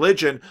respect to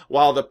religion,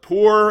 while the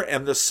poor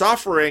and the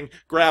suffering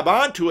grab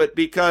onto it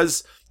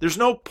because there's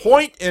no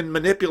point in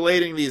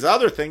manipulating these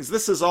other things.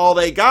 This is all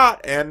they got,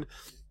 and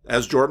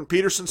as Jordan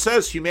Peterson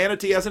says,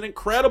 humanity has an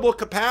incredible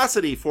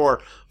capacity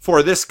for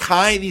these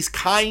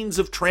kinds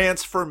of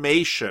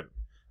transformation.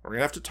 We're going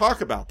to have to talk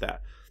about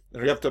that.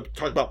 And we have to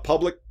talk about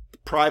public,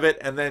 private,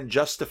 and then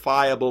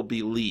justifiable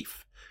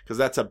belief, because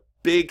that's a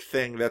big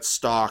thing that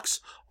stalks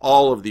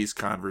all of these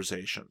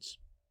conversations.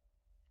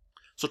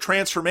 So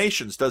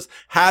transformations. Does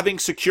having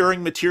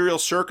securing material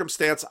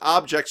circumstance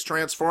objects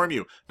transform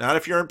you? Not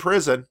if you're in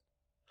prison.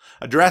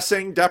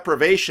 Addressing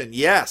deprivation,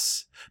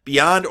 yes.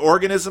 Beyond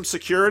organism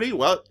security,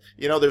 well,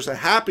 there's a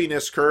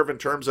happiness curve in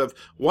terms of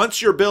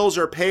once your bills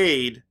are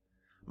paid,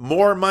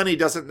 more money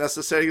doesn't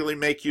necessarily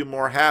make you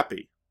more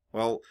happy.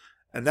 Well,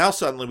 and now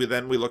suddenly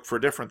we look for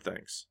different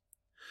things.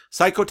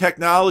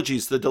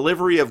 Psychotechnologies, the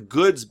delivery of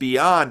goods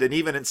beyond and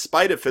even in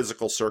spite of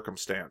physical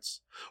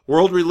circumstance.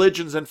 World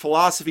religions and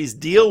philosophies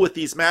deal with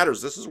these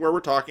matters. This is where we're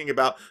talking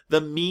about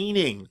the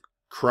meaning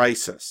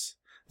crisis.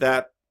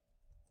 That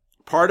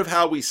part of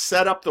how we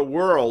set up the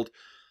world,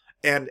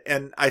 and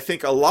I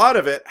think a lot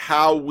of it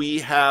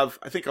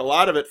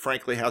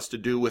frankly has to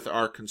do with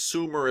our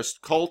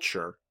consumerist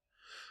culture.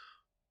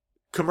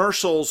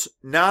 Commercials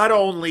not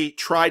only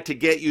try to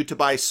get you to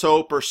buy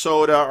soap or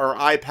soda or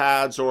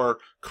iPads or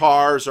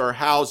cars or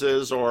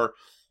houses or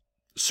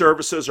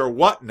services or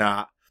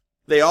whatnot,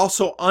 they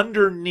also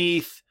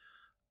underneath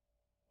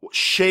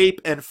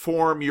shape and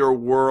form your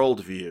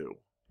worldview.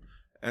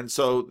 And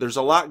so there's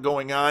a lot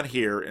going on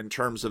here in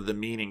terms of the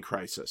meaning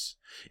crisis.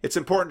 It's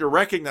important to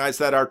recognize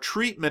that our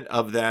treatment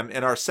of them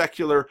in our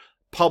secular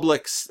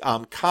public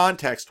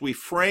context, we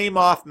frame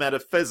off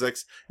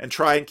metaphysics and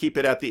try and keep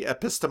it at the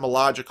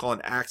epistemological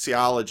and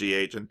axiology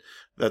age. And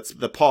that's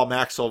the Paul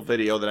Maxwell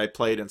video that I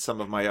played in some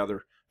of my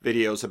other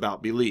videos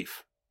about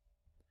belief.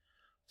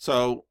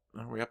 So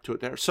we're up to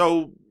it there.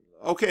 So,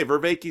 okay,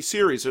 Vervaeke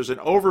series. There's an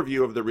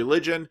overview of the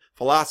religion,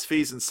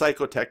 philosophies, and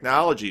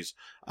psychotechnologies.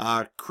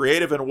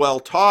 Creative and well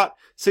taught,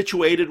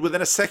 situated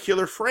within a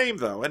secular frame,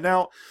 though. And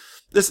now,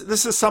 this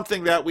is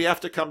something that we have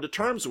to come to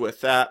terms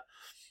with. That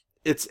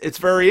it's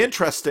very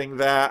interesting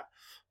that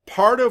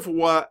part of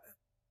what.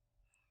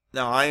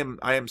 Now, I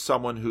am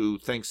someone who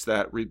thinks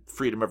that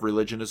freedom of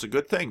religion is a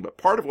good thing, but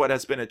part of what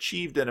has been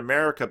achieved in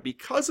America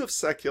because of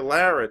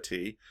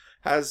secularity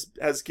has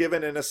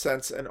given, in a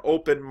sense, an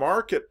open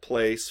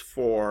marketplace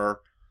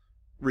for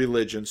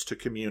religions to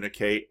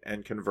communicate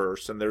and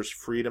converse, and there's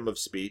freedom of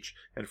speech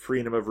and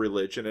freedom of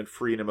religion and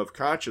freedom of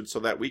conscience so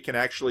that we can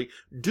actually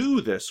do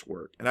this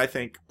work. And I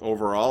think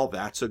overall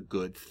that's a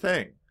good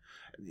thing.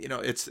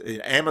 It's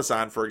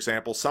Amazon, for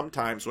example.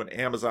 Sometimes when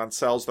Amazon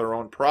sells their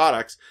own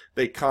products,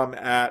 they come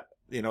at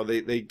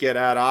they get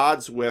at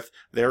odds with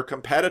their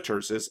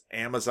competitors. Is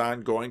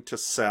Amazon going to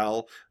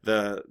sell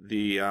the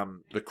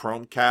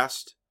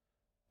Chromecast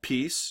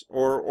piece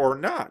or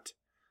not?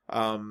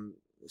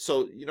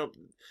 So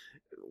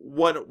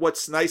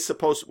what's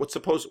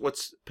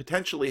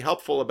potentially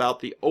helpful about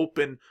the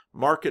open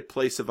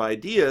marketplace of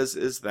ideas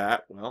is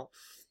that, well,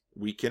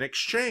 we can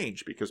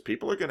exchange because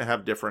people are going to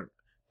have different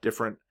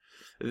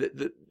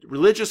the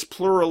religious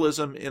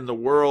pluralism in the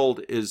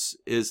world is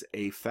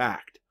a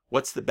fact.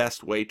 What's the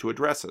best way to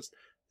address this?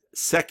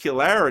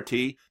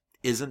 Secularity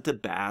isn't a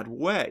bad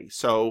way.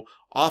 So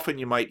often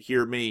you might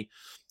hear me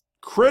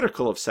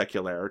critical of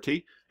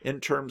secularity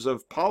in terms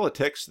of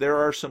politics. There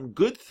are some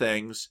good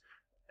things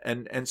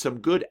and some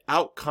good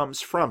outcomes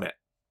from it.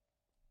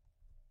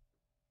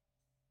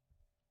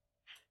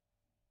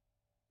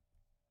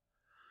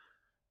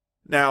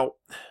 Now,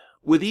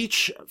 with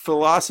each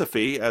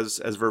philosophy, as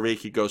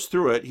Vervaeke goes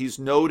through it, he's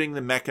noting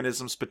the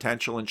mechanisms,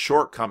 potential, and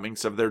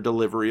shortcomings of their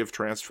delivery of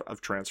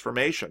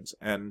transformations.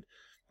 And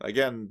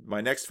again,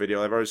 my next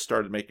video, I've already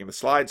started making the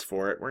slides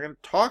for it. We're going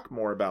to talk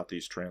more about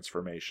these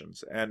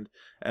transformations and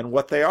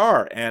what they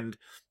are, and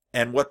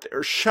what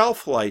their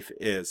shelf life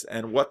is,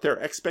 and what their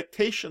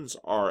expectations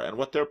are, and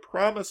what their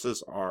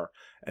promises are,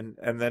 and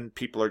then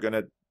people are going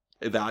to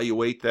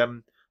evaluate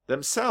them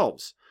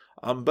themselves.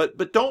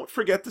 But don't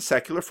forget the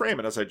secular frame,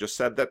 and as I just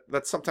said,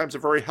 that's sometimes a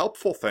very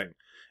helpful thing.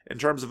 In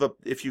terms of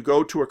if you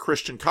go to a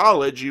Christian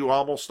college, you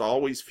almost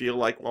always feel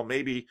like, well,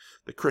 maybe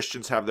the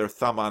Christians have their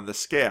thumb on the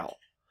scale.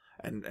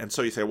 And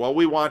so you say, well,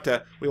 we want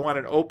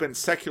an open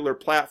secular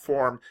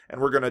platform,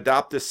 and we're going to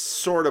adopt this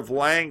sort of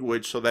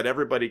language so that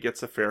everybody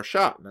gets a fair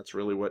shot. And that's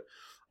really what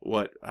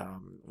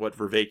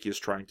Vervaeke is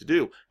trying to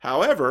do.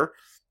 However,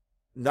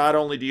 not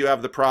only do you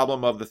have the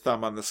problem of the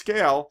thumb on the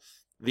scale,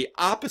 the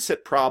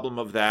opposite problem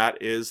of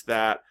that is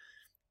that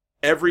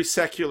every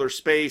secular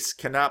space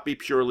cannot be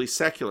purely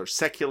secular.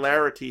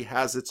 Secularity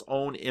has its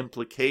own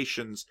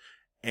implications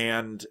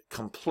and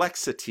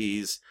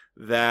complexities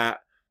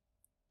that,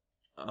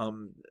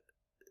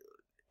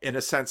 in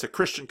a sense, a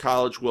Christian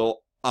college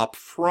will up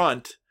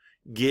front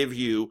give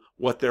you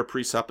what their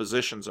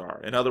presuppositions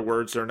are. In other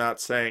words, they're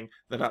not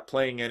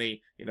playing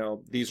any,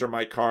 these are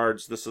my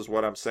cards, this is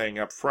what I'm saying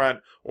up front,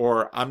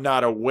 or I'm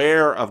not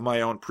aware of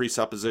my own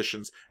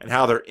presuppositions and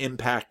how they're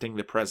impacting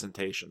the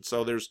presentation.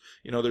 So there's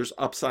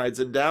upsides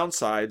and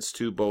downsides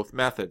to both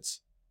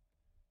methods.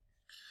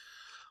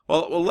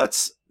 Well,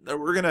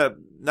 we're going to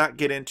not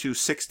get into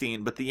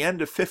 16, but the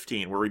end of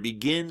 15, where he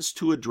begins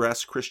to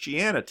address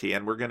Christianity,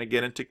 and we're going to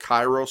get into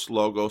kairos,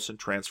 logos, and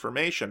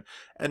transformation.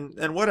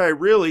 And what I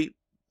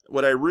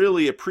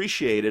really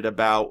appreciated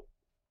about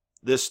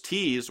this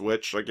tease,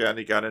 which again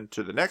he got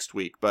into the next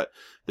week, but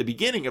the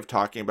beginning of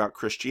talking about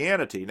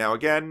Christianity. Now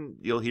again,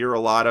 you'll hear a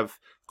lot of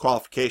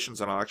qualifications,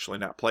 and I'll actually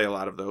not play a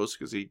lot of those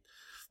because he's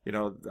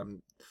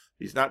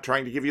not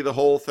trying to give you the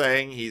whole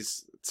thing.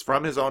 It's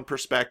from his own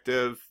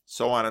perspective,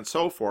 so on and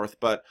so forth.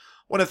 But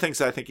one of the things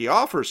I think he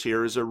offers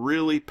here is a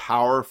really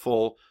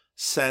powerful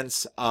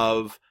sense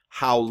of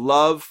how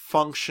love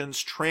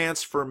functions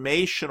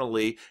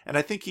transformationally, and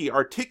I think he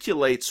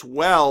articulates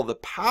well the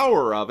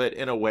power of it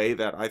in a way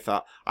that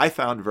I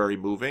found very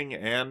moving,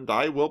 and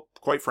I will,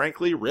 quite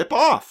frankly, rip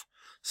off.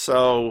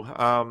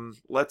 So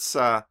let's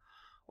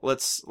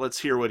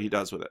hear what he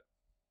does with it.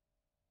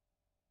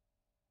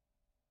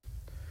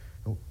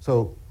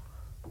 So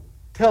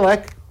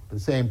Tillich, the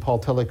same Paul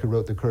Tillich who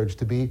wrote The Courage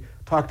to Be,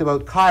 talked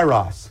about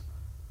kairos,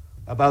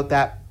 about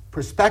that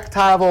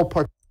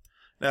perspectival.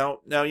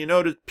 Now you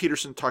noted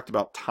Peterson talked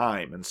about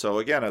time, and so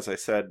again, as I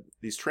said,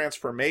 these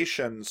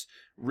transformations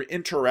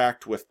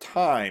interact with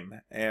time.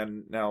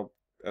 And now,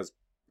 as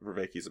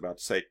Vervaeke is about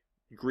to say,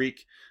 the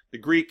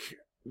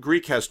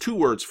Greek has two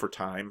words for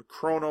time: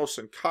 chronos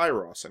and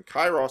kairos. And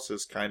kairos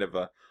is kind of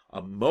a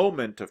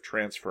moment of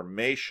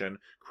transformation.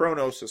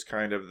 Chronos is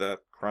kind of the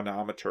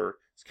chronometer.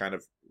 It's kind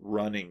of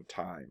running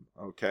time,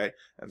 okay?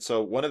 And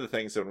so one of the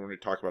things that when we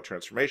talk about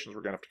transformations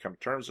we're going to have to come to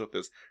terms with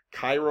is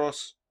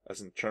kairos,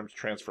 as in terms of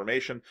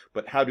transformation,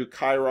 but how do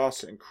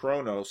kairos and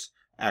chronos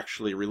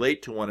actually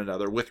relate to one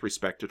another with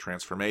respect to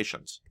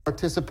transformations?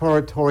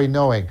 Participatory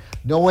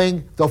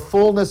knowing the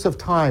fullness of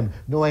time,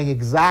 knowing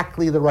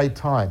exactly the right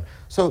time.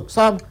 So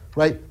some,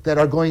 right, that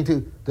are going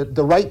to,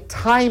 the right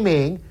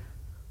timing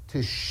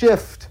to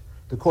shift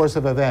the course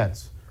of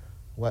events.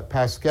 What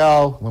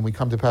Pascal, when we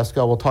come to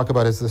Pascal, we'll talk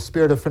about is the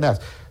spirit of finesse.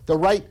 The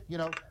right,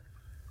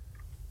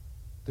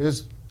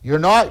 you're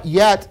not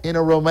yet in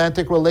a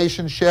romantic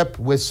relationship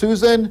with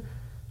Susan,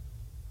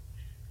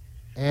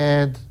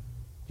 and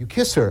you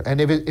kiss her, and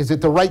is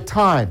it the right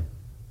time?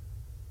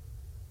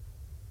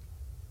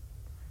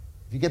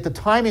 If you get the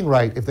timing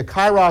right, if the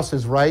kairos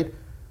is right,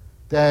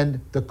 then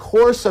the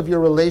course of your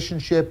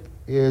relationship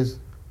is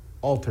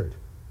altered,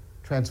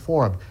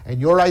 transformed,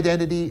 and your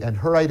identity and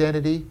her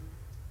identity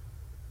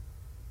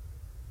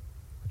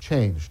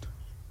changed.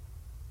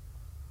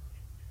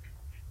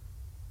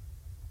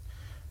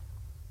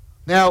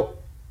 Now,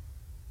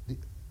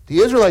 the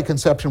Israelite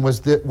conception was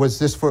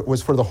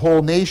for the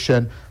whole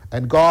nation,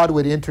 and God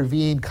would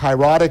intervene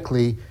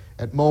kairotically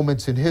at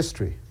moments in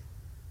history.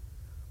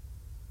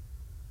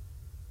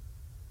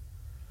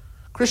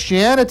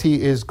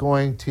 Christianity is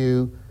going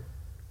to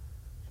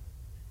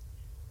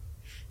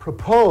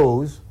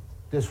propose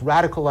this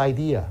radical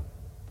idea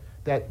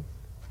that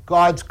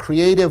God's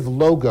creative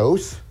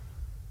logos,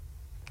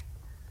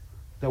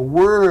 the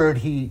word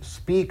he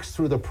speaks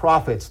through the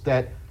prophets,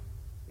 that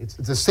it's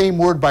the same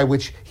word by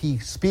which he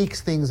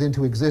speaks things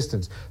into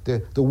existence,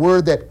 the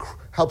word that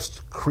helps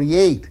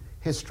create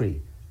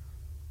history,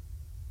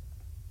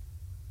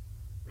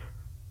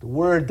 the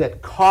word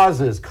that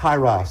causes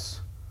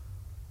kairos,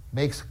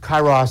 makes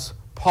kairos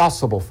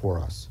possible for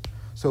us.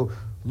 So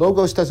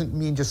logos doesn't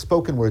mean just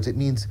spoken words. It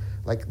means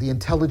like the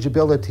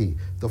intelligibility,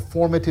 the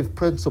formative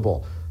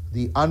principle,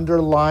 the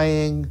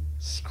underlying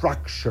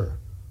structure.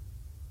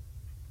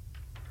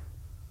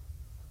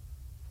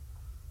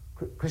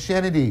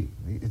 Christianity,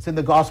 it's in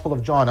the Gospel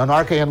of John,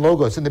 anarche and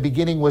logos. In the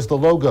beginning was the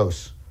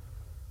logos.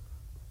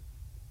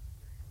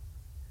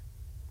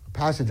 A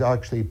passage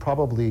actually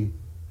probably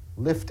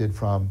lifted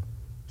from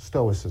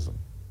Stoicism.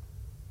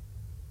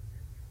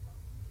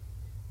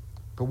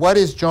 But what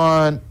is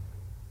John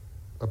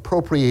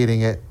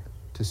appropriating it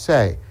to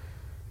say?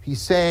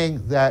 He's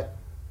saying that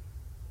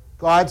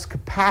God's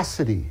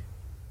capacity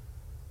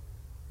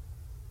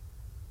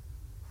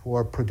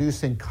for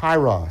producing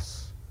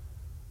kairos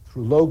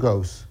through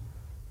logos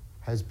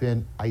has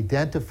been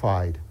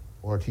identified,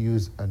 or to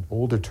use an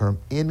older term,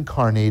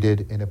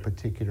 incarnated in a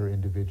particular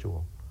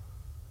individual.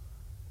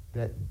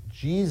 That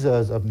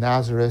Jesus of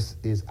Nazareth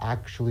is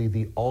actually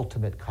the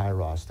ultimate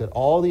kairos, that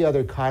all the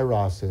other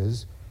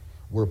kairoses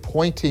were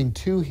pointing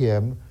to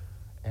him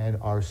and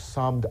are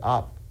summed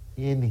up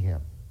in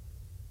him.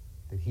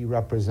 That he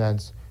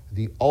represents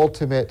the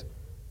ultimate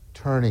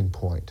turning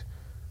point.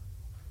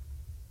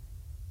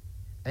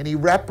 And he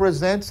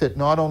represents it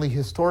not only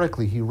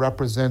historically, he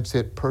represents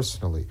it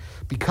personally.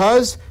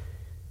 Because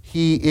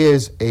he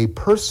is a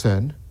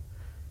person,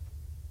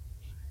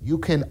 you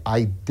can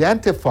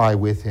identify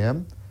with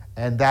him,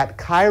 and that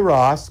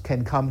kairos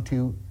can come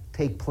to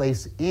take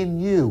place in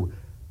you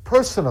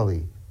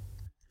personally.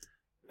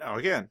 Now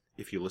again,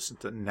 if you listen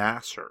to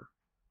Nasser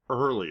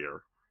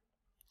earlier,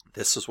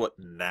 this is what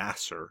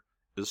Nasser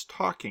is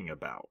talking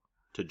about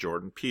to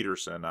Jordan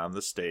Peterson on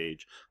the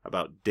stage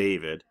about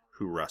David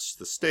who rests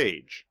the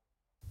stage.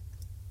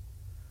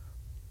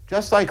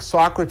 Just like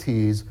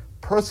Socrates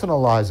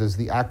personalizes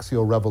the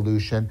axial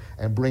revolution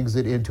and brings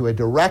it into a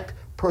direct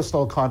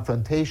personal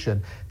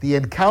confrontation, the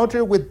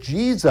encounter with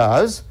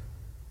Jesus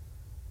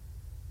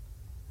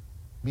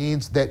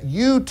means that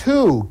you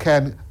too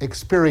can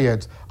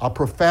experience a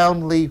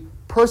profoundly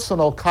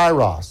personal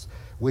kairos,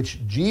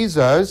 which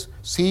Jesus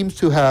seems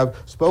to have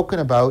spoken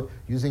about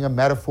using a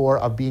metaphor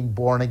of being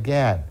born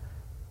again.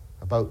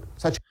 About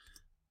such.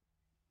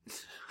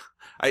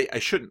 I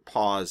shouldn't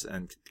pause,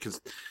 and because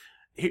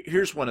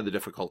here's one of the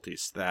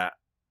difficulties, that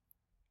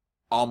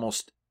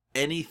almost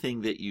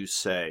anything that you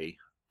say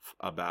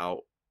about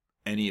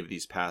any of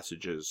these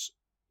passages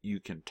you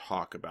can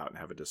talk about and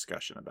have a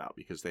discussion about,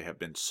 because they have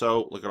been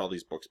so, look at all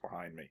these books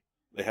behind me,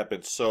 they have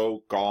been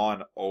so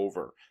gone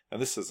over,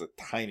 and this is a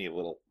tiny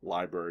little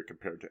library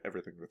compared to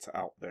everything that's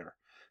out there.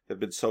 They've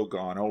been so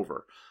gone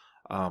over.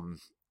 Born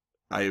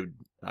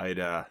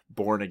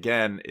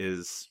again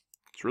it's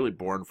really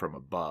born from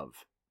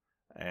above,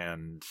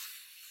 and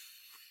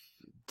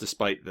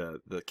despite the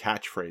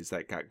catchphrase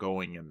that got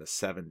going in the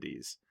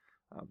 70s,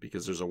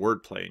 because there's a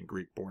wordplay in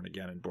Greek, born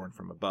again and born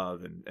from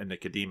above, and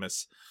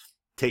Nicodemus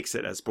takes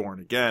it as born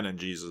again and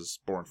Jesus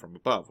born from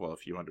above. Well,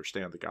 if you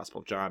understand the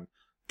Gospel of John,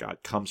 God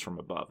comes from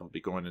above. I'll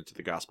be going into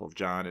the Gospel of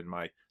John in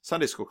my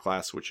Sunday school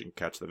class, which you can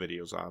catch the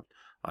videos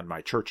on my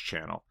church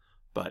channel.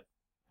 But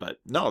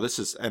no, this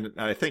is, and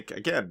I think,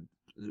 again,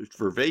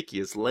 Vervaeke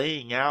is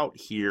laying out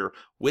here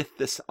with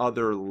this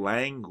other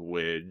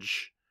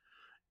language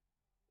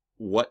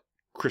what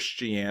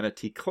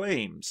Christianity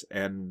claims,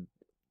 and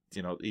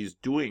he's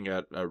doing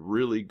a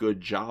really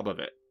good job of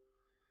it.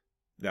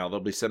 Now,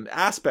 there'll be some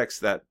aspects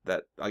that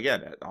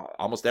again,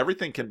 almost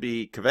everything can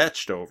be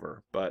kvetched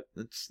over, but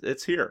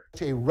it's here.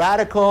 A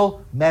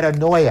radical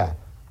metanoia,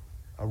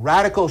 a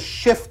radical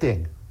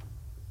shifting.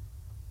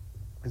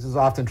 This is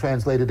often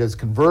translated as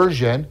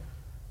conversion,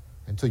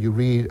 until you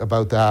read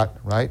about that,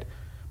 right?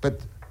 But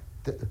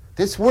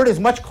this word is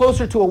much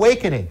closer to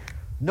awakening.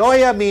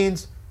 Noia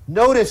means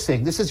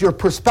noticing. This is your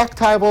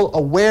perspectival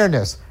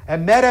awareness.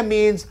 And meta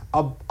means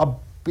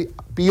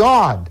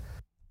beyond.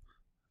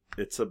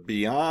 It's a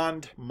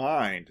beyond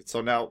mind.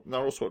 So now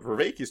notice what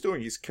Vervaeke is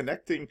doing. He's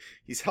connecting,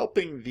 he's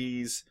helping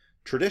these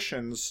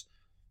traditions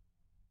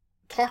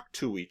talk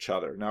to each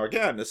other. Now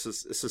again, this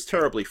is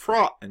terribly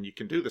fraught, and you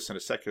can do this in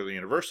a secular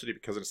university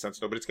because in a sense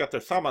nobody's got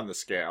their thumb on the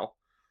scale.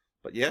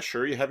 But yeah,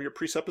 sure, you have your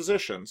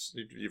presuppositions.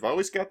 You've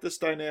always got this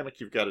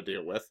dynamic you've got to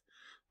deal with.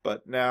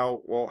 But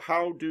now, well,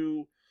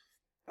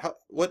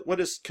 what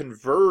is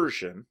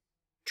conversion,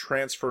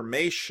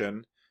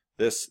 transformation,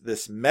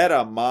 this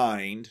meta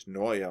mind,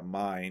 noia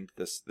mind,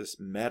 this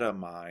meta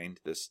mind,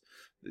 it's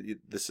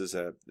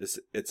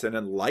an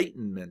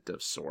enlightenment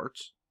of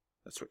sorts.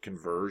 That's what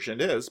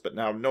conversion is. But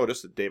now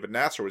notice that David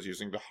Nasser was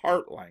using the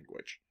heart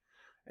language,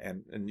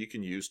 and you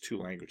can use two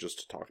languages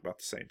to talk about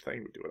the same thing.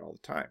 We do it all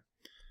the time.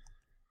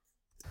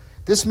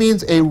 This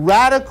means a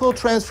radical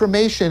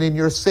transformation in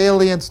your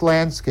salience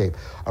landscape,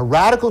 a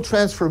radical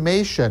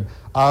transformation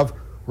of,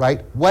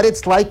 what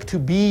it's like to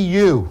be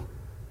you.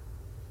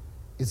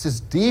 It's this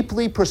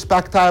deeply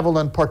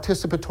perspectival and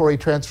participatory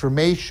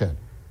transformation.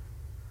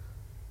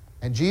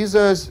 And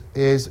Jesus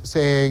is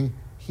saying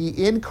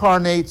he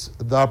incarnates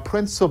the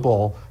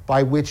principle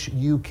by which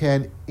you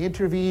can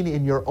intervene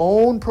in your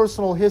own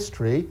personal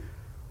history,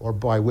 or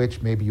by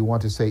which maybe you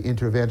want to say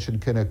intervention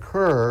can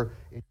occur.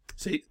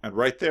 See, and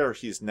right there,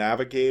 he's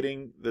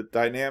navigating the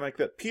dynamic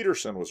that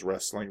Peterson was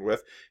wrestling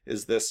with.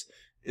 Is this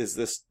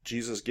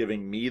Jesus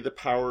giving me the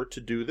power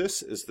to do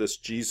this? Is this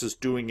Jesus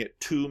doing it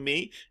to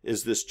me?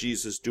 Is this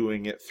Jesus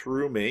doing it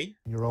through me?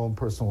 Your own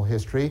personal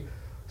history,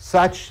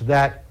 such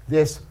that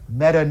this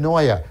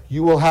metanoia,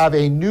 you will have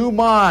a new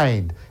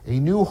mind, a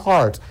new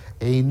heart,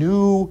 a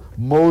new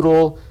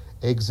modal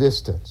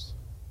existence.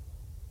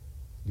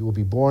 You will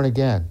be born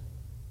again.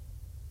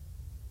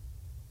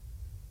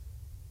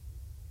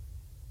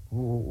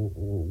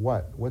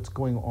 What's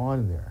going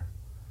on there?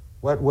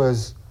 What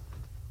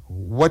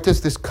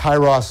does this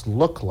kairos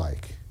look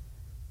like?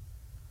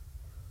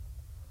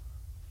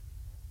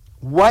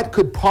 What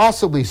could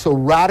possibly so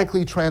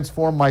radically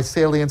transform my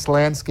salience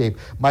landscape,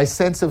 my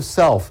sense of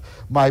self,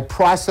 my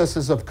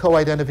processes of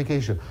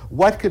co-identification?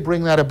 What could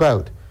bring that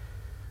about?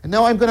 And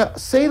now I'm going to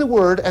say the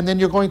word, and then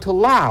you're going to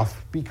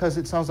laugh because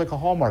it sounds like a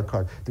Hallmark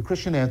card. The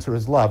Christian answer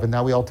is love, and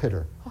now we all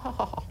titter.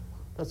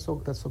 That's so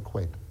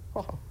quaint.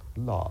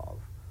 Love.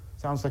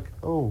 Sounds like,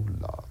 oh,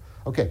 love.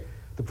 Okay,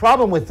 the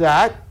problem with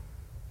that,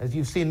 as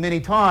you've seen many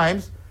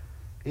times,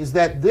 is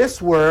that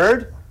this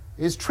word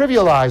is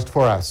trivialized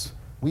for us.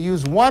 We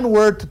use one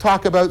word to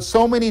talk about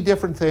so many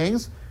different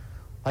things,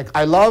 like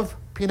I love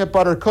peanut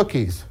butter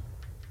cookies.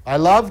 I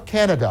love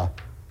Canada.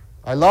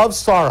 I love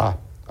Sarah.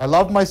 I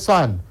love my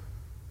son.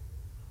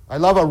 I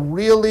love a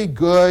really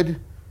good,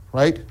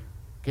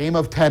 game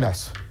of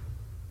tennis.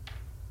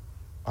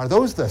 Are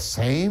those the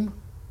same?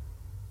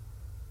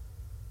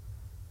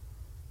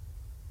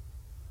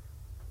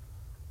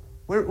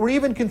 We're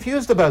even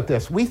confused about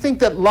this. We think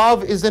that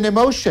love is an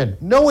emotion.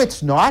 No,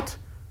 it's not.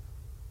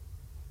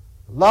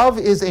 Love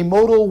is a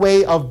modal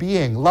way of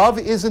being. Love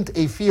isn't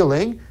a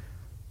feeling,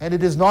 and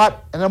it is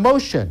not an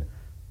emotion.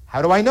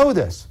 How do I know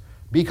this?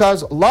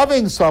 Because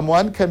loving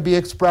someone can be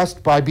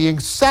expressed by being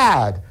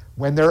sad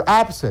when they're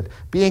absent,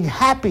 being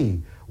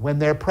happy when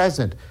they're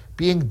present,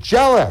 being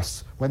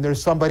jealous when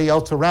there's somebody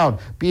else around,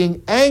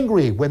 being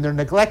angry when they're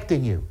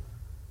neglecting you.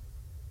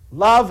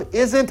 Love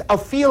isn't a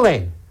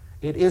feeling.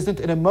 It isn't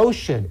an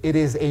emotion. It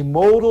is a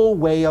modal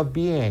way of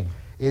being.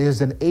 It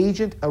is an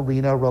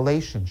agent-arena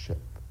relationship.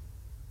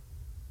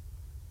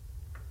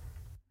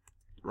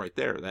 Right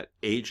there, that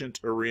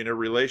agent-arena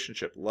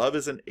relationship. Love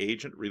is an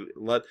agent.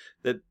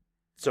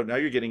 So now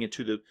you're getting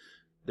into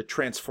the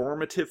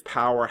transformative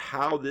power,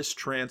 how this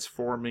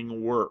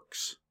transforming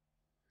works.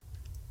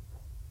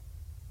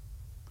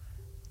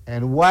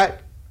 And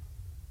what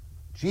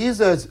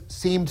Jesus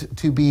seemed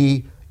to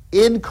be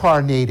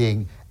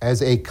incarnating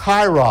as a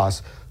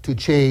kairos to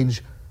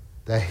change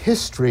the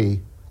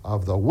history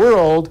of the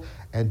world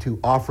and to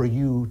offer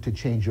you to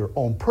change your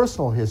own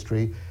personal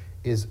history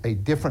is a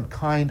different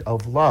kind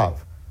of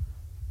love.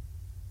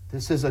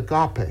 This is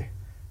agape.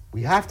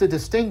 We have to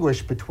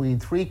distinguish between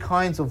three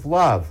kinds of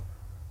love: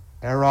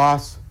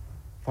 eros,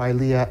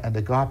 philia, and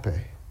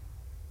agape.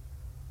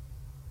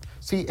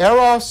 See,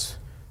 eros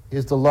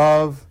is the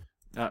love...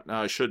 Now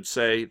I should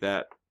say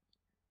that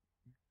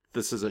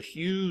this is a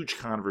huge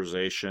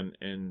conversation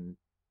in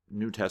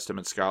New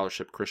Testament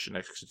scholarship, Christian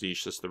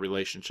exegesis, the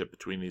relationship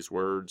between these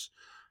words.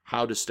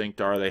 How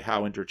distinct are they?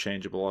 How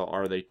interchangeable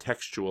are they?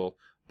 Textual.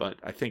 But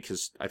I think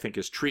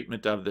his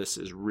treatment of this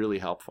is really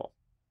helpful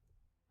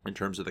in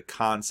terms of the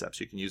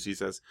concepts. You can use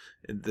these as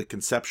the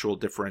conceptual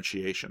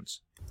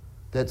differentiations.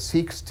 That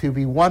seeks to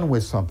be one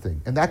with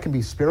something. And that can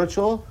be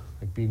spiritual,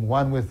 like being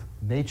one with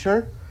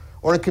nature,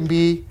 or it can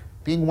be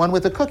being one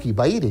with a cookie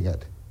by eating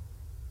it.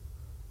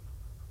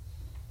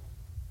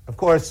 Of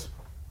course,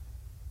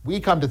 we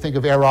come to think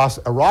of eros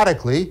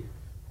erotically,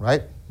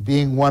 right?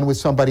 Being one with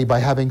somebody by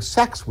having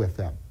sex with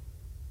them.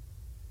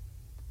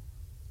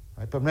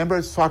 Right? But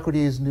remember,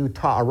 Socrates knew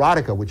ta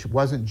erotica, which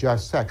wasn't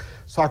just sex.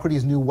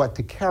 Socrates knew what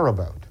to care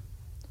about.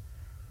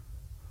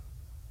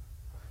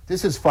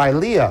 This is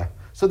philia.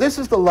 So this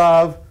is the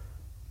love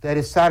that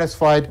is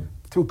satisfied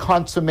through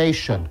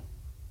consummation.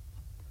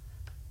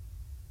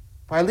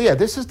 Philia,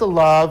 this is the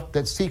love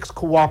that seeks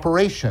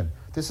cooperation.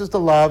 This is the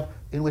love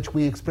in which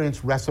we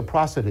experience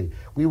reciprocity.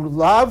 We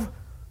love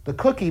the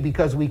cookie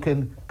because we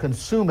can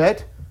consume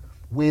it.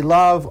 We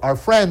love our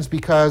friends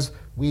because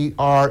we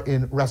are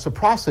in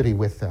reciprocity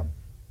with them.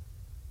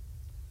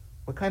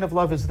 What kind of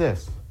love is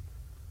this?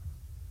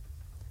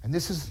 And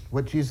this is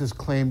what Jesus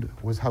claimed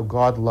was how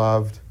God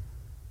loved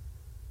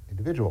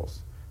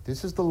individuals.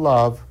 This is the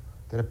love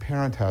that a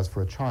parent has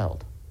for a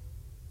child.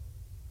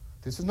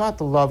 This is not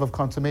the love of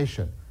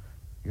consummation.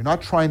 You're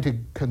not trying to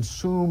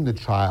consume the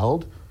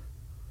child.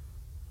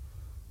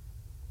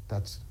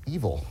 That's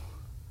evil.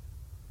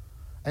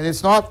 And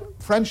it's not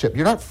friendship.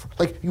 You're not,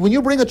 like, when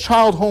you bring a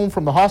child home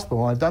from the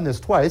hospital, and I've done this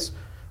twice,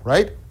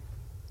 right?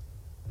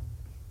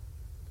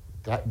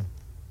 That's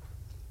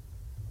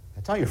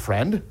not your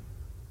friend.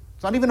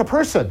 It's not even a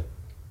person.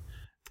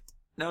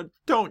 Now,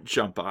 don't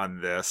jump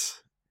on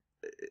this.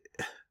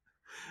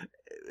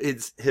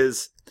 It's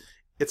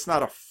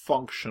not a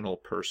functional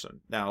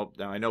person. Now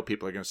I know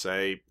people are going to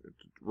say,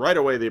 right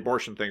away the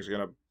abortion thing is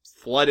going to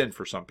flood in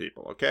for some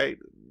people, okay?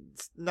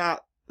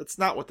 That's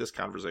not what this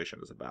conversation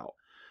is about.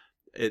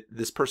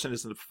 This person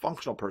isn't a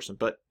functional person,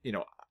 but,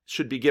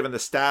 should be given the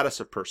status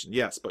of person,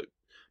 yes, but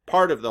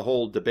part of the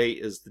whole debate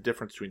is the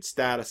difference between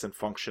status and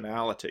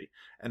functionality.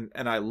 And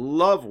I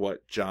love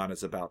what John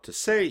is about to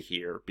say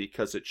here,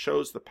 because it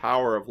shows the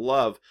power of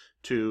love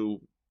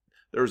to...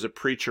 There was a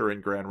preacher in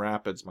Grand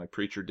Rapids, my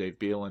preacher Dave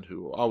Beelan,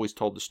 who always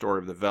told the story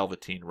of the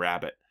Velveteen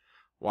Rabbit,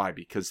 Why?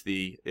 Because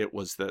the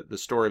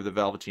story of the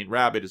Velveteen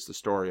Rabbit is the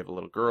story of a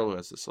little girl who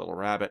has this little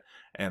rabbit,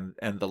 and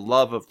the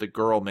love of the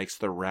girl makes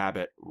the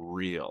rabbit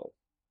real.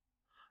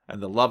 And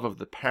the love of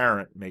the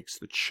parent makes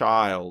the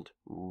child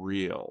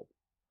real.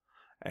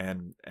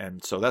 And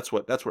so that's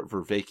what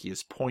Vervaeke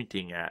is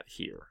pointing at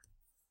here.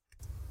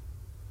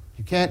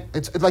 You can't,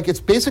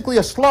 it's basically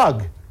a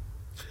slug.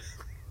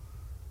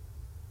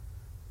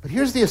 But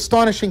here's the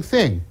astonishing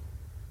thing.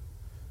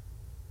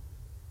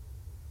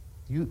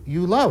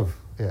 You love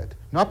it.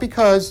 Not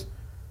because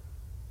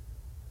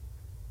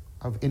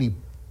of any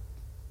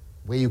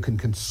way you can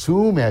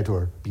consume it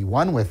or be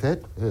one with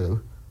it.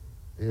 Ew.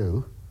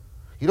 Ew.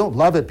 You don't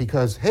love it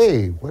because,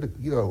 hey, what a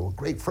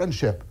great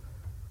friendship.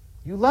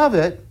 You love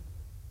it,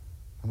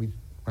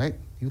 right?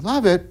 You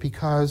love it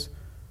because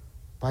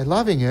by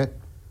loving it,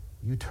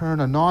 you turn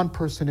a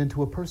non-person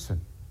into a person.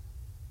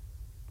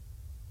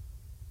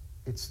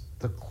 It's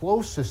the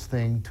closest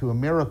thing to a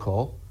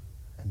miracle,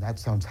 and that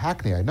sounds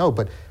hackney, I know,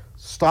 but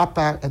stop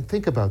back and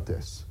think about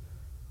this.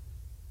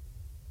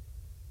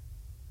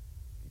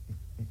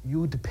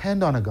 You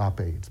depend on agape.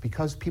 It's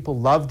because people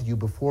loved you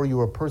before you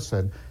were a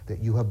person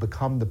that you have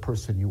become the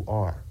person you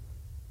are.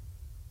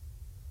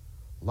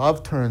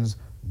 Love turns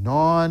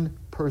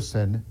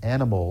non-person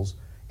animals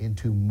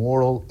into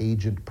moral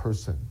agent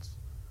persons.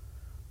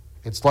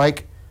 It's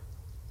like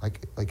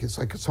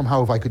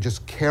somehow if I could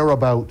just care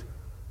about,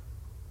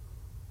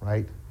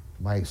 right,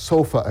 my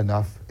sofa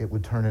enough, it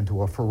would turn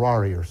into a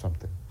Ferrari or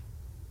something.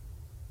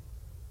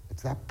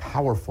 It's that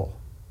powerful.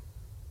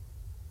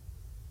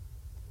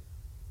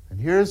 And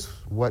here's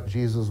what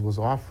Jesus was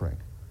offering.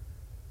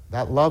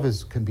 That love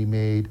can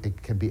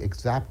be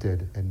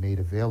exacted and made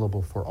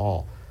available for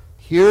all.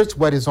 Here's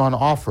what is on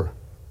offer.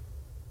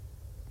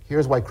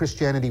 Here's why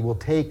Christianity will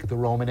take the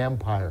Roman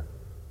Empire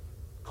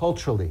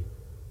culturally.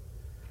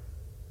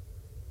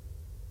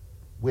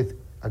 With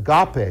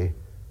agape,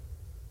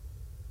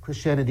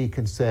 Christianity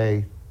can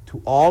say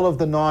to all of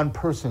the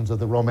non-persons of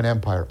the Roman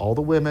Empire, all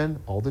the women,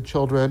 all the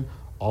children,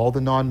 all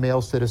the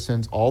non-male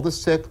citizens, all the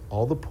sick,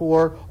 all the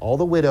poor, all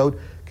the widowed,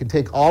 can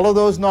take all of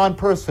those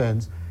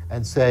non-persons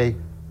and say,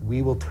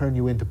 we will turn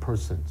you into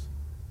persons.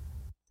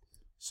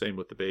 Same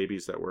with the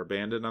babies that were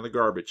abandoned on the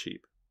garbage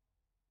heap.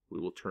 We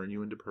will turn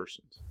you into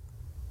persons.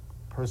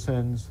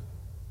 Persons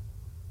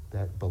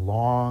that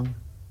belong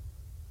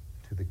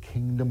to the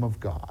kingdom of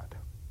God.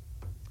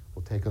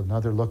 We'll take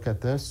another look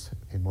at this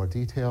in more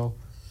detail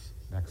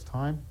next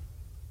time.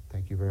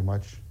 Thank you very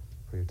much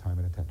for your time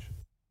and attention.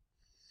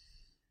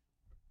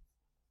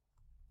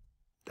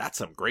 That's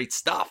some great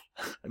stuff.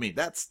 I mean,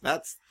 that's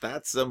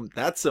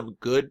some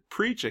good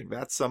preaching.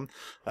 That's some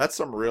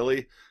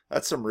really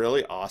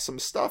awesome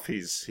stuff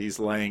he's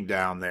laying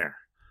down there.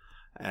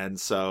 And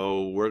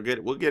so we'll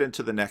get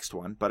into the next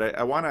one, but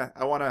I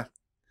wanna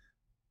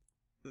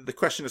the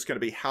question is going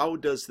to be, how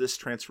does this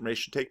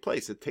transformation take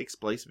place? It takes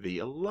place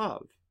via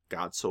love.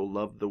 God so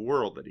loved the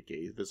world that he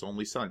gave his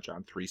only son,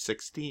 John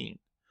 3:16.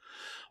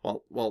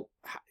 Well,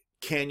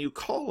 can you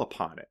call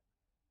upon it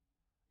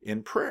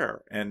in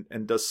prayer? And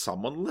does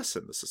someone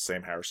listen? This is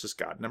Sam Harris's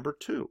God number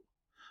 2.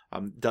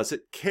 Does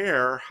it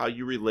care how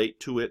you relate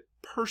to it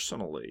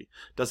personally?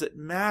 Does it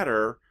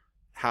matter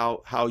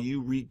how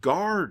you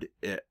regard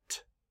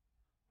it?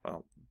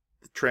 Well,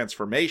 the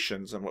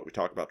transformations, and what we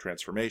talk about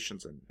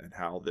transformations and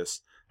how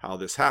this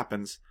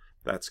happens,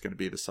 that's going to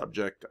be the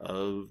subject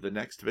of the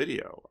next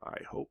video,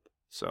 I hope.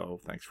 So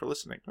thanks for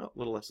listening. Well, a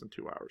little less than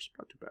 2 hours,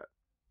 not too bad.